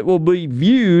 or it will be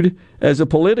viewed as a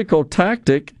political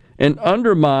tactic and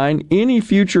undermine any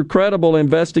future credible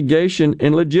investigation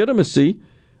and legitimacy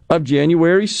of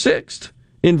January 6th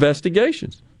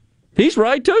investigations. He's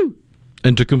right, too.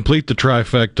 And to complete the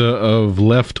trifecta of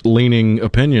left-leaning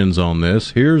opinions on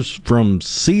this, here's from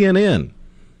CNN,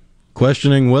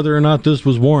 questioning whether or not this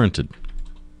was warranted.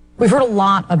 We've heard a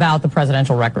lot about the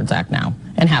Presidential Records Act now,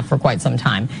 and have for quite some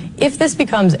time. If this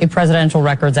becomes a Presidential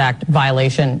Records Act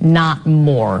violation, not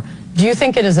more, do you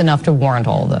think it is enough to warrant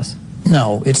all of this?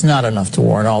 No, it's not enough to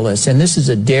warrant all this. And this is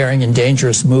a daring and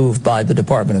dangerous move by the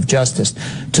Department of Justice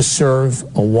to serve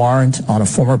a warrant on a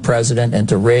former president and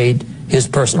to raid his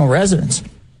personal residence.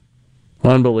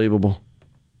 Unbelievable.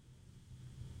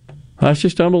 That's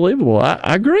just unbelievable.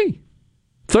 I agree.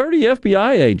 30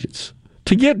 FBI agents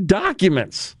to get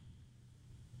documents.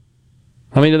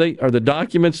 I mean, are the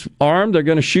documents armed? They're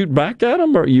going to shoot back at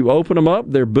them? Or you open them up,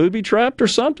 they're booby-trapped or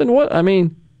something? What? I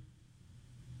mean,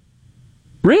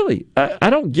 really, I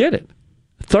don't get it.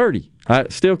 30. I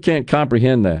still can't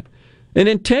comprehend that. And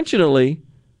intentionally,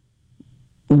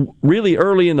 really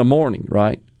early in the morning,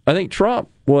 right? I think Trump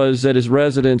was at his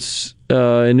residence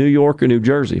in New York or New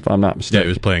Jersey, if I'm not mistaken. Yeah, he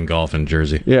was playing golf in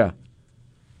Jersey. Yeah.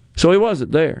 So he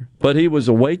wasn't there. But he was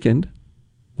awakened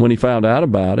when he found out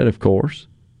about it, of course.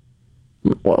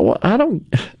 Well,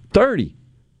 30.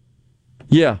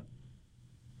 Yeah.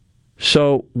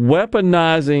 So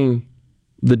weaponizing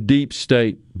the deep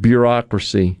state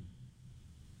bureaucracy.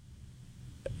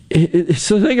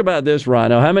 So think about this,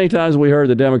 Rhino. How many times have we heard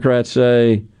the Democrats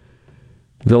say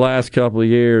the last couple of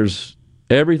years,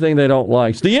 everything they don't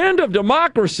like is the end of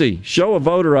democracy. Show a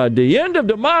voter ID. End of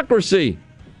democracy.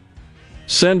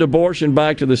 Send abortion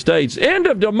back to the states. End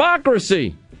of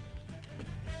democracy.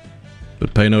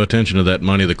 But pay no attention to that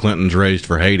money the Clintons raised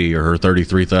for Haiti or her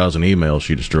 33,000 emails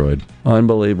she destroyed.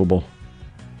 Unbelievable.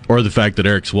 Or the fact that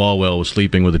Eric Swalwell was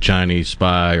sleeping with a Chinese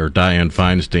spy, or Dianne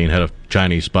Feinstein had a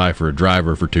Chinese spy for a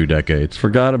driver for 2 decades.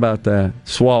 Forgot about that.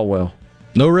 Swalwell.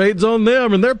 No raids on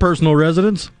them and their personal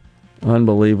residence.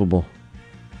 Unbelievable.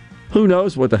 Who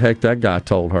knows what the heck that guy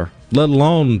told her? Let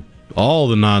alone all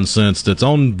the nonsense that's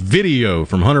on video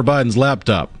from Hunter Biden's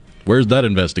laptop. Where's that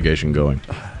investigation going?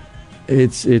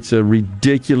 It's a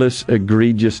ridiculous,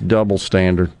 egregious double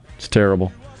standard. It's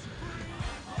terrible.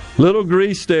 Little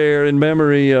grease there in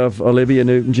memory of Olivia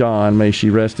Newton-John. May she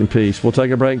rest in peace. We'll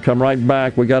take a break and come right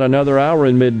back. We got another hour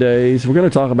in middays. We're going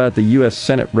to talk about the U.S.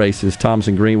 Senate races.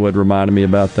 Thompson Greenwood reminded me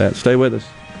about that. Stay with us.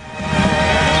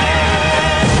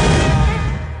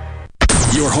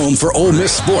 Your home for Ole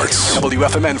Miss sports.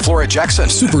 WFMN Flora Jackson.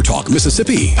 SuperTalk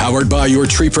Mississippi. Powered by your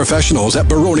tree professionals at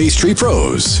Barone's Tree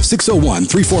Pros.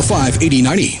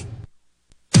 601-345-8090.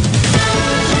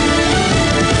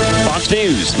 Fox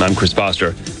News. I'm Chris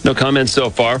Foster. No comments so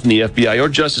far from the FBI or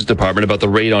Justice Department about the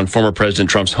raid on former President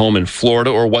Trump's home in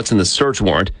Florida or what's in the search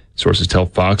warrant. Sources tell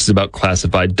Fox it's about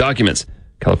classified documents.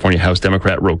 California House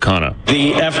Democrat Ro Khanna.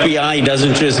 The FBI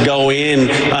doesn't just go in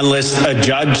unless a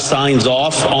judge signs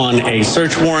off on a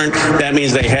search warrant. That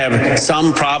means they have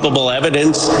some probable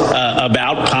evidence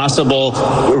about possible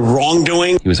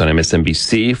wrongdoing. He was on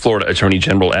MSNBC. Florida Attorney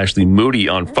General Ashley Moody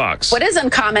on Fox. What is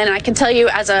uncommon, I can tell you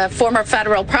as a former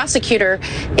federal prosecutor,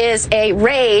 is a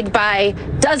raid by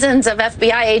dozens of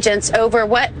FBI agents over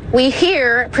what we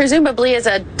hear presumably is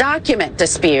a document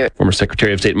dispute. Former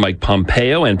Secretary of State Mike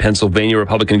Pompeo and Pennsylvania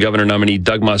Republican governor nominee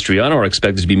Doug Mastriano are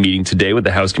expected to be meeting today with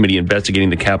the House committee investigating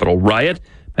the Capitol riot.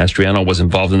 Mastriano was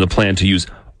involved in the plan to use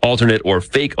alternate or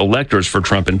fake electors for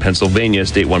Trump in Pennsylvania,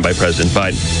 state won by President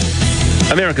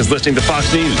Biden. America's listening to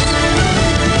Fox News.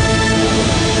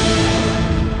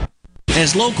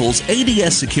 As locals,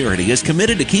 ADS Security is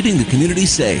committed to keeping the community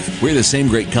safe. We're the same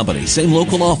great company, same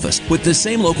local office, with the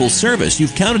same local service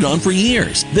you've counted on for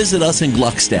years. Visit us in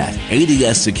Gluckstadt.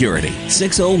 ADS Security,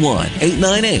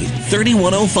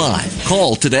 601-898-3105.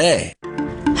 Call today.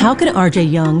 How can RJ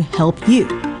Young help you?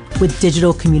 With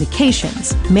digital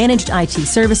communications, managed IT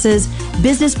services,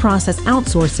 business process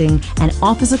outsourcing, and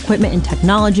office equipment and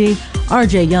technology,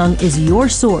 RJ Young is your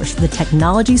source for the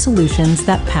technology solutions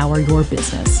that power your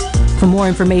business. For more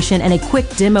information and a quick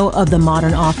demo of the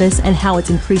modern office and how it's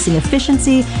increasing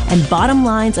efficiency and bottom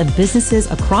lines of businesses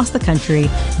across the country,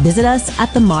 visit us at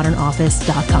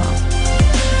themodernoffice.com.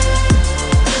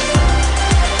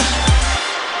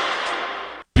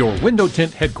 Your window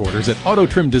tint headquarters at Auto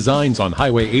Trim Designs on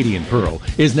Highway 80 in Pearl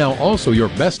is now also your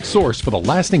best source for the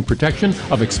lasting protection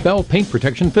of Expel paint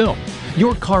protection film.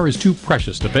 Your car is too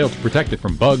precious to fail to protect it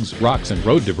from bugs, rocks, and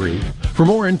road debris. For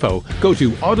more info, go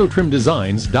to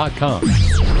autotrimdesigns.com.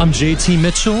 I'm JT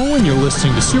Mitchell, and you're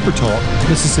listening to SuperTalk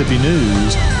Mississippi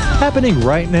News. Happening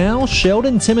right now,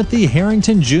 Sheldon Timothy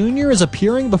Harrington Jr. is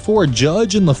appearing before a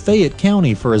judge in Lafayette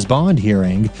County for his bond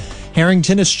hearing.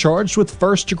 Harrington is charged with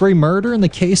first-degree murder in the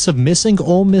case of missing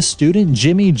Ole Miss student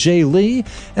Jimmy J. Lee.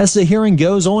 As the hearing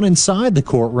goes on inside the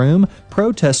courtroom,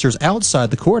 protesters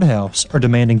outside the courthouse are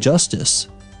demanding justice.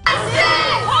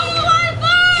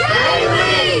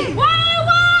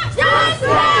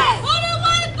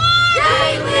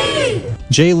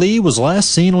 Jay Lee was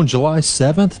last seen on July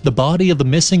 7th. The body of the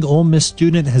missing Ole Miss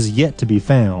student has yet to be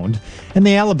found. And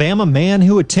the Alabama man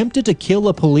who attempted to kill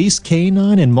a police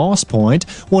canine in Moss Point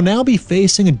will now be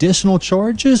facing additional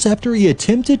charges after he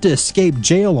attempted to escape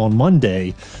jail on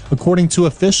Monday. According to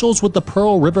officials with the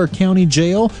Pearl River County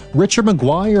Jail, Richard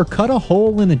McGuire cut a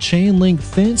hole in a chain-link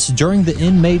fence during the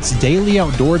inmate's daily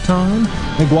outdoor time.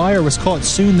 McGuire was caught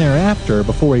soon thereafter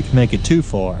before he could make it too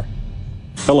far.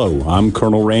 Hello, I'm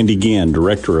Colonel Randy Gann,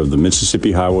 Director of the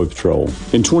Mississippi Highway Patrol.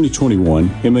 In 2021,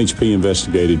 MHP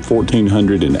investigated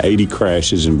 1,480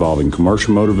 crashes involving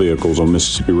commercial motor vehicles on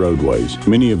Mississippi roadways.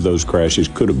 Many of those crashes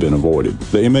could have been avoided.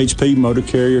 The MHP Motor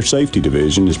Carrier Safety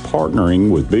Division is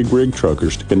partnering with big rig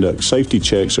truckers to conduct safety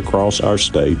checks across our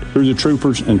state through the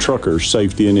Troopers and Truckers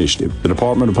Safety Initiative. The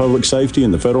Department of Public Safety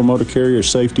and the Federal Motor Carrier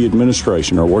Safety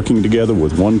Administration are working together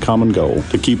with one common goal: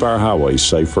 to keep our highways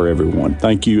safe for everyone.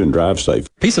 Thank you and drive safe.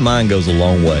 Peace of mind goes a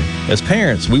long way. As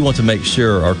parents, we want to make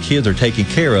sure our kids are taken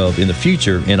care of in the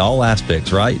future in all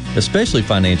aspects, right? Especially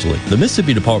financially. The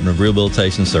Mississippi Department of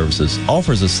Rehabilitation Services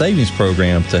offers a savings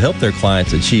program to help their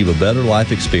clients achieve a better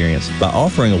life experience by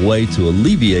offering a way to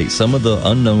alleviate some of the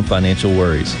unknown financial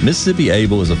worries. Mississippi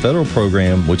Able is a federal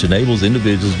program which enables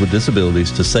individuals with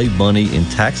disabilities to save money in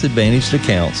tax-advantaged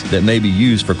accounts that may be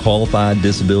used for qualified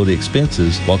disability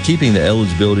expenses while keeping the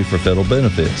eligibility for federal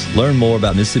benefits. Learn more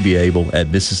about Mississippi Able at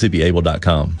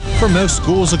MississippiAble.com. For most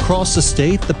schools across the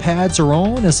state, the pads are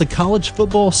on as the college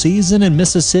football season in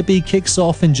Mississippi kicks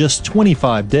off in just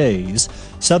 25 days.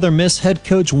 Southern Miss head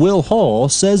coach Will Hall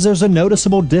says there's a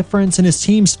noticeable difference in his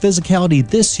team's physicality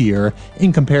this year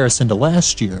in comparison to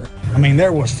last year. I mean,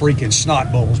 there was freaking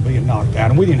snot bowls being knocked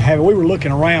out, and we didn't have it. We were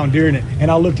looking around during it,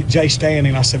 and I looked at Jay Stanley,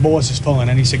 and I said, boy, this is fun.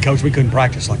 And he said, Coach, we couldn't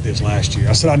practice like this last year.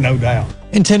 I said, I no doubt.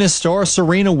 And tennis star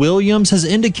Serena Williams has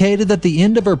indicated that the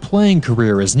end of her playing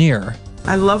career is near.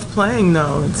 I love playing,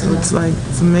 though. It's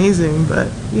amazing, but,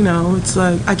 it's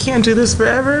like, I can't do this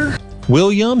forever.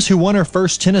 Williams, who won her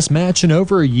first tennis match in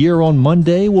over a year on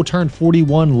Monday, will turn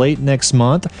 41 late next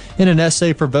month. In an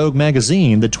essay for Vogue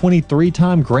magazine, the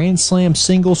 23-time Grand Slam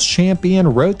singles champion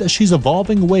wrote that she's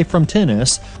evolving away from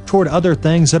tennis toward other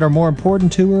things that are more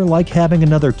important to her, like having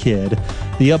another kid.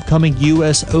 The upcoming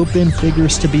U.S. Open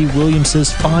figures to be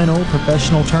Williams' final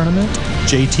professional tournament.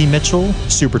 JT Mitchell,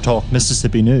 SuperTalk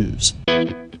Mississippi News.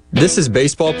 This is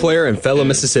baseball player and fellow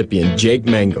Mississippian Jake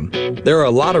Mangum. There are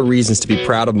a lot of reasons to be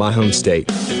proud of my home state.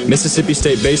 Mississippi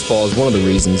State baseball is one of the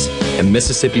reasons, and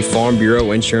Mississippi Farm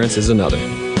Bureau Insurance is another.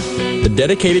 The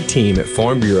dedicated team at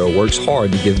Farm Bureau works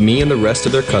hard to give me and the rest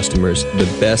of their customers the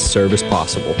best service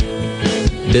possible.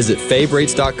 Visit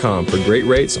favrates.com for great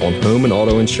rates on home and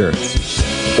auto insurance,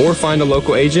 or find a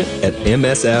local agent at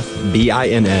msfbins.com.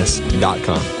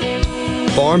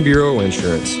 Farm Bureau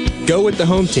Insurance. Go with the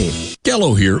home team.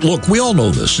 Gallo here. Look, we all know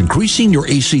this. Increasing your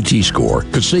ACT score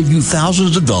could save you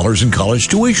thousands of dollars in college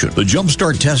tuition. The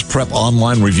Jumpstart Test Prep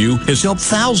online review has helped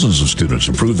thousands of students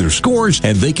improve their scores,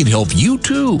 and they can help you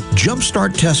too.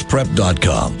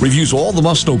 JumpstartTestPrep.com reviews all the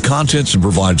must-know contents and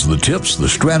provides the tips, the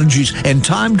strategies, and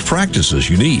timed practices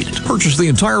you need. Purchase the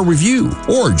entire review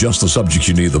or just the subjects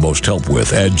you need the most help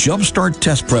with at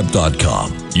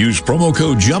JumpstartTestPrep.com. Use promo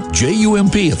code JUMP,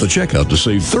 J-U-M-P, at the checkout to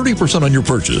save 30% on your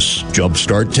purchase.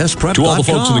 JumpstartTestPrep.com. To all the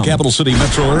folks in the Capital City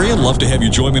metro area, love to have you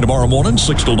join me tomorrow morning,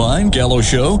 6 to 9, Gallo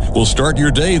Show. We'll start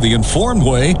your day the informed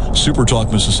way. SuperTalk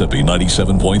Mississippi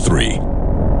 97.3.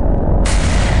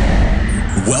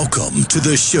 Welcome to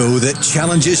the show that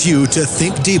challenges you to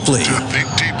think deeply.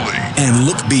 And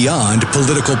look beyond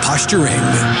political posturing.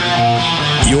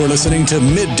 You're listening to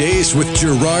Middays with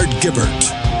Gerard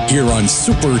Gibert here on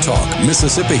SuperTalk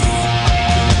Mississippi.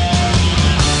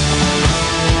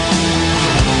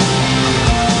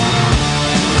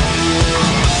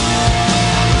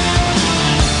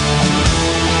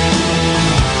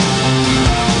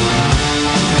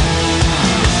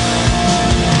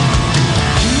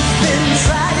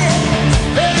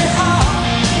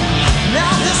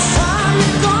 This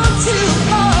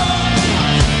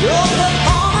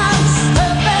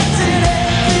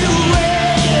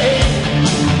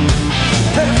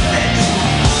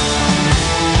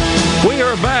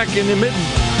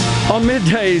on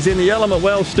middays in the Element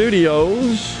Wealth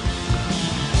Studios.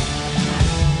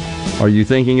 Are you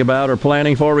thinking about or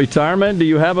planning for retirement? Do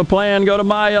you have a plan? Go to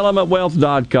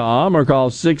myelementwealth.com or call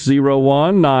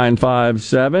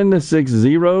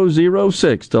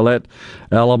 601-957-6006 to let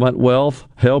Element Wealth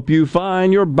help you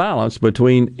find your balance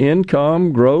between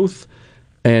income, growth,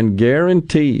 and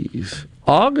guarantees.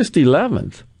 August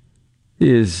 11th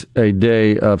is a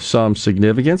day of some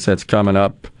significance. That's coming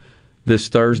up this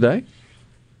Thursday.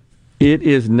 It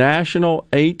is National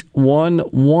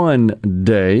 811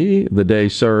 Day. The day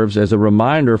serves as a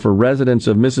reminder for residents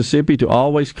of Mississippi to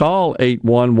always call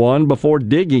 811 before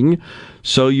digging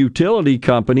so utility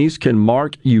companies can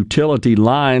mark utility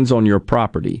lines on your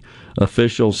property.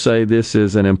 Officials say this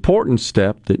is an important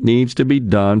step that needs to be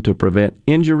done to prevent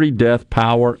injury, death,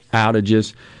 power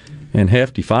outages, and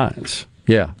hefty fines.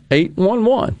 Yeah,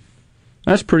 811.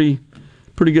 That's pretty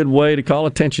good way to call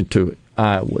attention to it,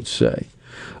 I would say.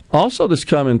 Also, this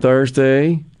coming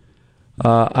Thursday,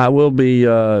 I will be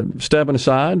stepping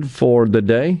aside for the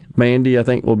day. Mandy, I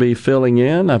think, will be filling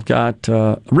in. I've got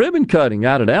ribbon cutting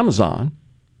out at Amazon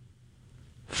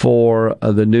for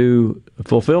the new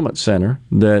fulfillment center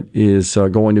that is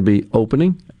going to be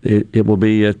opening. It will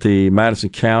be at the Madison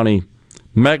County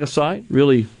mega site.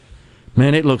 Really,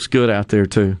 man, it looks good out there,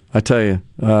 too. I tell you,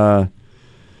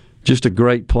 just a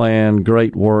great plan,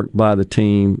 great work by the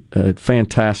team,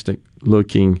 fantastic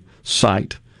looking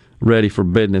site ready for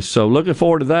business. So looking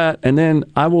forward to that. And then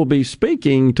I will be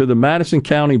speaking to the Madison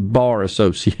County Bar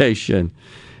Association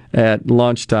at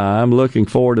lunchtime. Looking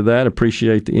forward to that.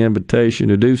 Appreciate the invitation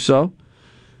to do so.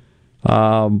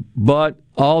 But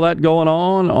all that going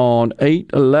on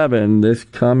 8/11 this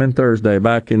coming Thursday,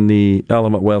 back in the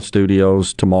Element Wealth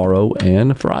Studios tomorrow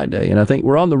and Friday. And I think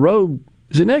we're on the road.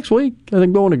 Is it next week? I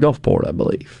think going to Gulfport, I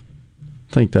believe.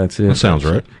 I think that's it. That sounds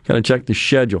right. Got to check the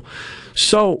schedule.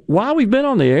 So while we've been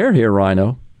on the air here,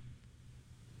 Rhino,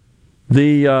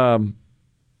 a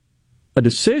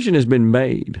decision has been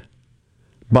made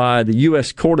by the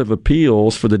U.S. Court of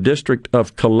Appeals for the District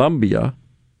of Columbia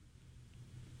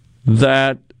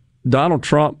that Donald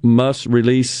Trump must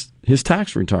release his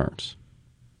tax returns.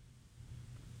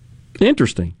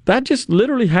 Interesting. That just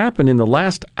literally happened in the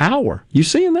last hour. You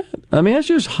seeing that? I mean, it's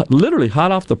just literally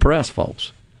hot off the press,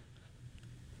 folks.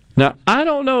 Now, I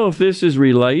don't know if this is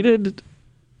related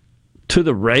to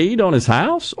the raid on his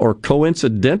house or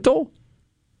coincidental.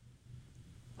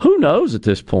 Who knows at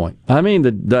this point? I mean,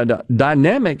 the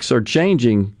dynamics are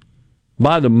changing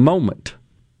by the moment.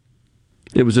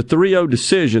 It was a 3-0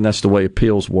 decision. That's the way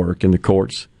appeals work in the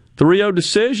courts. 3-0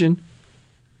 decision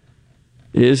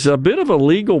is a bit of a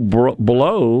legal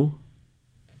blow,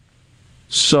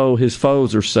 so his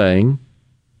foes are saying,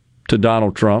 to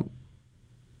Donald Trump.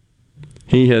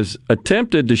 He has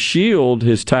attempted to shield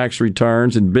his tax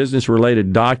returns and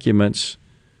business-related documents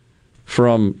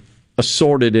from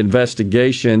assorted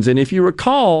investigations. And if you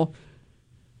recall,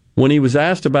 when he was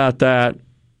asked about that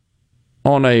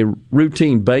on a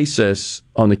routine basis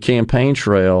on the campaign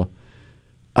trail,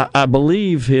 I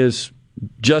believe his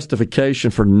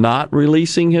justification for not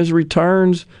releasing his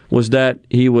returns was that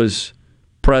he was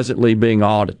presently being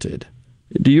audited.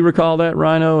 Do you recall that,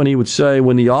 Rhino? And he would say,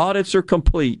 when the audits are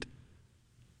complete,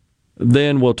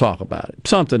 then we'll talk about it.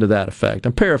 Something to that effect.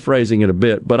 I'm paraphrasing it a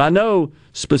bit, but I know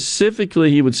specifically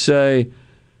he would say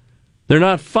they're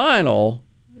not final,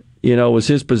 was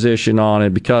his position on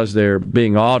it because they're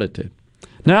being audited.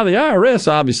 Now, the IRS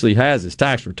obviously has his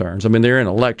tax returns. I mean, they're in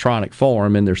electronic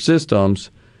form in their systems.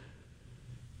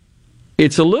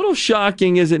 It's a little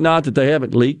shocking, is it not, that they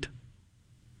haven't leaked,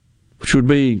 which would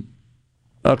be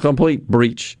a complete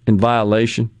breach and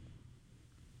violation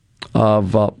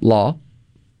of law.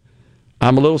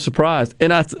 I'm a little surprised.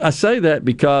 And I say that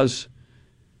because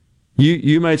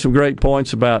you made some great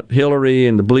points about Hillary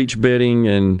and the bleach bidding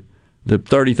and the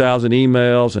 30,000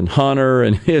 emails and Hunter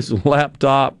and his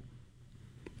laptop,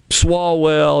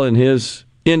 Swalwell and his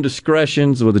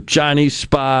indiscretions with a Chinese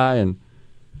spy, and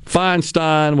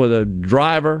Feinstein with a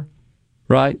driver,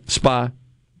 right, spy.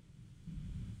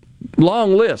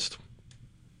 Long list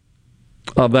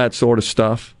of that sort of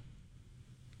stuff.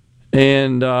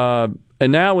 And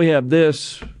now we have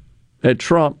this at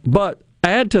Trump. But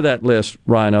add to that list,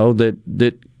 Rhino,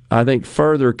 that I think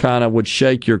further kind of would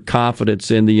shake your confidence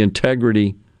in the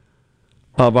integrity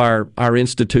of our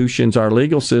institutions, our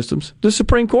legal systems, the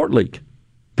Supreme Court leak.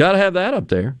 Got to have that up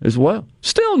there as well.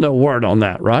 Still no word on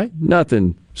that, right?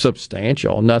 Nothing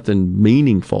substantial, nothing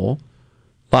meaningful.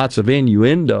 Lots of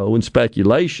innuendo and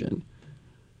speculation.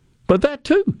 But that,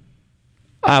 too,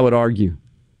 I would argue,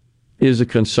 is a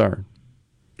concern.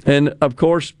 And, of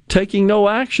course, taking no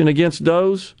action against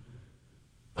those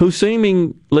who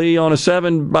seemingly on a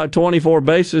 7-by-24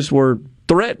 basis were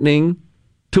threatening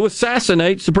to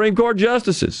assassinate Supreme Court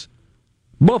justices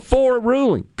before a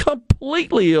ruling.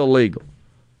 Completely illegal.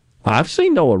 I've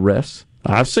seen no arrests.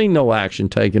 I've seen no action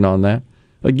taken on that.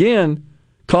 Again,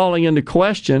 calling into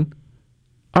question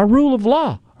our rule of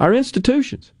law, our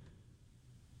institutions.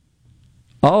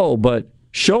 Oh, but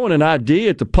showing an ID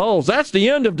at the polls, that's the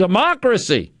end of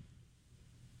democracy.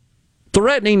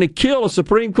 Threatening to kill a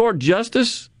Supreme Court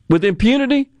justice with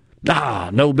impunity?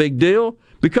 No big deal,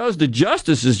 because the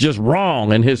justice is just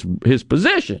wrong in his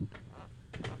position.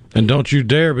 And don't you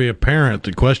dare be a parent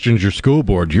that questions your school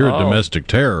board. You're a domestic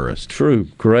terrorist. True.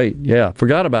 Great. Yeah.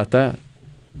 Forgot about that.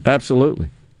 Absolutely.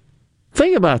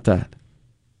 Think about that.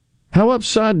 How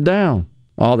upside down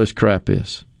all this crap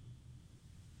is.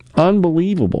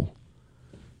 Unbelievable.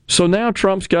 So now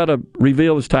Trump's got to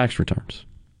reveal his tax returns.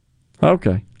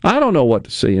 Okay. I don't know what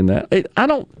to see in that. I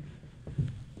don't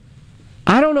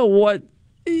know what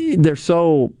they're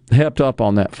so hepped up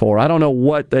on that for. I don't know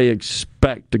what they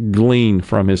expect to glean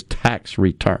from his tax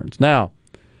returns. Now,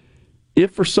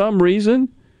 if for some reason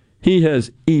he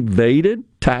has evaded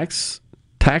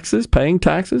paying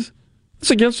taxes,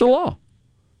 it's against the law.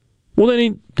 Well,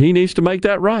 then he needs to make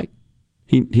that right.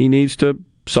 He needs to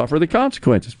suffer the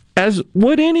consequences, as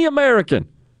would any American.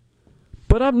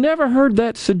 But I've never heard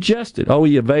that suggested. Oh,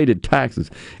 he evaded taxes.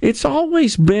 It's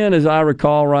always been, as I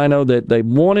recall, Rhino, that they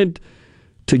wanted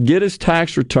to get his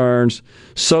tax returns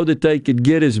so that they could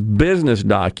get his business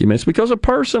documents, because a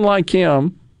person like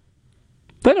him,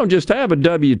 they don't just have a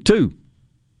W-2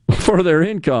 for their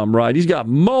income, right? He's got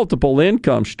multiple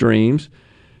income streams,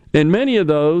 and many of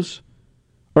those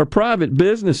are private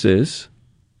businesses.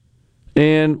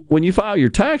 And when you file your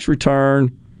tax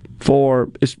return for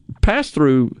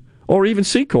pass-through or even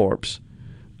C-Corps,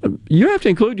 you have to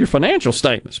include your financial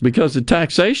statements, because the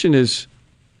taxation is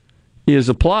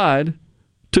applied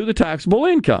to the taxable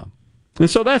income. And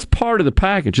so that's part of the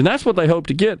package, and that's what they hope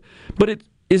to get. But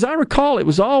as I recall, it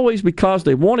was always because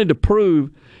they wanted to prove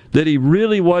that he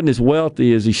really wasn't as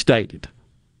wealthy as he stated.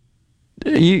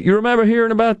 You remember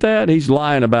hearing about that? He's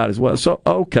lying about his wealth. So,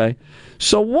 okay.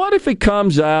 So what if it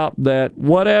comes out that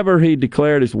whatever he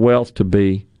declared his wealth to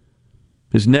be,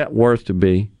 his net worth to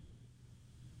be,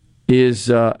 is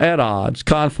at odds,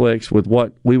 conflicts with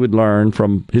what we would learn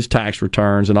from his tax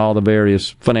returns and all the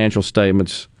various financial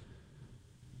statements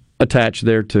attached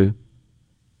thereto?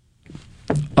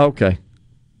 Okay.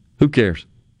 Who cares?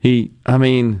 He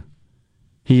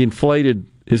inflated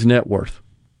his net worth.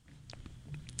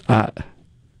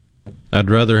 I'd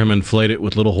rather him inflate it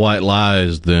with little white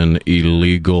lies than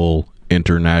illegal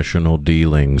international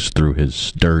dealings through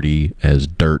his dirty as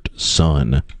dirt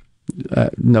son.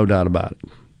 No doubt about it.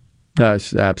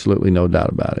 There's absolutely no doubt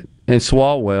about it. And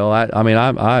Swalwell,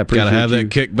 I appreciate Got to have that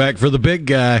kickback for the big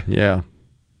guy. Yeah.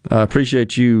 I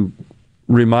appreciate you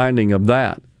reminding of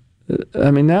that.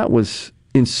 That was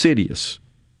insidious.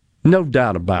 No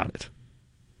doubt about it.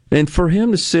 And for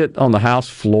him to sit on the House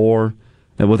floor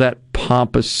and with that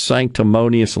pompous,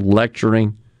 sanctimonious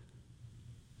lecturing,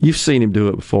 you've seen him do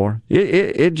it before.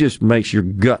 It just makes your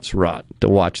guts rot to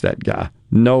watch that guy,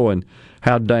 knowing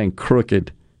how dang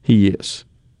crooked he is.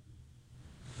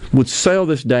 Would sail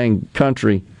this dang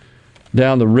country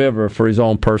down the river for his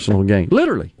own personal gain.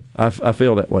 Literally. I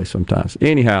feel that way sometimes.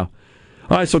 Anyhow.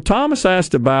 All right, so Thomas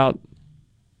asked about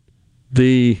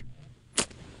the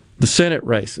Senate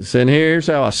races, and here's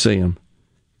how I see them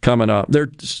coming up. There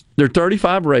are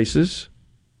 35 races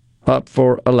up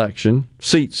for election,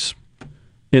 seats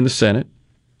in the Senate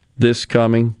this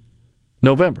coming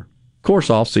November. Of course,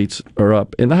 all seats are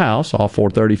up in the House, all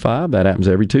 435. That happens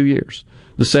every 2 years.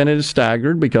 The Senate is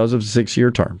staggered because of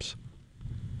 6-year terms.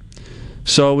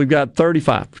 So we've got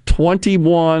 35.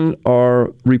 21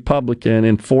 are Republican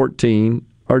and 14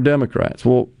 are Democrats.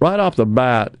 Well, right off the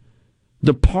bat,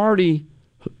 the party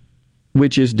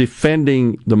which is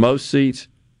defending the most seats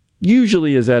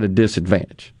usually is at a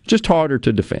disadvantage. Just harder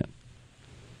to defend.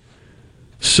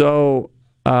 So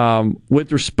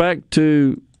with respect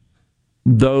to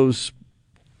those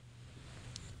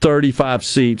 35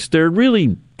 seats, there are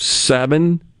really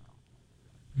 7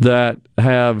 that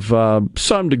have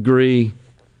some degree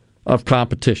of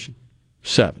competition.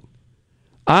 7.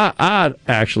 I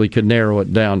actually could narrow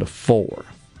it down to 4.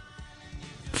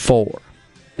 4.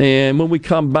 And when we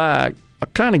come back, I'll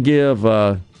kind of give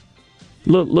a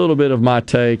little bit of my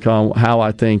take on how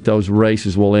I think those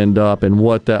races will end up and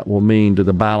what that will mean to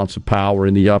the balance of power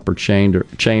in the upper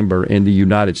chamber in the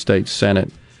United States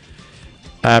Senate.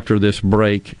 After this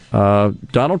break,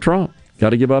 Donald Trump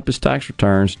got to give up his tax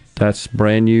returns. That's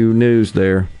brand new news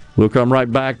there. We'll come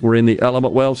right back. We're in the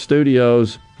Element Wealth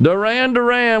studios. Duran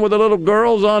Duran with the little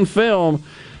girls on film.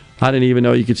 I didn't even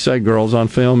know you could say girls on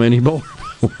film anymore.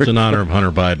 It's in honor of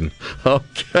Hunter Biden.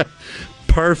 Okay.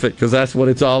 Perfect, because that's what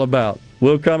it's all about.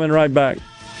 We'll come in right back.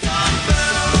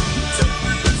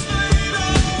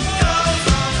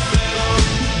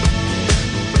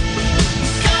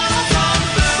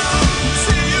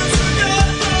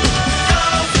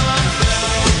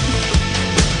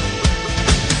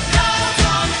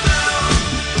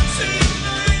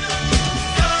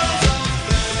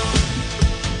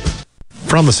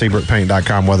 From the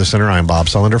SeabrookPaint.com Weather Center, I'm Bob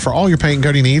Sullender. For all your paint and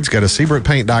coating needs, go to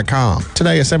SeabrookPaint.com.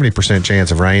 Today, a 70%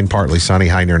 chance of rain, partly sunny,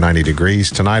 high near 90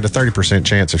 degrees. Tonight, a 30%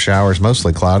 chance of showers,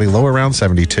 mostly cloudy, low around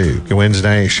 72.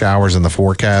 Wednesday, showers in the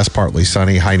forecast, partly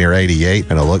sunny, high near 88.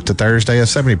 And a look to Thursday, a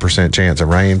 70% chance of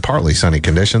rain, partly sunny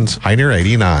conditions, high near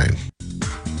 89.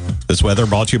 This weather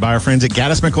brought to you by our friends at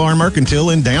Gaddis McLaurin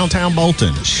Mercantile in downtown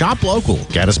Bolton. Shop local.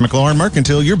 Gaddis McLaurin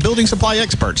Mercantile, your building supply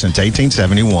expert since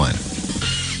 1871.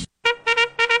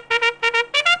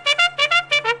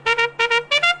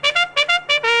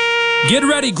 Get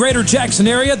ready, Greater Jackson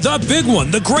area. The big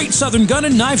one, the Great Southern Gun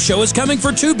and Knife Show, is coming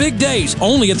for 2 big days,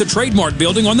 only at the Trademark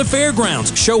Building on the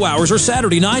fairgrounds. Show hours are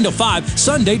Saturday 9 to 5,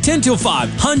 Sunday 10 till 5.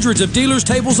 Hundreds of dealers'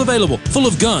 tables available, full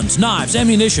of guns, knives,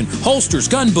 ammunition, holsters,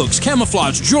 gun books,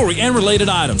 camouflage, jewelry, and related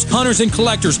items. Hunters and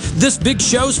collectors, this big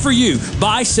show's for you.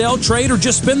 Buy, sell, trade, or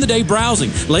just spend the day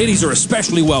browsing. Ladies are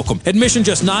especially welcome. Admission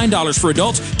just $9 for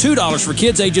adults, $2 for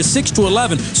kids ages 6 to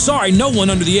 11. Sorry, no one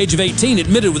under the age of 18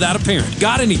 admitted without a parent.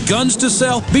 Got any guns to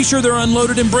sell? Be sure they're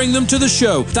unloaded and bring them to the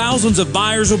show. Thousands of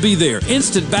buyers will be there.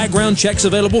 Instant background checks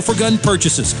available for gun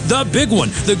purchases. The big one,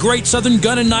 the Great Southern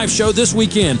Gun and Knife Show this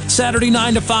weekend. Saturday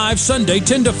 9 to 5, Sunday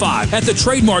 10 to 5 at the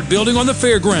Trademark Building on the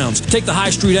fairgrounds. Take the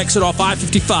High Street exit off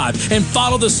I-55 and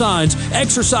follow the signs.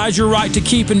 Exercise your right to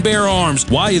keep and bear arms.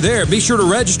 While you're there, be sure to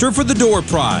register for the door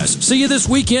prize. See you this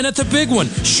weekend at the big one.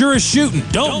 Sure as shooting.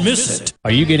 Don't miss it.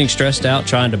 Are you getting stressed out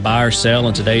trying to buy or sell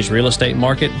in today's real estate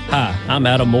market? Hi, I'm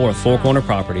Adam Moore with Four Corner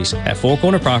Properties. At Four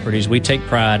Corner Properties, we take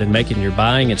pride in making your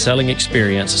buying and selling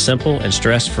experience simple and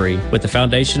stress-free. With the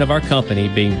foundation of our company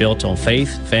being built on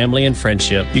faith, family, and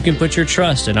friendship, you can put your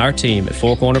trust in our team at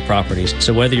Four Corner Properties.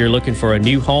 So whether you're looking for a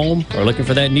new home or looking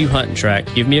for that new hunting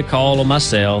track, give me a call on my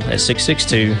cell at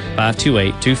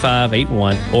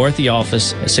 662-528-2581 or at the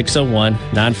office at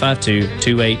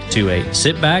 601-952-2828.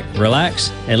 Sit back,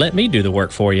 relax, and let me do the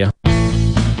work for you.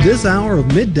 This hour of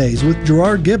Middays with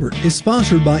Gerard Gibert is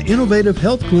sponsored by Innovative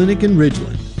Health Clinic in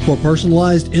Ridgeland. For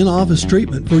personalized in-office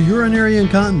treatment for urinary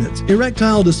incontinence,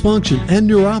 erectile dysfunction, and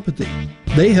neuropathy,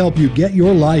 they help you get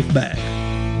your life back.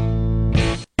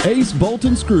 Ace Bolt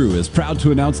 & Screw is proud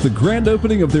to announce the grand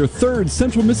opening of their 3rd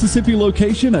Central Mississippi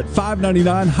location at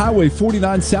 599 Highway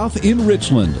 49 South in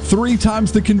Richland. 3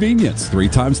 times the convenience, 3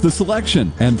 times the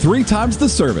selection, and 3 times the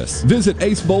service. Visit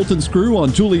Ace Bolt & Screw on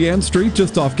Julianne Street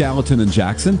just off Gallatin and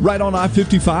Jackson, right on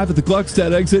I-55 at the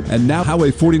Gluckstadt exit, and now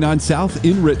Highway 49 South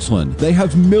in Richland. They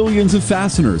have millions of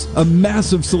fasteners, a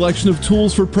massive selection of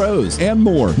tools for pros, and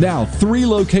more. Now 3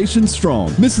 locations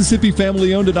strong. Mississippi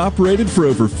family owned and operated for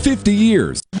over 50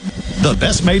 years. The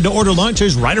best made-to-order lunch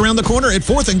is right around the corner at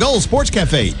 4th and Gold Sports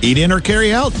Cafe. Eat in or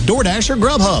carry out, DoorDash or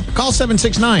Grubhub. Call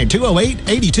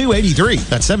 769-208-8283.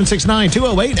 That's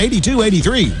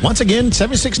 769-208-8283. Once again,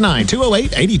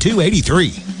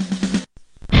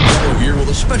 769-208-8283. Here with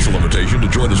a special invitation to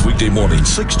join us weekday morning,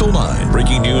 6 to 9.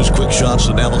 Breaking news, quick shots,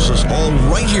 analysis, all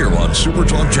right here on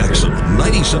SuperTalk Jackson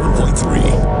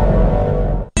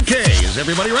 97.3. Okay, is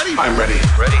everybody ready? I'm ready.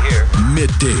 Ready here.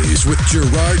 Middays with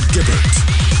Gerard Gibert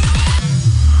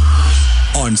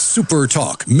on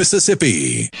SuperTalk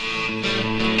Mississippi.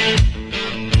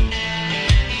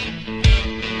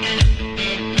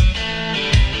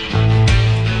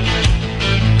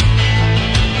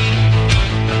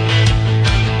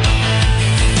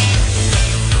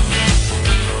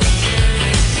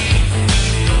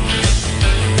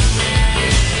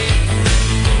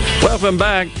 Welcome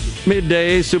back.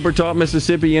 Midday, Super Talk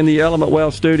Mississippi in the Element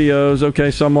Wealth Studios.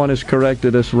 Okay, someone has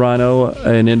corrected us, Rhino.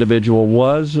 An individual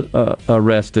was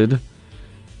arrested,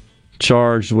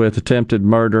 charged with attempted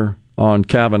murder on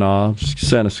Kavanaugh.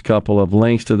 Sent us a couple of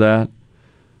links to that.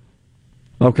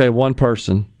 Okay, one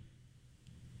person.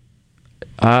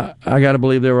 I got to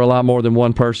believe there were a lot more than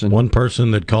one person. One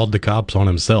person that called the cops on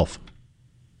himself.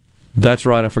 That's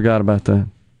right, I forgot about that.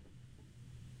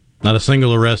 Not a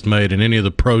single arrest made in any of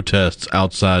the protests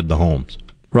outside the homes.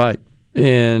 Right.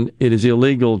 And it is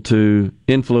illegal to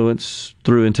influence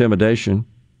through intimidation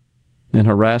and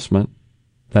harassment.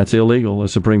 That's illegal, a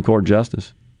Supreme Court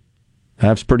justice.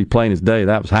 That's pretty plain as day.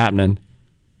 That was happening.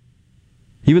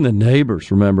 Even the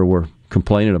neighbors, remember, were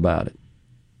complaining about it.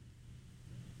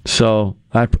 So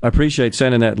I appreciate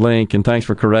sending that link, and thanks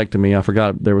for correcting me. I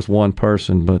forgot there was one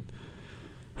person, but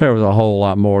there was a whole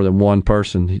lot more than one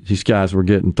person. These guys were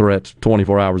getting threats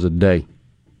 24 hours a day.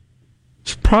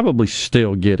 It's probably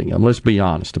still getting them. Let's be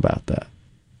honest about that.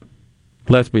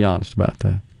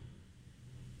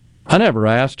 I never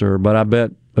asked her, but I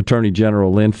bet Attorney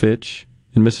General Lynn Fitch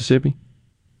in Mississippi,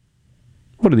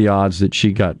 what are the odds that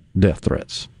she got death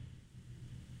threats?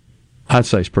 I'd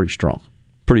say it's pretty strong,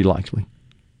 pretty likely.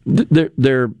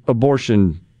 They're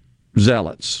abortion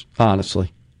zealots,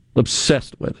 honestly,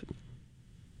 obsessed with it.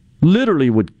 Literally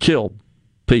would kill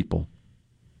people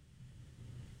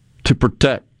to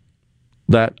protect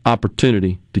that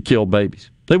opportunity to kill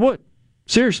babies. They would.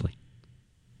 Seriously.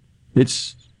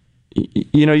 It's,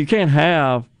 you can't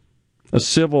have a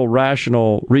civil,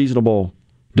 rational, reasonable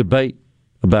debate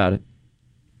about it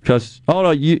because, oh,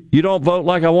 no, you don't vote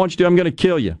like I want you to, I'm going to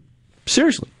kill you.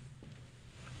 Seriously.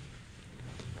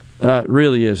 It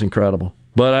really is incredible.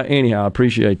 But anyhow, I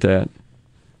appreciate that.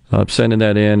 Sending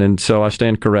that in, and so I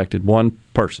stand corrected. One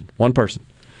person.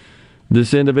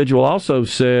 This individual also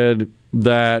said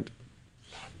that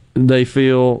they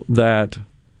feel that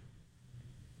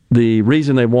the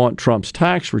reason they want Trump's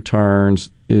tax returns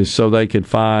is so they could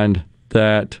find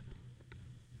that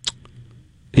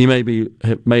he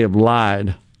may have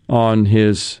lied on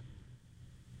his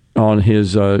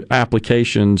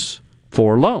applications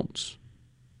for loans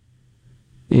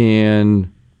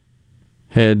and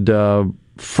had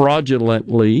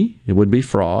fraudulently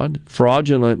reported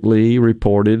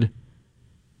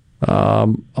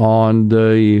on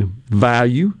the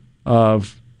value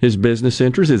of his business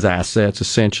interests, his assets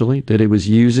essentially, that he was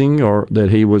using or that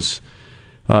he was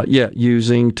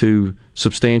using to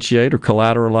substantiate or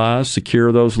collateralize,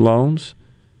 secure those loans.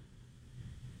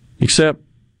 Except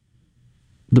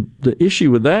the issue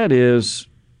with that is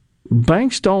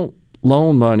banks don't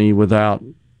loan money without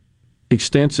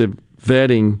extensive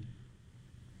vetting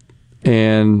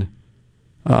and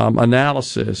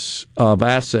analysis of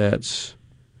assets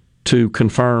to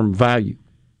confirm value.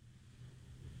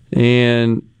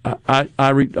 And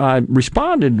I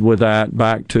responded with that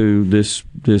back to this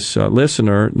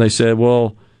listener. They said,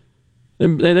 well,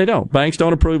 they don't. Banks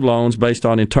don't approve loans based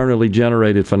on internally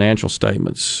generated financial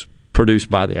statements produced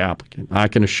by the applicant. I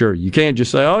can assure you. You can't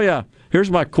just say, oh, yeah, here's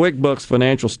my QuickBooks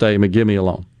financial statement, give me a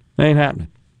loan. It ain't happening.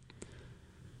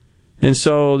 And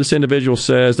so this individual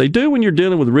says, they do when you're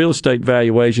dealing with real estate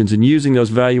valuations and using those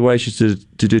valuations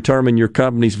to determine your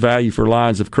company's value for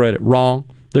lines of credit. Wrong.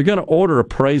 They're going to order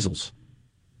appraisals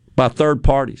by third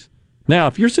parties. Now,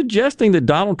 if you're suggesting that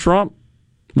Donald Trump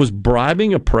was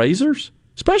bribing appraisers,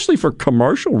 especially for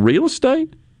commercial real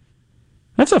estate,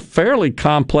 that's a fairly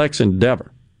complex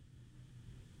endeavor.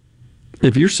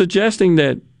 If you're suggesting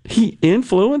that he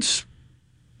influenced,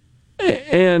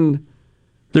 and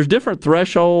there's different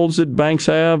thresholds that banks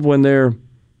have when they're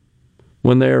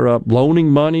loaning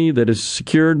money that is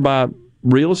secured by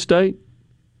real estate,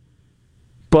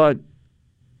 but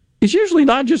it's usually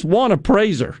not just one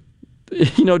appraiser,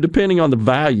 depending on the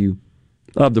value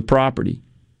of the property.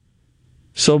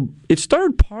 So it's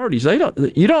third parties.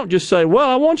 You don't just say, well,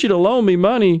 I want you to loan me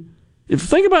money.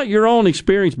 Think about your own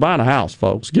experience buying a house,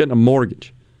 folks, getting a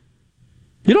mortgage.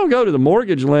 You don't go to the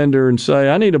mortgage lender and say,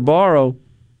 I need to borrow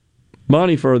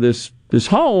money for this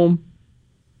home.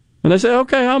 And they say,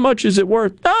 okay, how much is it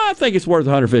worth? Oh, I think it's worth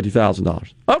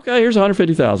 $150,000. Okay, here's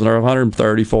 $150,000 or $130,000,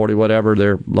 $40,000, whatever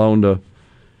their loan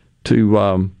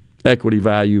to equity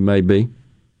value may be.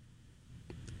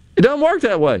 It doesn't work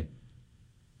that way.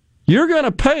 You're going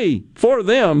to pay for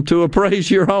them to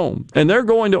appraise your home, and they're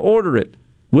going to order it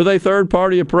with a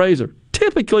third-party appraiser,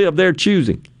 typically of their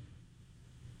choosing.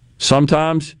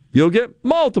 Sometimes you'll get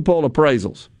multiple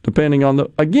appraisals, depending on,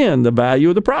 the value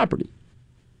of the property.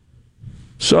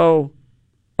 So,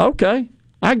 okay,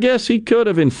 I guess he could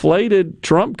have inflated,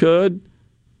 Trump could,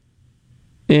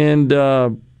 and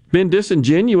been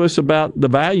disingenuous about the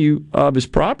value of his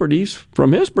properties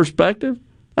from his perspective.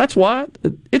 That's why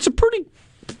it's a pretty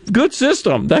good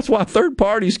system. That's why third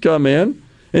parties come in.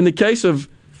 In the case of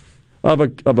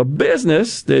a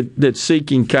business that's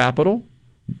seeking capital,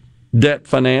 debt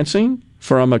financing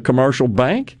from a commercial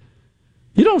bank,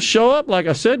 you don't show up, like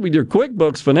I said, with your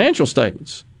QuickBooks financial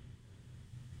statements.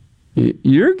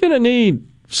 You're going to need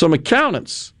some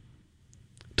accountants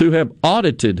to have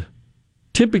audited.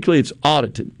 Typically, it's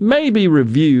audited, maybe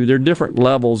reviewed. There are different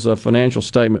levels of financial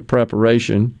statement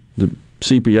preparation. The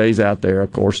CPAs out there,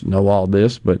 of course, know all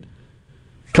this, but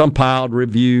compiled,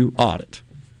 review, audit.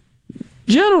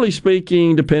 Generally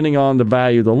speaking, depending on the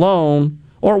value of the loan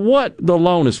or what the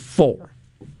loan is for.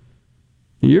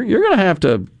 you're going to have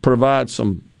to provide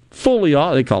some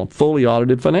they call them fully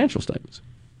audited financial statements.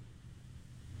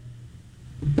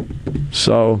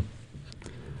 So,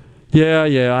 yeah,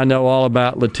 I know all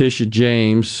about Letitia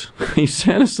James. He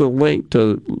sent us a link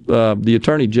to the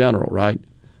Attorney General, right,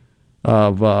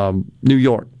 of New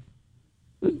York.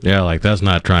 Yeah, like that's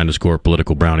not trying to score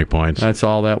political brownie points. That's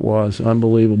all that was.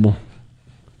 Unbelievable.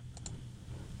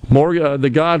 The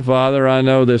Godfather, I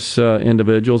know this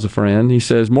individual is a friend. He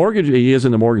says, he is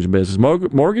in the mortgage business.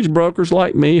 Mortgage brokers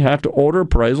like me have to order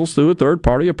appraisals through a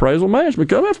third-party appraisal management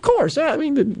company. Of course. I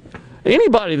mean,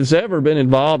 anybody that's ever been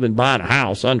involved in buying a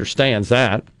house understands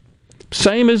that.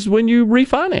 Same as when you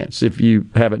refinance, if you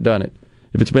haven't done it,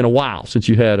 if it's been a while since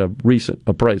you had a recent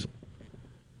appraisal.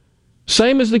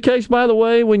 Same is the case, by the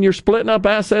way, when you're splitting up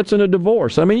assets in a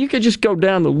divorce. I mean, you could just go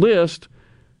down the list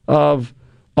of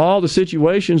all the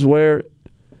situations where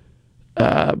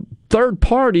third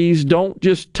parties don't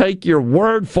just take your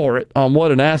word for it on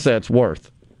what an asset's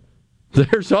worth.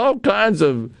 There's all kinds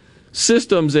of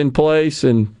systems in place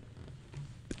and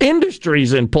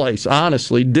industries in place,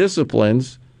 honestly,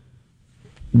 disciplines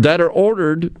that are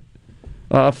ordered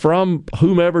from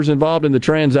whomever's involved in the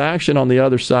transaction on the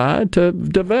other side to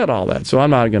vet all that. So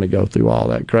I'm not going to go through all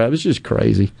that crap. It's just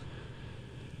crazy.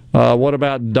 What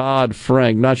about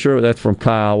Dodd-Frank? Not sure. That's from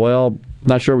Kyle. Well,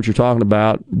 not sure what you're talking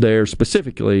about there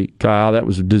specifically, Kyle. That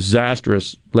was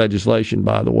disastrous legislation,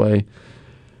 by the way.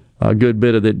 A good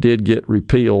bit of it did get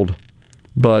repealed,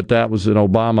 but that was an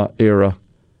Obama-era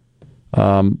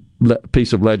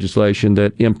piece of legislation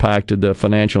that impacted the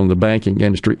financial and the banking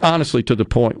industry, honestly, to the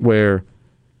point where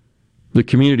the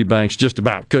community banks just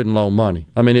about couldn't loan money.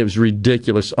 I mean, it was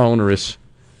ridiculous, onerous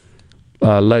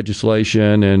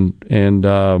legislation and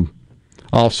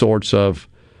all sorts of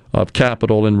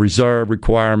capital and reserve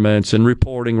requirements and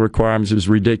reporting requirements. It was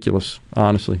ridiculous,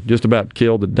 honestly. Just about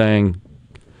killed the dang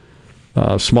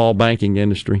small banking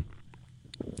industry.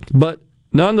 But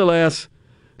nonetheless,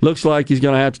 looks like he's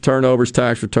going to have to turn over his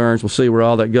tax returns. We'll see where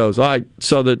all that goes. All right,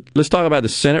 so let's talk about the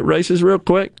Senate races real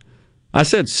quick. I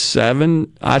said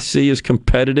 7 I see as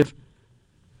competitive.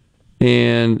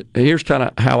 And here's kind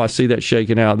of how I see that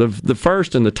shaking out. The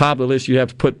first and the top of the list, you have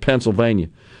to put Pennsylvania.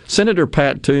 Senator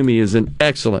Pat Toomey is an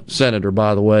excellent senator,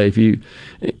 by the way.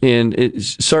 And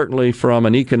it's certainly from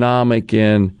an economic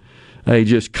and a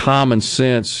just common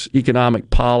sense economic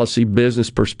policy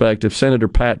business perspective, Senator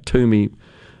Pat Toomey,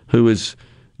 who is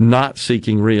not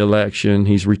seeking re-election,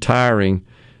 he's retiring.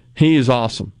 He is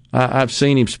awesome. I've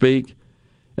seen him speak,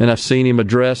 and I've seen him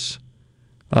address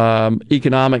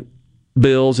economic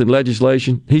bills and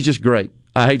legislation. He's just great.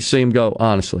 I hate to see him go,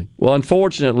 honestly. Well,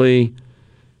 unfortunately,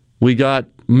 we got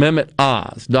Mehmet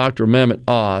Oz, Dr. Mehmet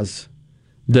Oz,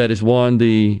 that has won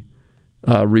the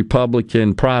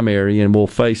Republican primary and will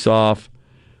face off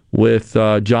with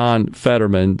John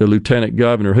Fetterman, the lieutenant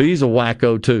governor, who he's a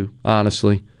wacko too,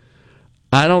 honestly.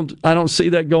 I don't see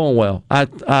that going well. I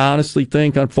honestly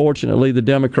think, unfortunately, the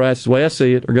Democrats, the way I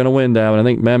see it, are going to win that one. I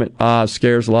think Mehmet Oz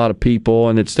scares a lot of people,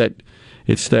 and it's that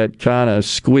kind of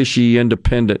squishy,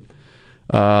 independent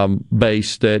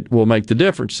base that will make the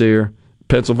difference here.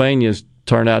 Pennsylvania's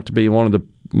turned out to be one of the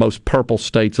most purple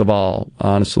states of all,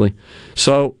 honestly.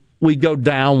 So we go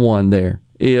down one there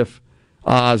if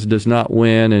Oz does not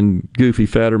win and Goofy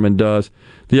Fetterman does.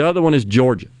 The other one is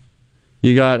Georgia.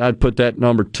 I'd put that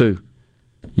number 2.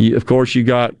 Of course, you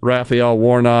got Raphael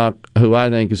Warnock, who I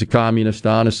think is a communist,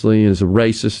 honestly, is a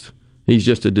racist. He's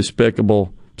just a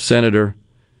despicable senator.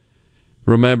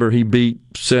 Remember, he beat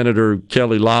Senator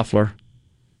Kelly Loeffler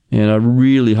in a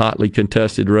really hotly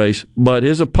contested race. But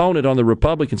his opponent on the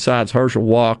Republican side is Herschel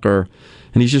Walker,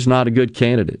 and he's just not a good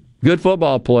candidate. Good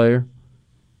football player,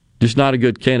 just not a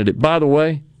good candidate. By the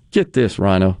way, get this,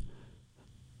 Rhino.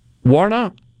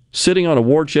 Warnock, sitting on a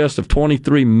war chest of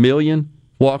 $23 million,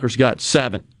 Walker's got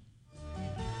 7.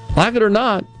 Like it or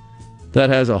not,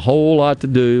 that has a whole lot to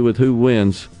do with who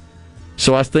wins.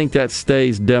 So I think that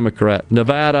stays Democrat.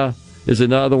 Nevada is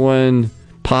another one,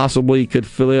 possibly could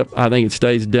flip. I think it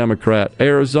stays Democrat.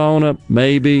 Arizona,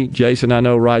 maybe. Jason, I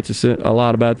know, writes a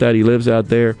lot about that. He lives out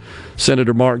there.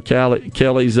 Senator Mark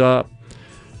Kelly's up.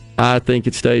 I think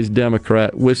it stays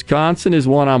Democrat. Wisconsin is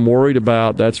one I'm worried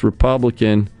about. That's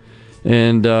Republican.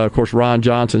 And, of course, Ron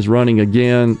Johnson's running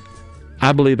again.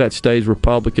 I believe that stays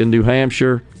Republican. New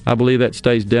Hampshire, I believe that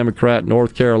stays Democrat.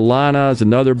 North Carolina is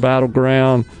another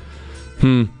battleground.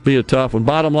 Be a tough one.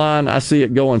 Bottom line, I see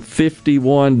it going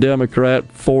 51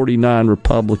 Democrat, 49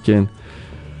 Republican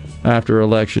after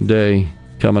Election Day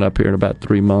coming up here in about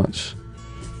 3 months.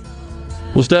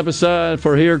 We'll step aside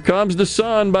for Here Comes the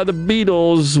Sun by the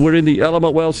Beatles. We're in the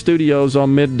Element Well Studios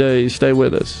on Middays. Stay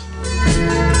with us.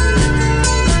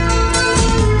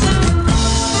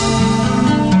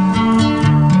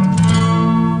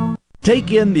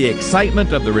 Take in the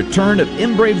excitement of the return of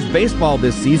M-Braves baseball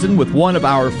this season with one of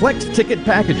our Flex Ticket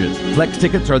packages. Flex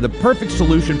Tickets are the perfect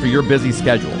solution for your busy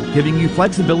schedule, giving you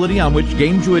flexibility on which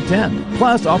games you attend.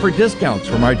 Plus, offer discounts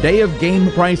from our day of game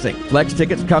pricing. Flex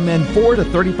Tickets come in 4 to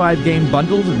 35 game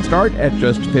bundles and start at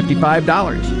just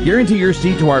 $55. Guarantee your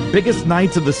seat to our biggest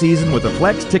nights of the season with a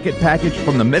Flex Ticket package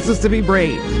from the Mississippi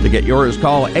Braves. To get yours,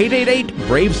 call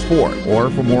 888-BRAVES-4,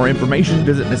 or for more information,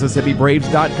 visit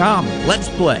MississippiBraves.com. Let's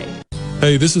play.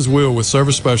 Hey, this is Will with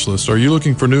Service Specialists. Are you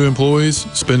looking for new employees,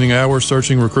 spending hours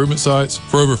searching recruitment sites?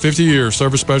 For over 50 years,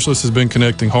 Service Specialists has been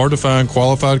connecting hard-to-find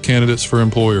qualified candidates for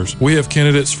employers. We have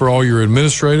candidates for all your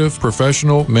administrative,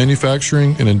 professional,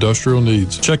 manufacturing, and industrial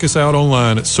needs. Check us out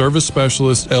online at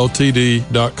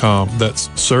ServiceSpecialistLTD.com. That's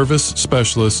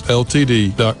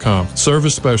ServiceSpecialistLTD.com.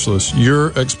 Service Specialists,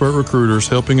 your expert recruiters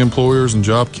helping employers and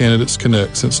job candidates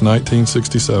connect since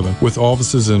 1967, with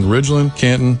offices in Ridgeland,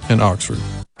 Canton, and Oxford.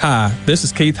 Hi, this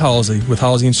is Keith Halsey with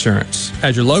Halsey Insurance.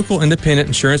 As your local independent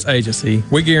insurance agency,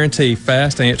 we guarantee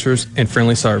fast answers and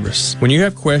friendly service. When you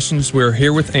have questions, we're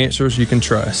here with answers you can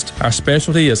trust. Our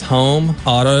specialty is home,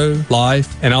 auto,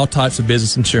 life, and all types of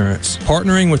business insurance.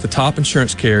 Partnering with the top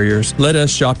insurance carriers, let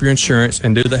us shop your insurance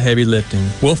and do the heavy lifting.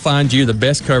 We'll find you the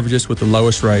best coverages with the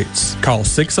lowest rates. Call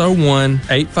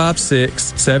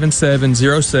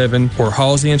 601-856-7707 or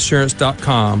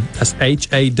HalseyInsurance.com. That's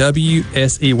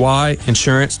HAWSEY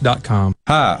Insurance.com.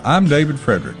 Hi, I'm David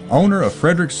Frederick, owner of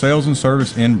Frederick Sales and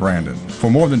Service in Brandon. For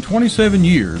more than 27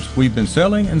 years, we've been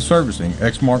selling and servicing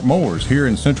Exmark mowers here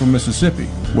in central Mississippi.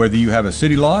 Whether you have a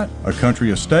city lot, a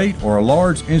country estate, or a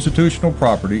large institutional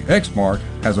property, Exmark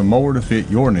has a mower to fit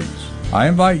your needs. I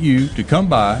invite you to come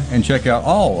by and check out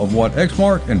all of what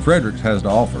Exmark and Fredericks has to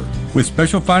offer. With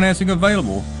special financing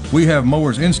available, we have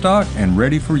mowers in stock and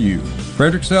ready for you.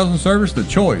 Frederick Sales and Service, the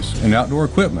choice in outdoor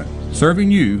equipment,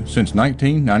 serving you since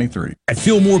 1993. At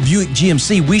Fillmore Buick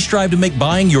GMC, we strive to make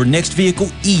buying your next vehicle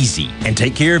easy and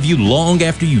take care of you long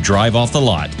after you drive off the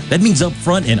lot. That means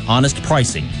upfront and honest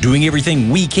pricing, doing everything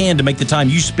we can to make the time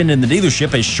you spend in the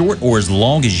dealership as short or as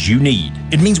long as you need.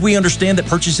 It means we understand that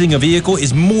purchasing a vehicle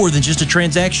is more than just a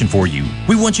transaction for you.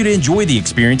 We want you to enjoy the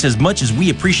experience as much as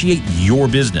we appreciate your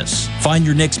business. Find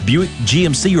your next Buick,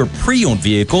 GMC, or pre-owned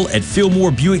vehicle at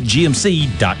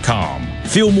FillmoreBuickGMC.com.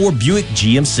 Fillmore Buick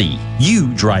GMC.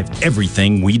 You drive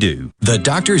everything we do. The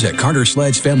doctors at Carter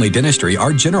Sledge Family Dentistry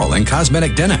are general and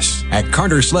cosmetic dentists. At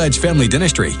Carter Sledge Family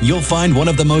Dentistry, you'll find one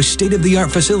of the most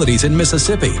state-of-the-art facilities in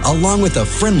Mississippi, along with a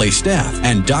friendly staff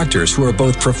and doctors who are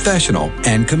both professional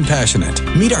and compassionate.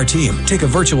 Meet our team, take a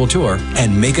virtual tour,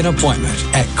 and make an appointment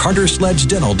at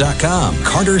CarterSledgeDental.com.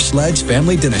 Carter Sledge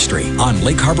Family Dentistry on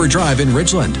Lake Harbor Drive in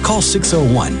Ridgeland. Call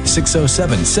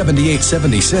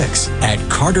 601-607-7876. At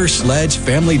Carter Sledge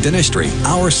Family Dentistry,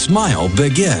 our smile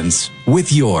begins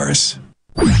with yours.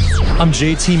 I'm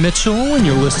JT Mitchell, and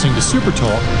you're listening to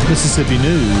SuperTalk Mississippi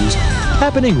News.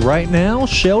 Happening right now,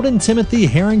 Sheldon Timothy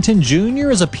Harrington Jr.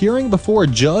 is appearing before a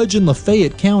judge in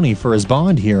Lafayette County for his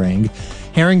bond hearing.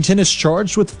 Harrington is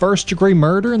charged with first-degree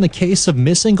murder in the case of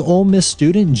missing Ole Miss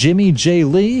student Jimmy J.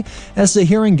 Lee. As the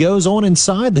hearing goes on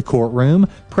inside the courtroom,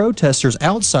 protesters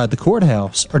outside the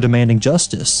courthouse are demanding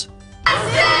justice.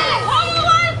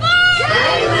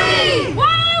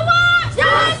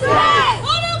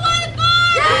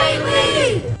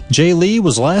 Jay Lee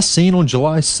was last seen on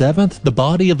July 7th. The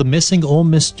body of the missing Ole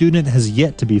Miss student has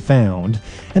yet to be found.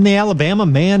 And the Alabama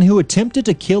man who attempted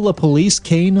to kill a police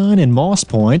canine in Moss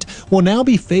Point will now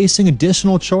be facing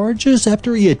additional charges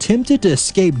after he attempted to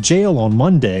escape jail on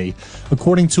Monday.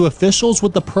 According to officials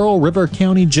with the Pearl River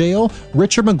County Jail,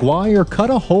 Richard McGuire cut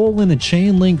a hole in a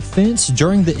chain-link fence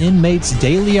during the inmate's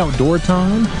daily outdoor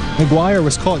time. McGuire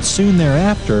was caught soon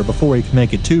thereafter before he could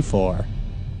make it too far.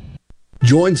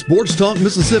 Join Sports Talk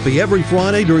Mississippi every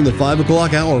Friday during the 5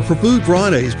 o'clock hour for Food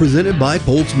Fridays presented by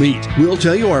Polk's Meat. We'll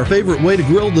tell you our favorite way to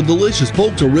grill the delicious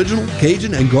Polk's Original,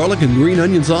 Cajun, and garlic and green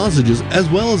onion sausages, as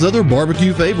well as other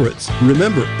barbecue favorites.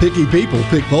 Remember, picky people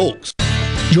pick Polk's.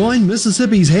 Join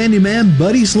Mississippi's handyman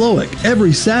Buddy Slowick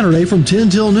every Saturday from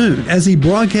 10 till noon as he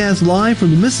broadcasts live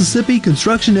from the Mississippi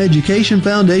Construction Education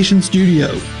Foundation studio.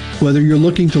 Whether you're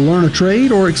looking to learn a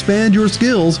trade or expand your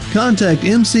skills, contact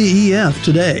MCEF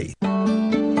today.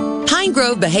 Pine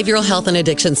Grove Behavioral Health and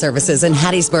Addiction Services in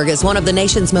Hattiesburg is one of the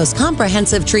nation's most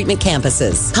comprehensive treatment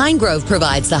campuses. Pine Grove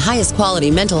provides the highest quality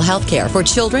mental health care for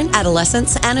children,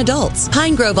 adolescents, and adults.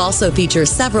 Pine Grove also features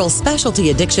several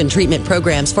specialty addiction treatment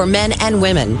programs for men and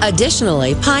women.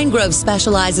 Additionally, Pine Grove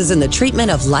specializes in the treatment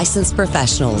of licensed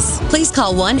professionals. Please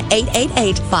call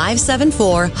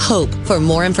 1-888-574-HOPE for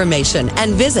more information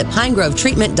and visit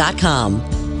pinegrovetreatment.com.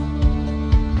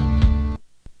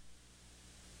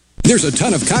 There's a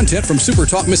ton of content from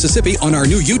SuperTalk Mississippi on our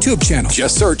new YouTube channel.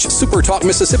 Just search SuperTalk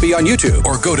Mississippi on YouTube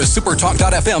or go to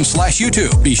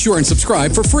supertalk.fm/YouTube. Be sure and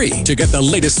subscribe for free to get the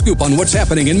latest scoop on what's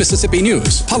happening in Mississippi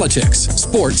news, politics,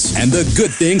 sports, and the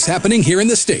good things happening here in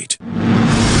the state.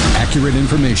 Accurate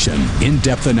information,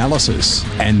 in-depth analysis,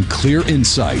 and clear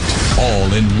insight,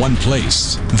 all in one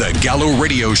place. The Gallo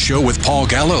Radio Show with Paul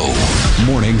Gallo.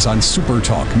 Mornings on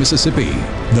SuperTalk Mississippi,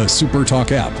 the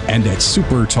SuperTalk app, and at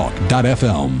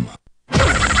supertalk.fm.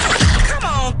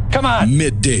 Come on.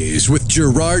 Middays with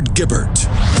Gerard Gibert.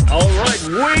 All right,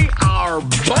 we are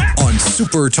back on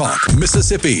SuperTalk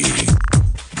Mississippi.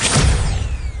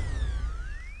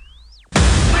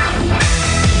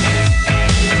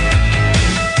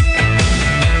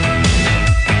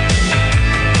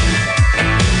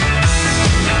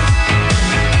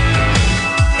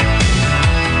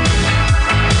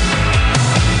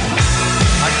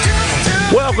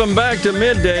 Welcome back to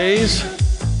Middays,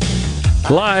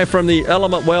 live from the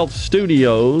Element Wealth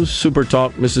Studios,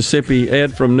 SuperTalk Mississippi.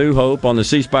 Ed from New Hope on the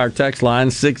C Spire text line,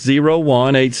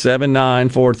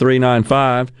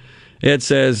 601-879-4395. Ed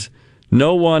says,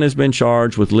 no one has been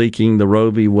charged with leaking the Roe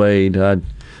v. Wade. I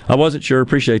wasn't sure.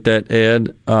 Appreciate that,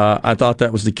 Ed. I thought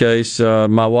that was the case.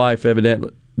 My wife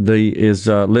evidently is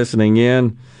listening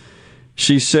in.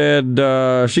 She said,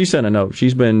 she sent a note.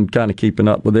 She's been kind of keeping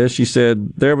up with this. She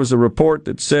said there was a report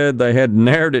that said they had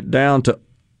narrowed it down to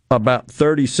about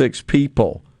 36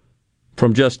 people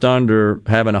from just under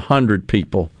having 100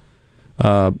 people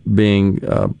being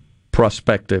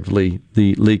prospectively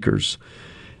the leakers.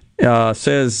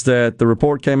 Says that the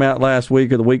report came out last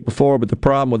week or the week before, but the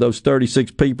problem with those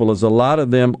 36 people is a lot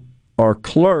of them are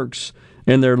clerks,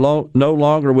 and they're no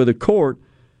longer with a court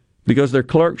because their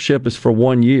clerkship is for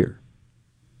 1 year.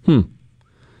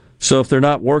 So if they're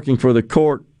not working for the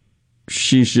court,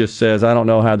 she just says, I don't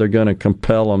know how they're going to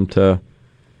compel them to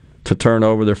turn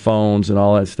over their phones and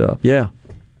all that stuff. Yeah.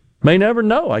 May never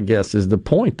know, I guess, is the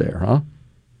point there, huh?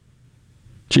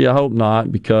 Gee, I hope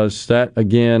not, because that,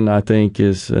 again, I think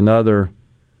is another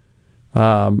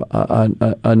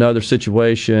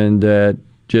situation that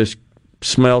just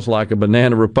smells like a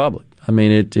banana republic. I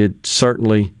mean, it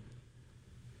certainly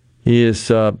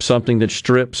is something that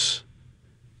strips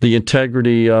the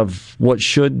integrity of what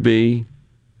should be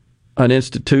an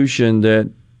institution that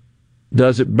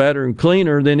does it better and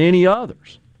cleaner than any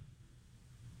others,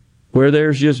 where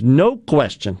there's just no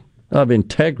question of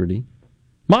integrity.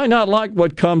 Might not like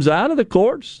what comes out of the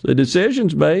courts, the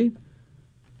decisions made,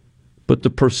 but the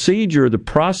procedure, the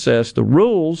process, the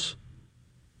rules,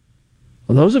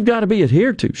 well, those have got to be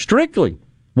adhered to strictly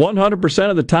 100%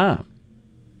 of the time.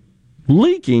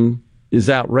 Leaking is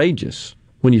outrageous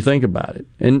when you think about it.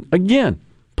 And again,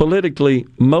 politically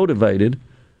motivated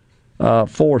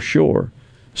for sure.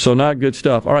 So not good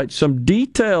stuff. All right, some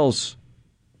details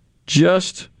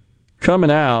just coming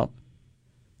out.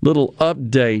 Little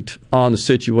update on the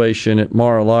situation at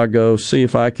Mar-a-Lago. See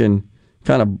if I can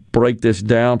kind of break this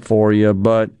down for you.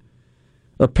 But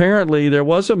apparently there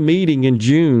was a meeting in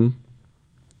June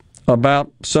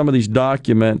about some of these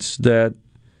documents that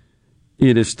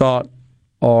it is thought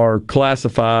are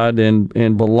classified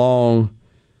and belong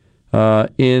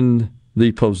in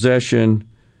the possession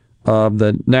of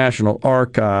the National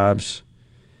Archives.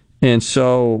 And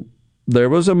so there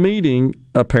was a meeting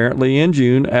apparently in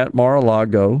June at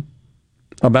Mar-a-Lago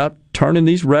about turning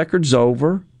these records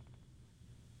over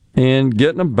and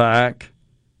getting them back.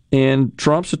 And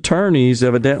Trump's attorneys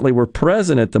evidently were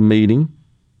present at the meeting.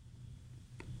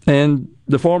 And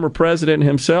the former president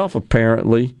himself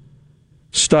apparently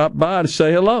stopped by to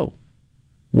say hello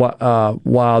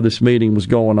while this meeting was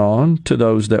going on to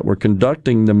those that were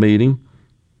conducting the meeting.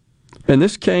 And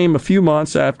this came a few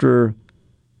months after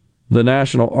the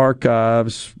National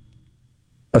Archives,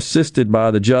 assisted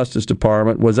by the Justice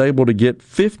Department, was able to get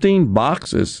 15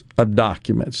 boxes of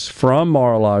documents from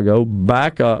Mar-a-Lago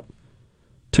back up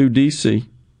to D.C.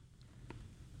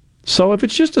 So if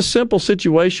it's just a simple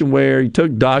situation where he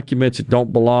took documents that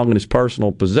don't belong in his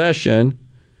personal possession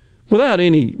without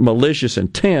any malicious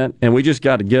intent, and we just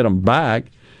got to get them back,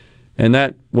 and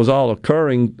that was all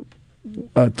occurring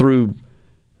through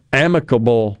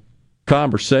amicable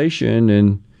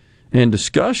conversation and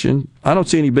discussion, I don't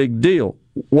see any big deal.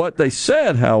 What they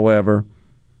said, however,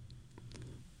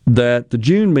 that the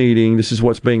June meeting, this is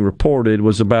what's being reported,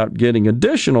 was about getting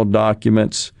additional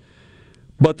documents,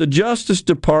 but the Justice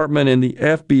Department and the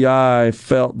FBI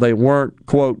felt they weren't,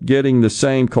 quote, getting the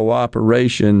same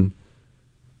cooperation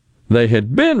they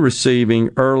had been receiving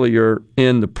earlier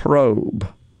in the probe.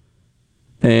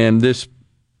 And this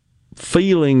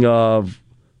feeling of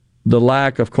the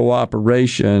lack of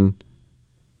cooperation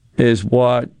is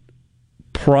what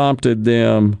prompted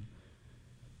them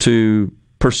to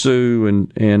pursue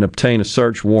and obtain a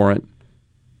search warrant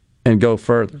and go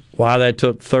further. Why that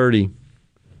took 30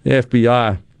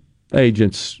 FBI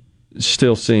agents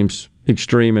still seems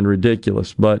extreme and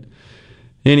ridiculous. But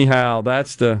anyhow,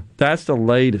 that's the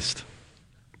latest.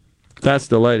 That's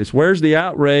the latest. Where's the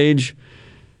outrage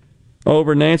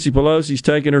over Nancy Pelosi's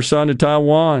taking her son to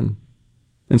Taiwan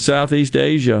and Southeast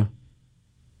Asia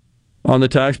on the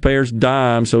taxpayer's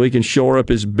dime so he can shore up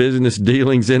his business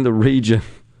dealings in the region?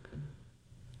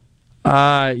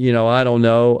 I don't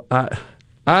know.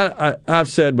 I've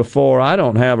said before, I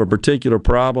don't have a particular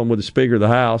problem with the Speaker of the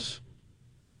House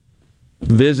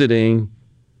visiting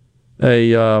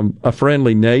a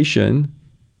friendly nation,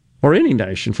 or any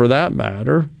nation for that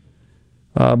matter,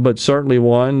 but certainly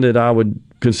one that I would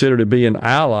consider to be an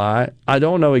ally. I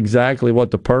don't know exactly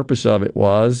what the purpose of it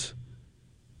was.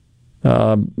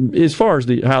 As far as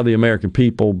how the American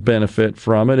people benefit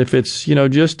from it, if it's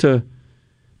just to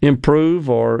improve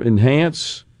or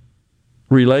enhance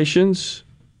relations,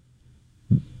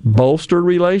 bolster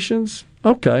relations,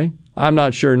 okay. I'm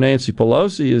not sure Nancy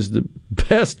Pelosi is the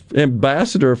best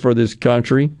ambassador for this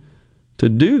country to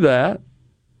do that.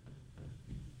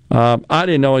 I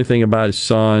didn't know anything about his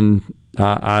son.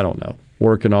 I don't know,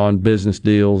 working on business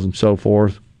deals and so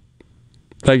forth.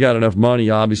 They got enough money,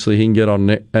 obviously, he can get on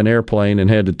an airplane and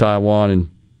head to Taiwan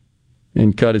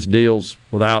and cut his deals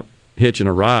without hitching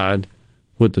a ride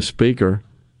with the Speaker.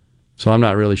 So I'm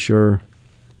not really sure.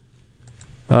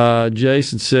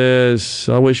 Jason says,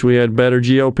 I wish we had better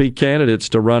GOP candidates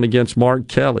to run against Mark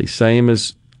Kelly, same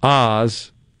as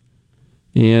Oz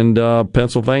in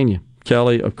Pennsylvania.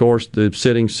 Kelly, of course, the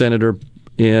sitting senator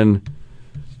in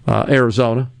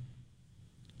Arizona,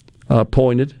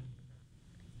 appointed,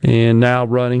 and now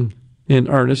running in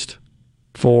earnest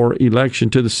for election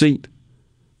to the seat.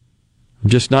 I'm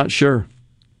just not sure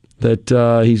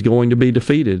that he's going to be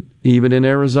defeated, even in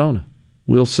Arizona.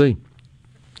 We'll see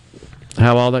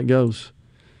how all that goes.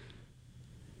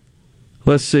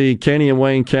 Let's see. Kenny in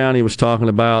Wayne County was talking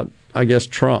about, I guess,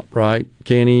 Trump, right?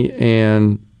 Kenny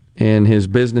and his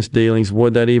business dealings.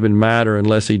 Would that even matter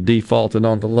unless he defaulted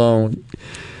on the loan?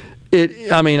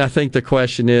 I think the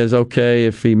question is, okay,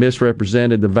 if he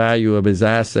misrepresented the value of his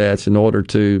assets in order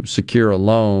to secure a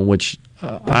loan, which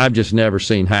I've just never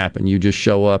seen happen. You just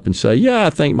show up and say, yeah, I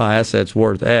think my asset's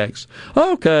worth X.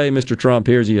 Okay, Mr. Trump,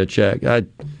 here's you a check.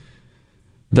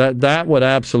 That would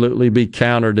absolutely be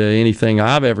counter to anything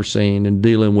I've ever seen in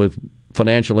dealing with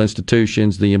financial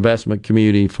institutions, the investment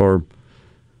community for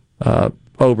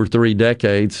over 3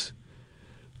 decades.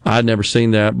 I'd never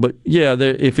seen that. But, yeah,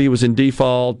 if he was in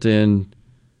default and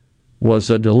was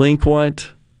a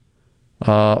delinquent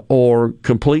or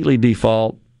completely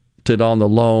defaulted on the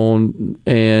loan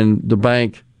and the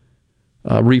bank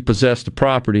repossessed the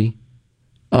property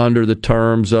under the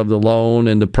terms of the loan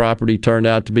and the property turned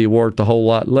out to be worth a whole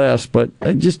lot less, but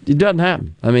it doesn't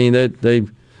happen. I mean, they're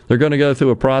going to go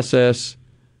through a process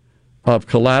of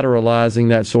collateralizing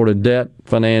that sort of debt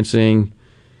financing,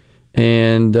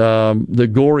 and the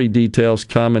gory details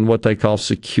come in what they call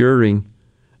securing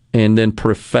and then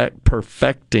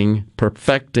perfecting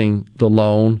the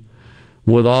loan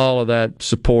with all of that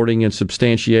supporting and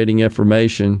substantiating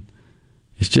information.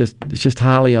 It's just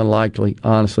highly unlikely,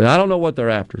 honestly. I don't know what they're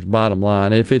after, bottom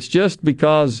line. If it's just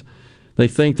because they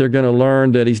think they're going to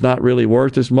learn that he's not really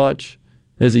worth as much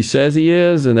as he says he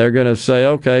is, and they're going to say,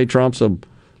 okay, Trump's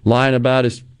lying about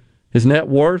his net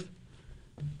worth,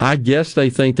 I guess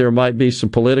they think there might be some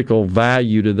political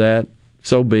value to that.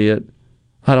 So be it.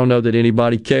 I don't know that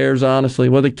anybody cares, honestly.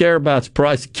 What they care about is the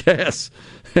price of gas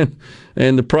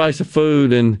and the price of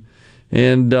food and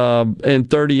 30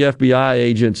 FBI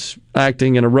agents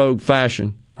acting in a rogue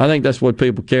fashion. I think that's what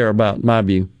people care about, in my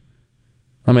view.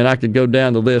 I mean, I could go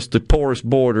down the list: the porous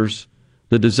borders,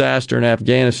 the disaster in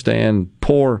Afghanistan,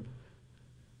 poor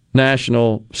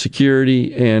national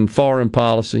security and foreign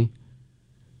policy,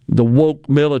 the woke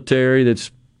military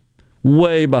that's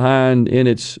way behind in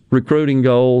its recruiting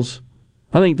goals.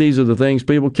 I think these are the things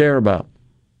people care about.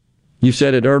 You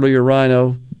said it earlier,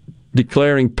 Rhino,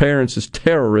 declaring parents as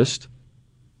terrorists.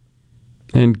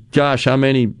 And gosh, how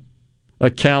many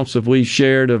accounts have we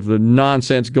shared of the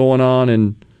nonsense going on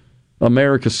in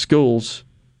America's schools?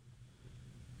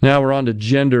 Now we're on to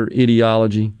gender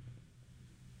ideology.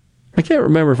 I can't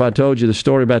remember if I told you the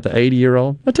story about the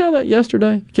 80-year-old. I tell that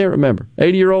yesterday? I can't remember.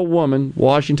 80-year-old woman,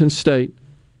 Washington State,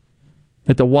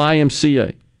 at the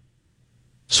YMCA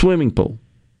swimming pool.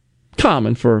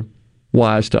 Common for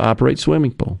Ys to operate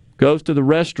swimming pool. Goes to the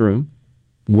restroom,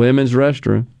 women's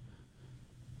restroom.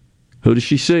 Who does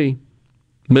she see?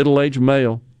 Middle-aged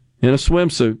male in a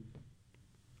swimsuit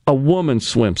a woman's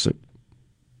swimsuit,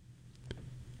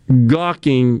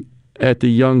 gawking at the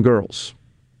young girls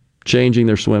changing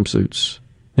their swimsuits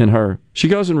and her. She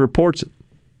goes and reports it.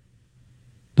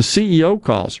 The CEO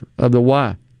calls her of the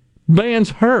Y,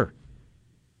 bans her.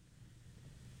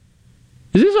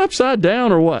 Is this upside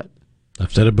down or what?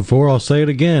 I've said it before, I'll say it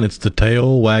again. It's the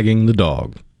tail wagging the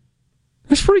dog.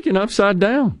 It's freaking upside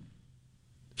down.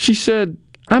 She said,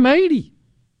 I'm 80.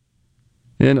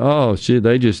 And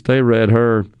they read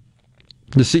her,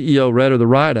 the CEO read her the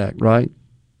Riot Act, right?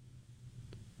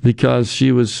 Because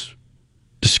she was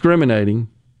discriminating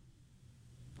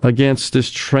against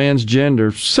this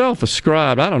transgender,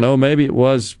 self-ascribed. I don't know, maybe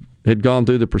it had gone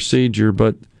through the procedure,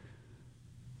 but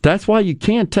that's why you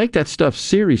can't take that stuff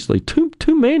seriously. Too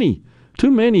many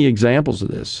examples of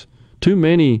this. Too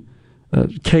many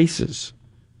cases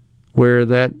where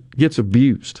that gets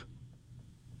abused.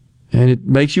 And it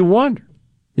makes you wonder,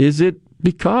 is it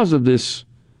because of these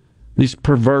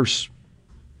perverse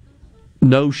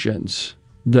notions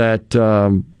that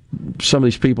some of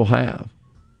these people have?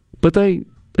 But they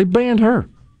banned her,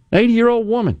 80-year-old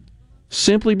woman,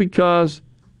 simply because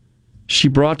she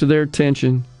brought to their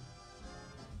attention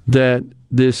that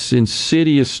this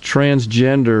insidious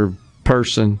transgender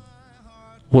person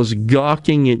was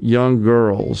gawking at young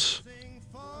girls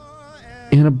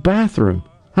in a bathroom.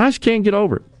 I just can't get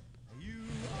over it.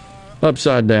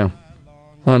 Upside down.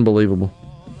 Unbelievable.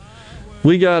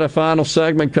 We got a final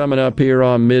segment coming up here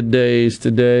on Middays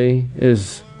today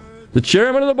as the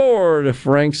chairman of the board,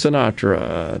 Frank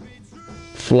Sinatra,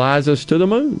 flies us to the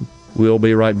moon. We'll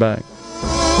be right back.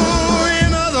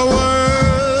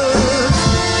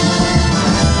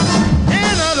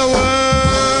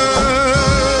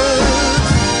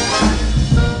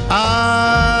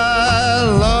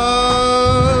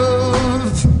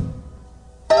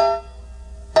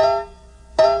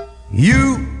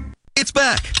 It's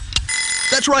back.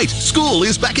 That's right, school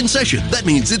is back in session. That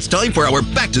means it's time for our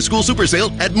back-to-school super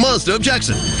sale at Mazda of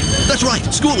Jackson. That's right,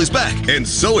 school is back, and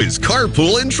so is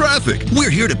carpool and traffic. We're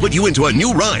here to put you into a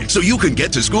new ride so you can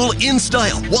get to school in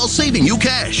style while saving you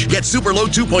cash. Get super low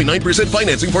 2.9%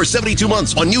 financing for 72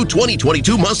 months on new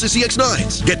 2022 Mazda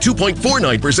CX-9s. Get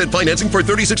 2.49% financing for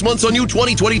 36 months on new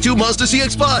 2022 Mazda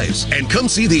CX-5s. And come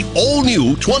see the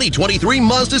all-new 2023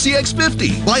 Mazda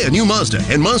CX-50. Buy a new Mazda,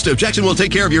 and Mazda of Jackson will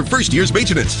take care of your first year's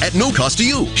maintenance at no cost to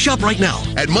you. Shop right now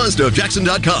at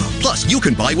MazdaofJackson.com. Plus, you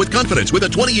can buy with confidence with a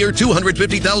 20-year,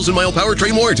 250,000-mile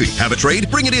powertrain warranty. Have a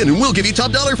trade? Bring it in and we'll give you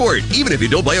top dollar for it, even if you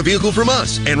don't buy a vehicle from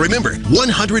us. And remember,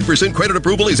 100% credit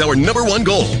approval is our #1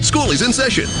 goal. School is in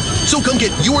session. So come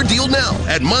get your deal now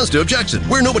at Mazda of Jackson,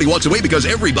 where nobody walks away because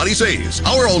everybody saves.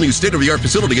 Our all-new state-of-the-art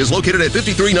facility is located at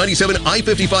 5397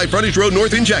 I-55 Frontage Road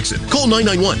North in Jackson. Call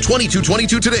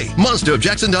 991-2222 today.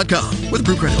 MazdaofJackson.com. With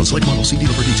approved credit on select models. See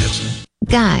dealer for details.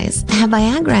 Guys, have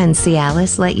Viagra and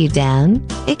Cialis let you down?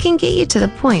 It can get you to the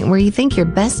point where you think your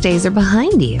best days are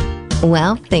behind you.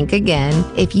 Well, think again.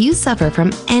 If you suffer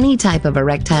from any type of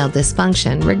erectile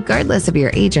dysfunction, regardless of your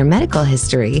age or medical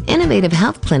history, Innovative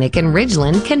Health Clinic in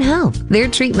Ridgeland can help. Their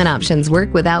treatment options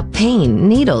work without pain,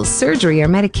 needles, surgery, or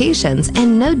medications,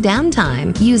 and no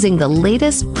downtime, using the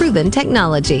latest proven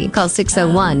technology. Call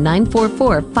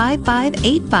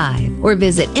 601-944-5585 or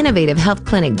visit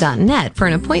innovativehealthclinic.net for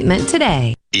an appointment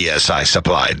today.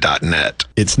 ESISupply.net.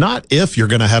 It's not if you're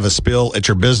going to have a spill at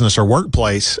your business or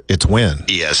workplace, it's when.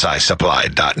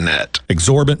 ESISupply.net.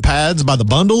 Exorbitant pads by the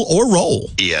bundle or roll.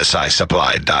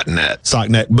 ESISupply.net.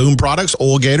 Socknet boom products,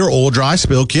 Oil Gator, Oil Dry,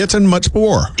 spill kits, and much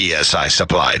more.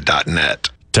 ESISupply.net.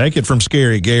 Take it from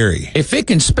Scary Gary. If it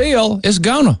can spill, it's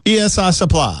gonna. ESI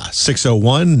Supply,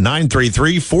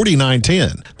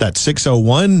 601-933-4910. That's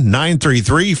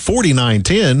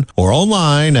 601-933-4910 or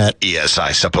online at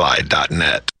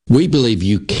ESISupply.net. We believe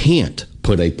you can't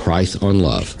put a price on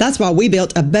love. That's why we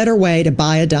built a better way to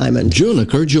buy a diamond.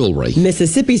 Juniker Jewelry.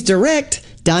 Mississippi's direct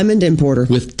diamond importer.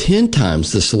 With 10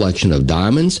 times the selection of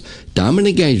diamonds, diamond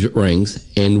engagement rings,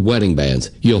 and wedding bands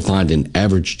you'll find in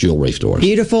average jewelry stores.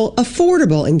 Beautiful,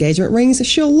 affordable engagement rings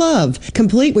she'll love,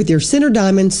 complete with your center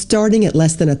diamond starting at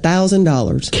less than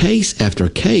 $1,000. Case after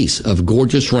case of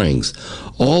gorgeous rings,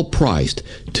 all priced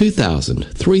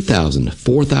 $2,000, $3,000,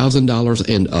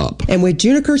 $4,000 and up. And with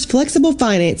Juniker's flexible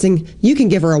financing, you can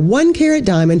give her a 1-carat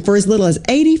diamond for as little as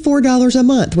 $84 a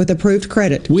month with approved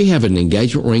credit. We have an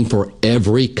engagement ring for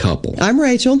every couple. I'm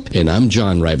Rachel. And I'm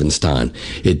John Ravenstein.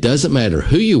 It doesn't matter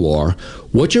who you are,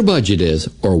 what your budget is,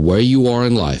 or where you are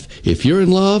in life. If you're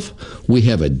in love, we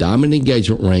have a diamond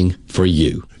engagement ring for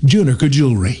you. Juniker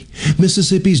Jewelry,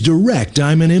 Mississippi's direct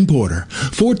diamond importer.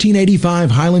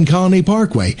 1485 Highland Colony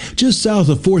Parkway, just south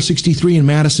of 463 in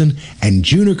Madison, and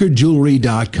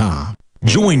JunikerJewelry.com.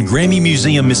 Join Grammy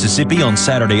Museum Mississippi on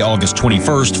Saturday, August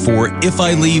 21st for If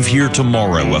I Leave Here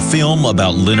Tomorrow, a film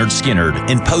about Leonard Skinner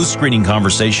and post-screening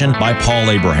conversation by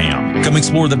Paul Abraham. Come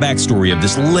explore the backstory of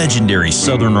this legendary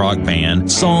Southern rock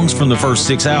band, songs from the first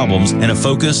 6 albums, and a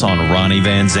focus on Ronnie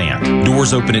Van Zant.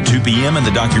 Doors open at 2 p.m. and the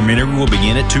documentary will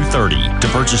begin at 2:30. To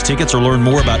purchase tickets or learn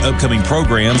more about upcoming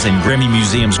programs and Grammy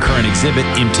Museum's current exhibit,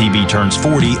 MTV Turns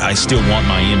 40, I Still Want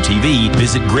My MTV,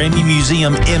 visit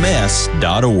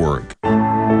GrammyMuseumMS.org.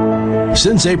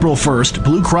 Since April 1st,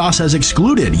 Blue Cross has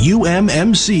excluded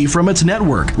UMMC from its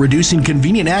network, reducing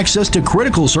convenient access to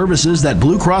critical services that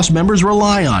Blue Cross members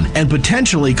rely on and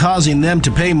potentially causing them to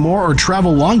pay more or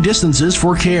travel long distances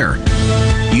for care.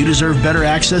 You deserve better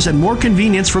access and more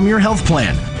convenience from your health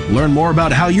plan. Learn more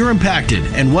about how you're impacted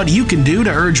and what you can do to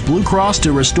urge Blue Cross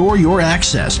to restore your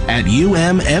access at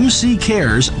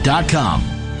ummccares.com.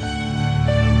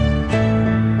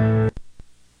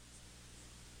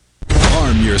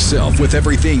 Arm yourself with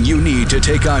everything you need to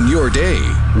take on your day.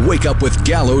 Wake up with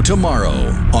Gallo tomorrow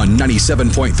on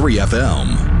 97.3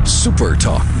 FM, Super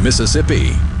Talk,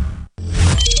 Mississippi.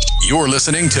 You're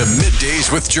listening to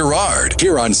Middays with Gerard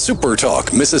here on Super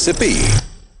Talk, Mississippi.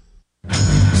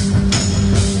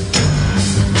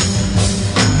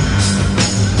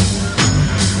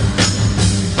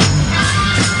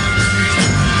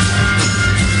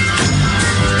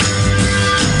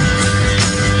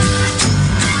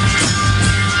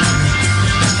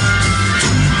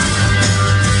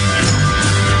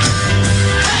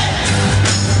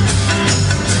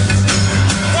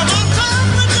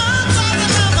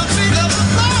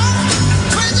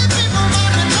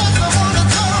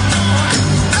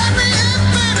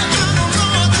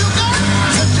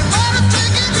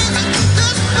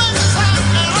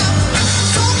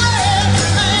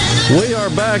 We are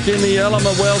back in the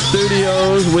Element Wealth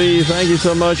Studios. We thank you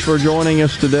so much for joining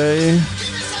us today.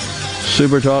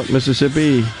 Super Talk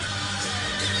Mississippi.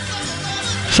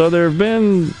 So there have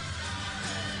been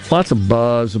lots of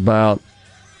buzz about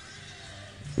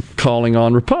calling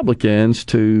on Republicans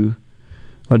to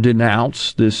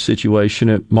denounce this situation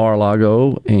at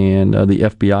Mar-a-Lago and the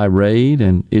FBI raid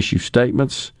and issue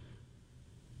statements.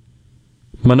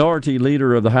 Minority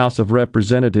Leader of the House of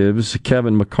Representatives,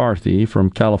 Kevin McCarthy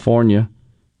from California,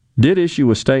 did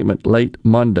issue a statement late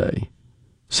Monday.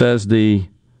 Says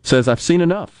I've seen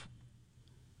enough.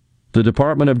 The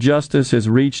Department of Justice has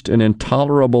reached an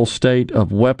intolerable state of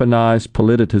weaponized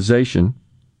politicization.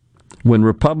 When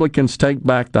Republicans take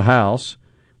back the House,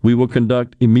 we will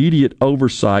conduct immediate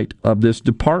oversight of this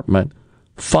department,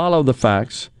 follow the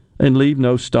facts, and leave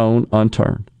no stone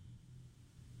unturned.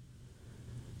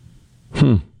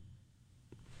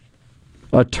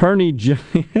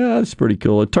 That's pretty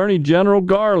cool. Attorney General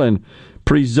Garland,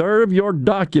 preserve your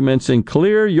documents and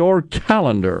clear your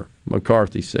calendar,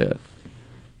 McCarthy said.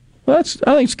 I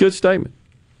think it's a good statement.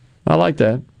 I like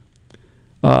that.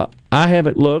 I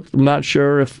haven't looked. I'm not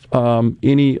sure if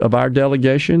any of our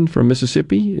delegation from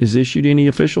Mississippi has issued any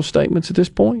official statements at this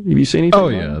point. Have you seen anything? Oh,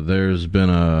 yeah. There's been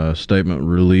a statement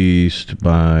released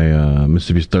by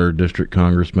Mississippi's 3rd District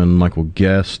Congressman Michael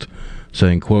Guest,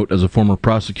 saying, quote, as a former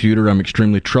prosecutor, I'm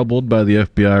extremely troubled by the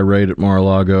FBI raid at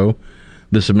Mar-a-Lago.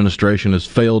 This administration has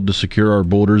failed to secure our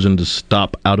borders and to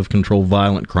stop out-of-control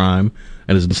violent crime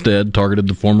and has instead targeted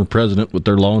the former president with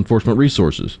their law enforcement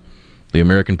resources. The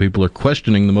American people are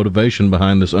questioning the motivation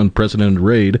behind this unprecedented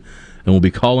raid and will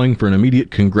be calling for an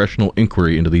immediate congressional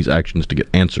inquiry into these actions to get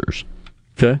answers.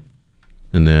 Okay.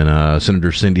 And then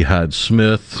Senator Cindy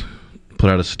Hyde-Smith put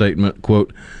out a statement,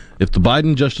 quote, if the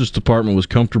Biden Justice Department was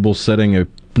comfortable setting a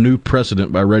new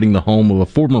precedent by raiding the home of a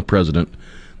former president,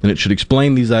 then it should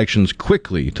explain these actions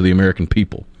quickly to the American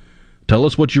people. Tell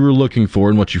us what you were looking for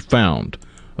and what you found.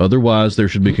 Otherwise, there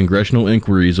should be congressional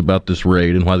inquiries about this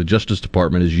raid and why the Justice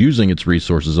Department is using its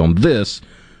resources on this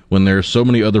when there are so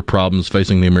many other problems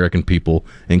facing the American people,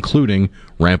 including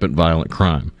rampant violent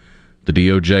crime. The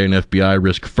DOJ and FBI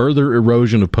risk further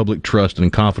erosion of public trust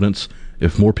and confidence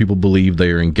if more people believe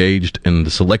they are engaged in the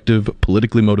selective,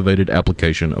 politically motivated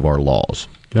application of our laws.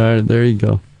 All right, there you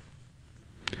go.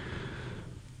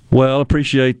 Well,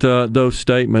 appreciate those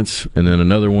statements. And then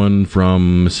another one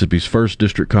from Mississippi's 1st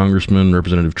District Congressman,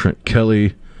 Representative Trent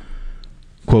Kelly.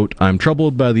 Quote, I'm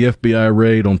troubled by the FBI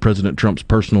raid on President Trump's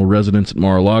personal residence at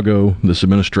Mar-a-Lago. This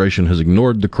administration has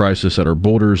ignored the crisis at our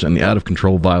borders and the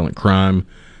out-of-control violent crime.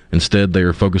 Instead, they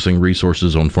are focusing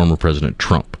resources on former President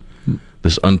Trump.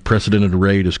 This unprecedented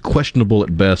raid is questionable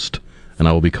at best, and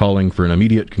I will be calling for an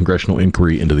immediate congressional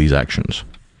inquiry into these actions.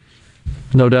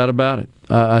 No doubt about it.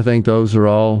 I think those are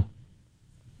all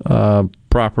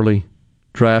properly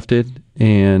drafted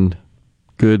and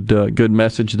good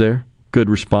message there, good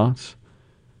response.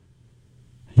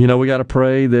 We got to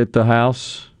pray that the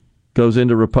House goes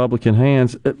into Republican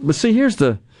hands. But see, here's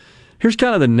kind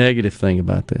of the negative thing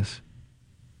about this.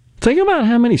 Think about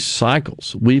how many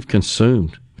cycles we've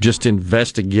consumed just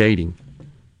investigating.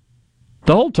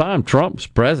 The whole time Trump was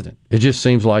president, it just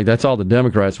seems like that's all the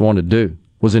Democrats wanted to do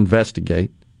was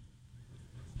investigate.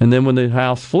 And then when the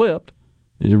House flipped,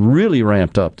 it really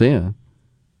ramped up then.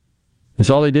 That's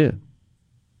all they did.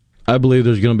 I believe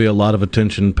there's going to be a lot of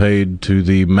attention paid to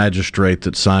the magistrate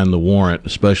that signed the warrant,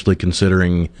 especially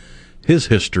considering his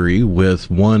history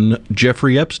with one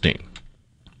Jeffrey Epstein.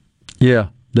 Yeah,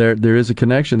 there is a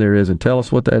connection there, isn't? Tell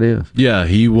us what that is. Yeah,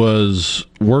 he was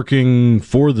working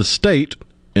for the state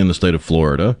in the state of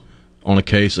Florida on a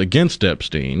case against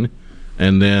Epstein,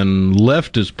 and then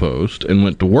left his post and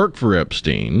went to work for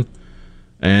Epstein,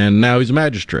 and now he's a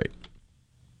magistrate.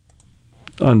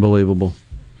 Unbelievable.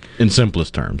 In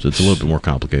simplest terms. It's a little bit more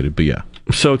complicated, but yeah.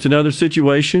 So it's another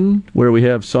situation where we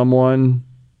have someone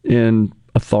in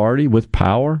authority with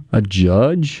power, a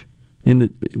judge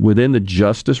within the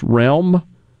justice realm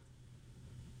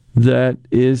that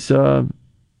is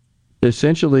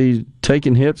essentially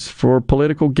taking hits for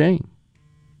political gain.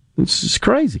 It's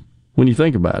crazy when you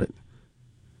think about it.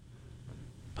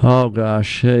 Oh,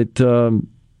 gosh.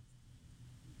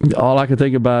 All I can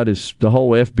think about is the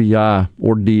whole FBI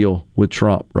ordeal with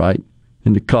Trump, right?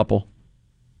 And the couple.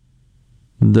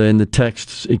 Then the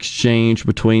texts exchange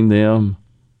between them.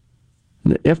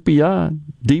 The FBI,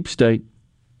 deep state,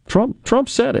 Trump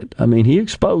said it. I mean, he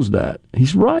exposed that.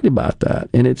 He's right about that.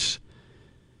 And it's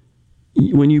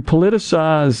when you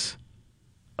politicize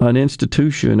an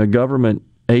institution, a government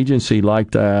agency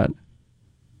like that,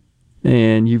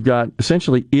 and you've got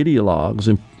essentially ideologues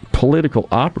and political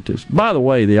operatives. By the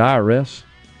way, the IRS,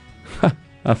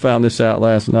 I found this out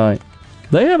last night.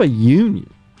 They have a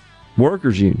union,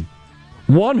 workers' union.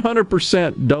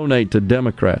 100% donate to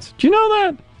Democrats. Do you know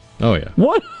that? Oh, yeah.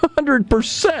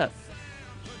 100%.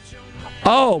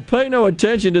 Oh, pay no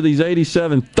attention to these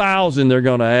 87,000 they're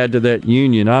going to add to that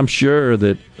union. I'm sure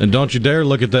that... And don't you dare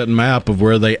look at that map of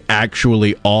where they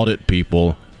actually audit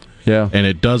people. Yeah. And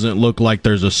it doesn't look like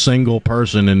there's a single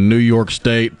person in New York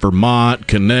State, Vermont,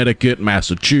 Connecticut,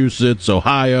 Massachusetts,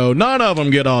 Ohio. None of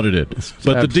them get audited.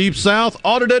 But the Deep South,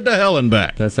 audited to hell and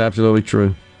back. That's absolutely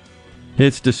true.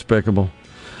 It's despicable.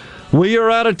 We are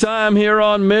out of time here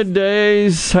on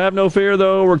Middays. Have no fear,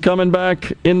 though. We're coming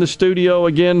back in the studio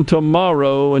again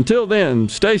tomorrow. Until then,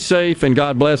 stay safe and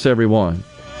God bless everyone.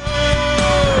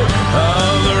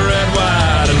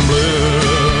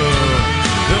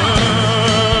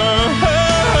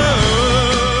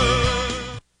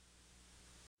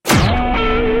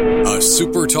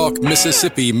 SuperTalk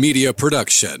Mississippi Media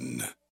Production.